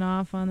 getting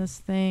off on this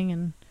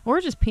thing,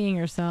 or just peeing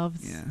herself.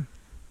 Yeah.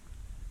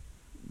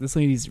 This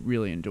lady's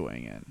really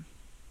enjoying it.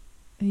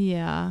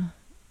 Yeah.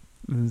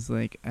 This is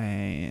like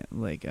a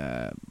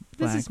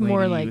This is black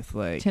more lady like with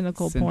like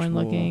tentacle porn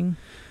sensual- looking.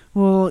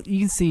 Well, you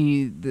can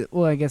see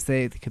I guess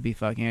they could be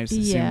fucking. I just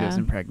assumed it was Yeah.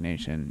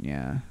 impregnation.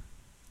 Yeah,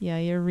 Yeah,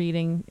 you're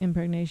reading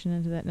impregnation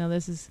into that. No,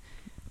 this is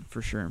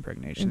for sure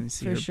impregnation. You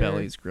see For her sure.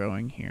 belly's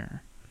growing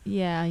here.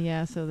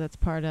 yeah, so that's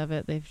part of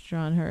it. They've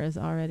drawn her as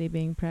already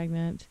being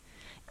pregnant.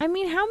 I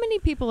mean, how many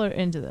people are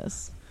into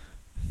this?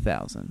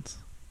 Thousands.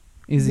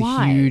 Is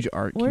Why? a huge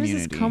art Where community.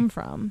 does this come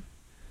from?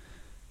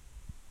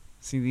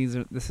 See,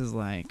 this is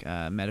like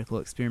medical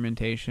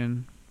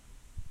experimentation.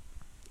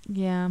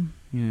 Yeah.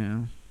 You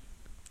know,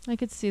 I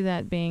could see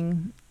that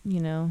being, you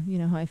know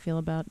how I feel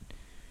about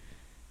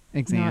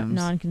exams.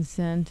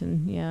 non-consent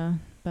and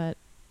but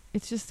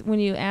it's just when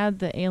you add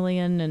the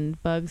alien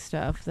and bug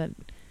stuff and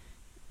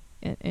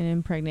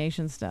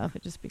impregnation stuff,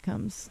 it just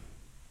becomes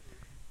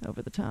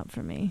over the top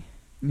for me.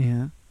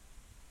 Yeah.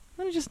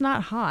 And it's just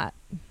not hot.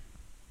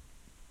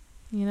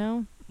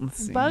 Let's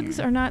see Bugs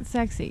here. are not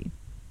sexy.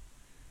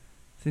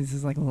 See, this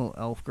is like a little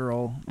elf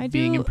girl I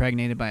being do-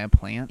 impregnated by a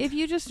plant. If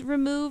you just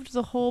removed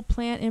the whole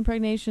plant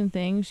impregnation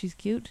thing, she's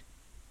cute.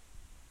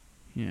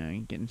 You know,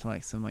 you get into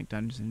like some like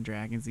Dungeons and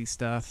Dragons-y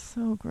stuff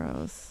So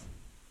gross.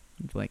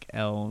 with like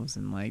elves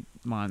and like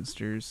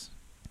monsters.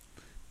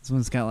 This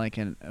one's got like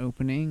an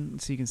opening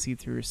so you can see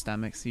through her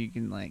stomach, so you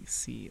can like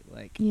see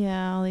like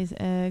Yeah, all these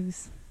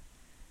eggs.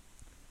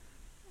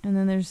 And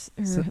then there's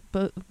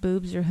her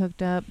boobs are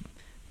hooked up.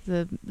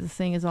 The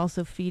thing is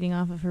also feeding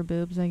off of her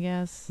boobs, I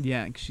guess.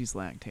 yeah, 'cause she's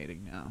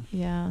lactating now.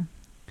 Yeah.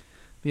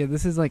 But yeah,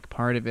 this is like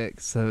part of it.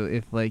 So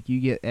if like you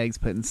get eggs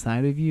put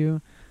inside of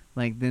you,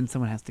 like then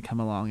someone has to come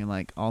along and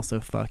like also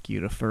fuck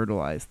you to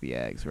fertilize the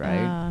eggs,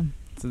 right?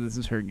 So this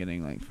is her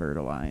getting like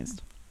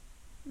fertilized.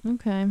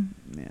 Okay.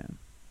 Yeah.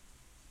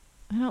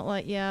 I don't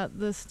like,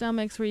 the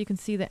stomachs where you can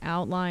see the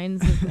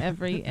outlines of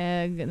every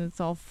egg and it's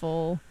all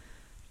full.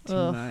 Too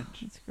Ugh,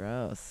 much. it's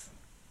gross.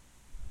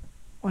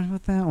 What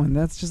about that one?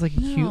 That's just like a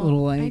cute No,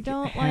 little like I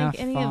don't half like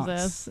any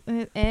fox. of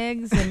this.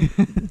 Eggs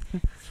and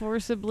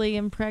forcibly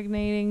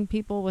impregnating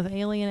people with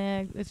alien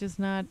eggs. It's just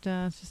not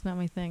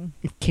my thing.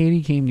 If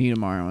Katie came to you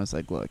tomorrow and was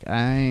like, "Look,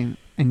 I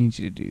need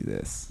you to do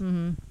this.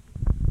 Hmm.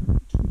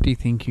 Do you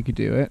think you could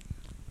do it?"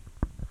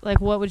 Like,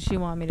 what would she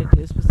want me to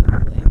do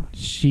specifically?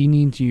 She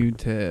needs you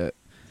to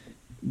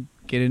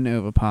get an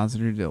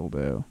ovipositor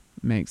dildo,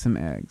 make some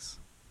eggs,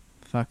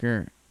 fuck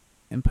her,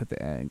 and put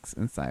the eggs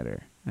inside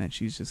her. And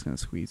she's just gonna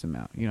squeeze them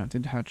out. You don't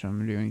have to touch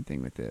them or do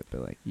anything with it,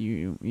 but like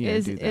you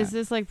do that. Is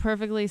this like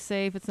perfectly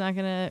safe? It's not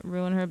gonna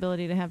ruin her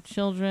ability to have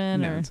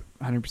children, No, or it's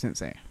 100%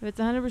 safe. if it's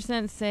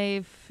 100%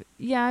 safe?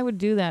 Yeah, I would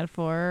do that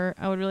for her.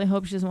 I would really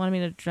hope she doesn't want me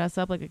to dress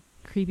up like a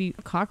creepy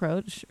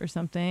cockroach or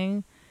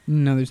something.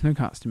 No, there's no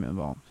costume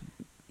involved.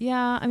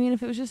 Yeah, I mean,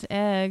 if it was just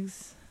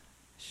eggs,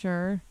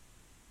 sure.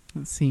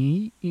 Let's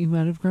see. You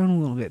might have grown a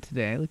little bit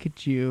today. Look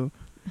at you.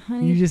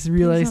 Honey, You just please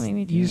realized. don't make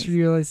me do You just this.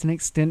 realized an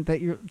extent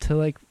that you're to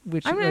like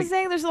which. I'm like, just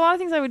saying there's a lot of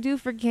things I would do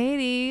for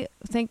Katie.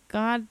 Thank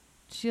God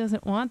she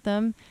doesn't want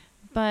them.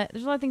 But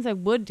there's a lot of things I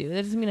would do.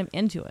 That doesn't mean I'm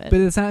into it. But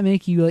does that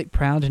make you like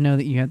proud to know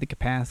that you had the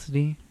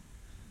capacity?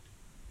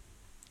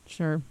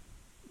 Sure.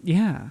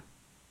 Yeah.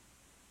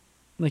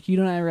 Like you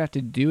don't ever have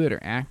to do it or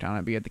act on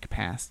it, but you have the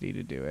capacity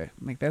to do it.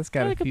 Like that's I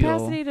gotta have the feel.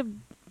 capacity to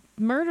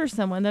murder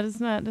someone. That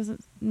is not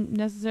doesn't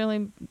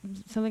necessarily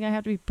something I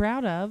have to be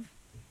proud of.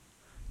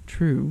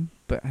 True,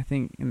 but I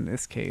think in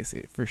this case,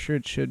 it for sure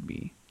it should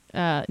be.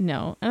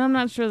 No, and I'm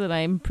not sure that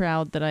I'm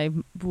proud that I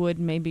would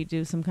maybe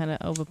do some kind of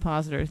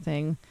ovipositor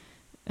thing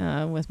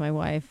with my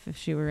wife if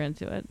she were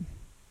into it.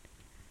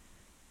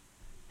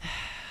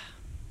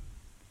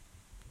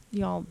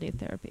 Y'all need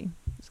therapy.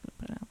 Just gonna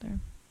put it out there.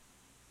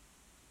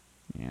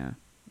 Yeah.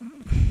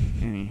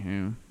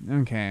 Anywho,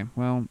 okay.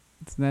 Well,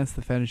 so that's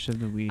the fetish of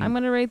the week. I'm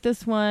gonna rate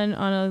this one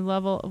on a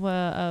level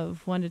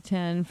of 1 to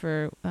 10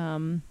 for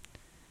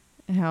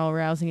how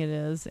arousing it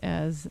is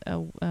as a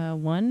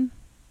 1.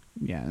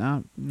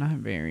 Yeah, not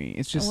very.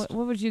 It's just.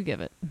 What would you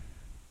give it?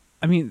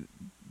 I mean,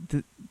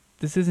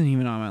 this isn't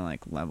even on my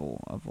like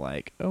level of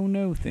like oh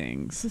no This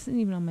things. isn't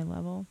even on my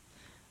level.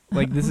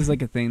 Like this is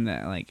like a thing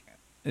that like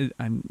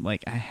I'm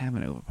like I have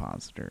an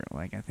ovipositor.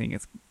 Like I think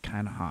it's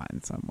kind of hot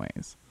in some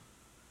ways.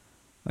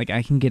 Like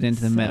I can get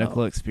into the So-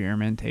 medical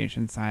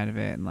experimentation side of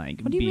it and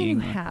like What do you mean being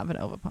you like, have an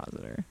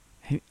ovipositor?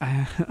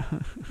 I,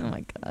 Oh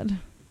my god.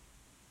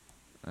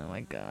 Oh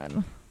my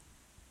god.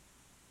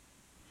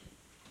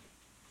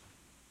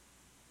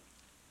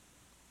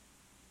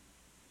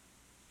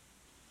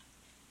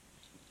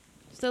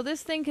 So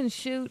this thing can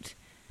shoot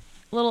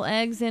little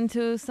eggs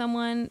into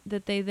someone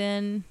that they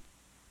then...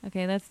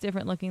 Okay, that's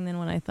different looking than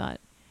what I thought.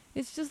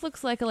 It just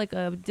looks like a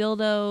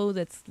dildo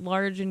that's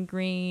large and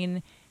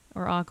green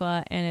or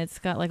aqua, and it's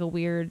got like a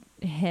weird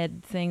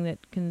head thing that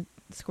can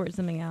squirt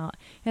something out.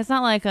 It's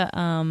not like a...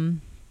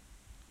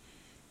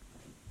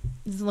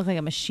 It doesn't look like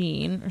a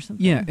machine or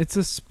something. yeah, it's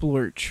a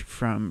splurch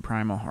from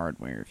Primal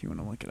Hardware if you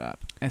want to look it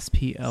up.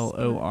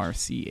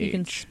 SPLORCH. You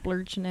can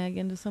splurch an egg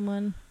into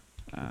someone.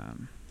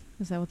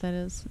 Is that what that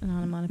is? An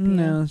onomatopoeia?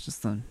 No, it's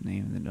just the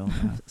name of the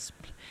dildo.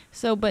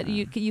 So, but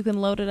you can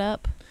load it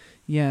up.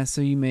 Yeah, so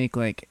you make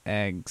like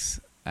eggs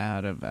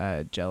out of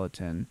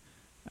gelatin,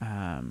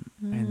 and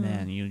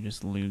then you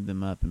just lube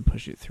them up and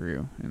push it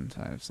through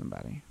inside of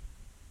somebody.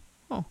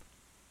 Oh.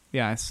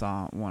 Yeah, I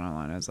saw one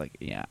online. I was like,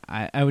 yeah,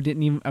 I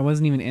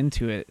wasn't even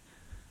into it.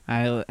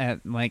 I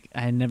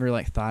had never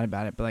like thought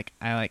about it, but like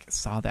I like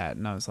saw that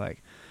and I was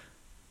like,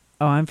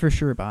 oh, I'm for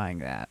sure buying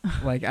that.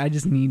 Like I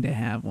just need to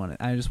have one.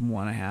 I just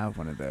want to have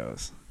one of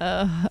those.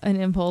 An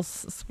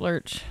impulse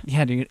splurch.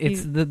 Yeah, dude,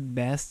 it's the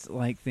best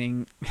like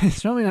thing.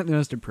 It's probably not the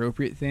most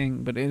appropriate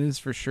thing, but it is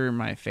for sure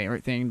my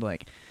favorite thing.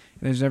 Like,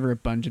 if there's ever a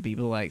bunch of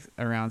people like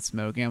around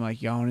smoking, I'm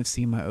like, y'all want to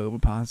see my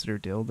ovipositor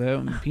dildo?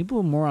 And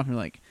people more often are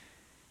like,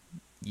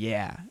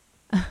 yeah,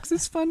 because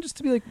it's fun just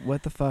to be like,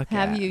 what the fuck?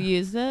 Have you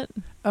used it?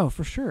 Oh,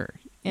 for sure.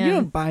 And you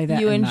don't buy that.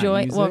 You and enjoy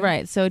not use well, it.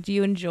 right? So, do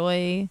you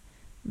enjoy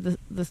the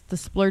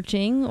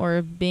splurching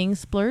or being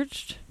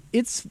splurched?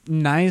 It's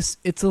nice.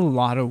 It's a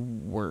lot of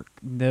work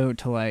though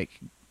to like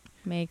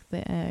Make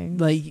the eggs.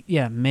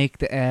 make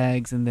the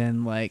eggs, and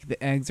then like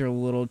the eggs are a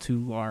little too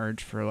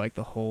large for like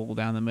the hole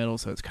down the middle,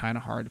 so it's kind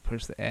of hard to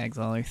push the eggs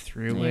all the way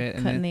through You're it.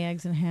 And cutting then, the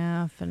eggs in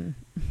half, and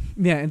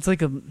yeah, it's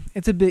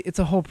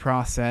a whole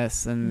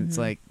process, and it's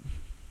Mhm. like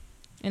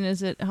and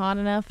is it hot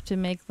enough to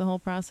make the whole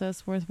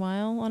process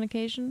worthwhile on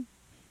occasion?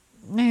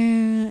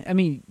 I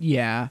mean,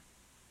 yeah,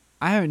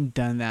 I haven't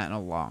done that in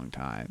a long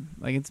time.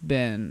 Like it's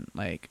been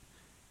like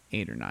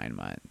 8 or 9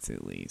 months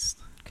at least.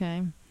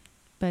 Okay,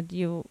 but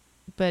you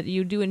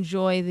do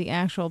enjoy the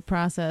actual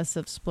process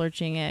of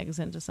splurching eggs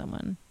into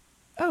someone.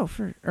 Oh,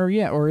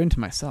 or into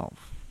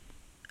myself.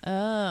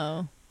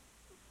 Oh,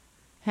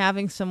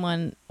 having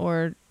someone,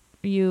 or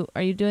are you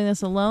doing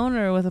this alone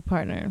or with a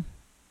partner?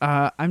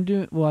 I've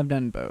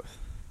done both.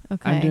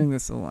 Okay, I'm doing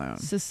this alone.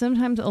 So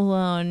sometimes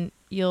alone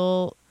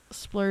you'll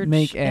splurge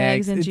Make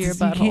eggs into your You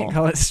can't butthole.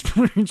 call it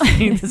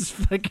splurging. This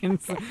fucking.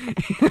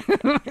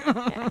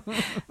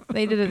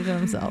 They did it to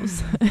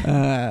themselves.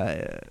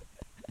 Uh,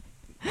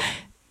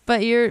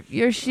 But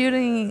you're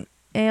shooting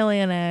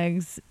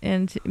imaginary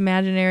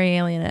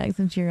alien eggs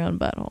into your own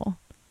butthole.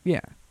 yeah,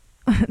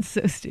 That's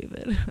so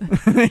stupid.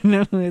 I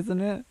know,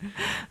 isn't it?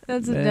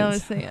 That's the That's-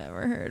 dumbest thing I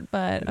ever heard,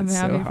 but I'm it's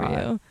happy so for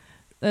hot. you.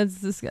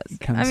 That's disgusting.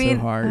 It comes I mean,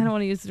 so hard. I don't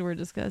want to use the word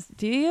disgust.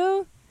 Do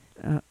you?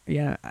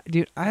 Yeah,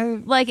 dude.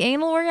 Like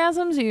anal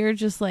orgasms, or you're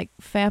just like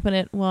fapping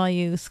it while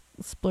you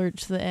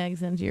splurge the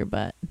eggs into your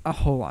butt? A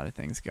whole lot of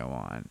things go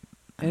on.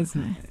 It's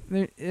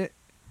Okay.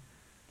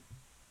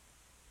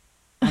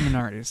 I'm an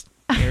artist,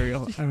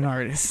 Ariel. I'm an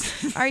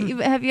artist.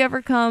 Have you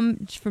ever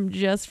come from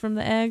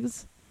the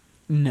eggs?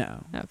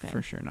 No, Okay.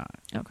 for sure not.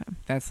 Okay.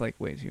 That's like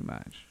way too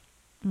much.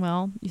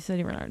 Well, you said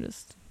you were an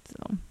artist,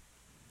 so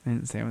I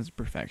didn't say I was a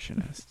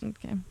perfectionist.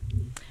 Okay.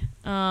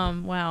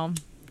 Wow.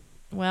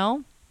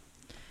 Well,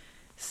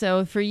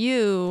 so for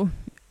you,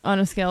 on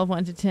a scale of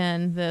 1 to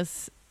 10,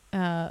 this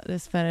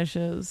fetish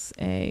is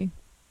a...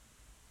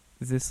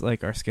 Is this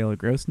like our scale of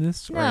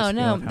grossness? Or our scale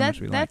No. of how much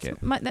we That's like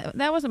it?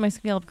 that wasn't my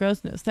scale of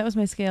grossness. That was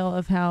my scale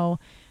of how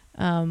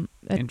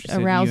Interested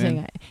you arousing.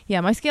 in? Yeah,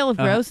 my scale of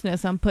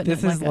grossness. I'm putting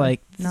This it is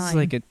like this a 9. is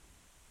like a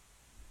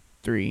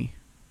 3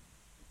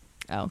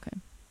 Oh, okay.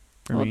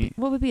 for me.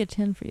 What would be a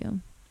 10 for you?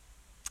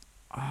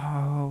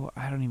 Oh,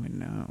 I don't even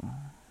know.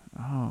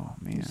 Oh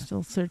man. You're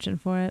still searching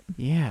for it.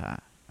 Yeah,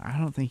 I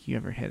don't think you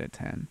ever hit a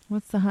 10.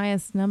 What's the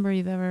highest number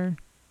you've ever?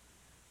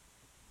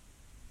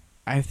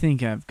 I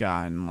think I've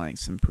gotten like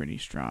some pretty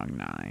strong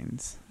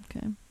 9s,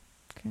 Okay.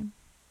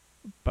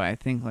 but I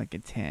think like a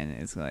 10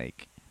 is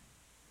like.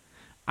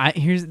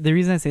 Here's the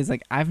reason I say is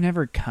like I've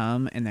never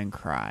come and then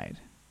cried.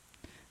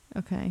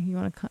 Okay. You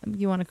want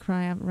to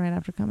cry right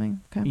after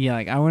coming? Okay. Yeah,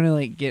 like I want to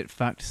like get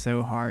fucked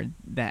so hard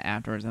that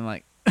afterwards I'm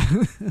like,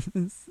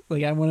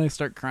 like I want to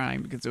start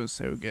crying because it was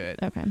so good,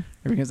 Okay.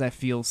 or because I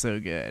feel so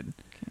good.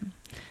 Okay.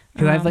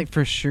 Because I've like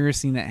for sure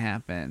seen that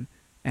happen,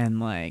 and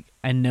like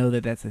I know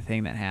that that's the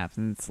thing that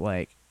happens.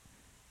 Like,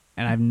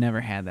 and I've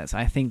never had that, so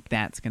I think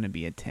that's gonna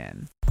be a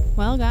 10.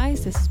 Well,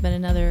 guys, this has been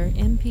another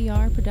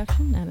NPR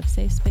production out of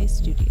Safe Space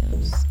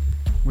Studios.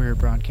 We're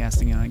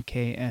broadcasting on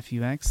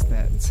KFUX.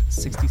 That's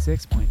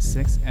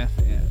 66.6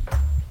 FM.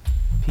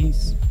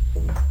 Peace.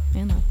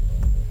 And love.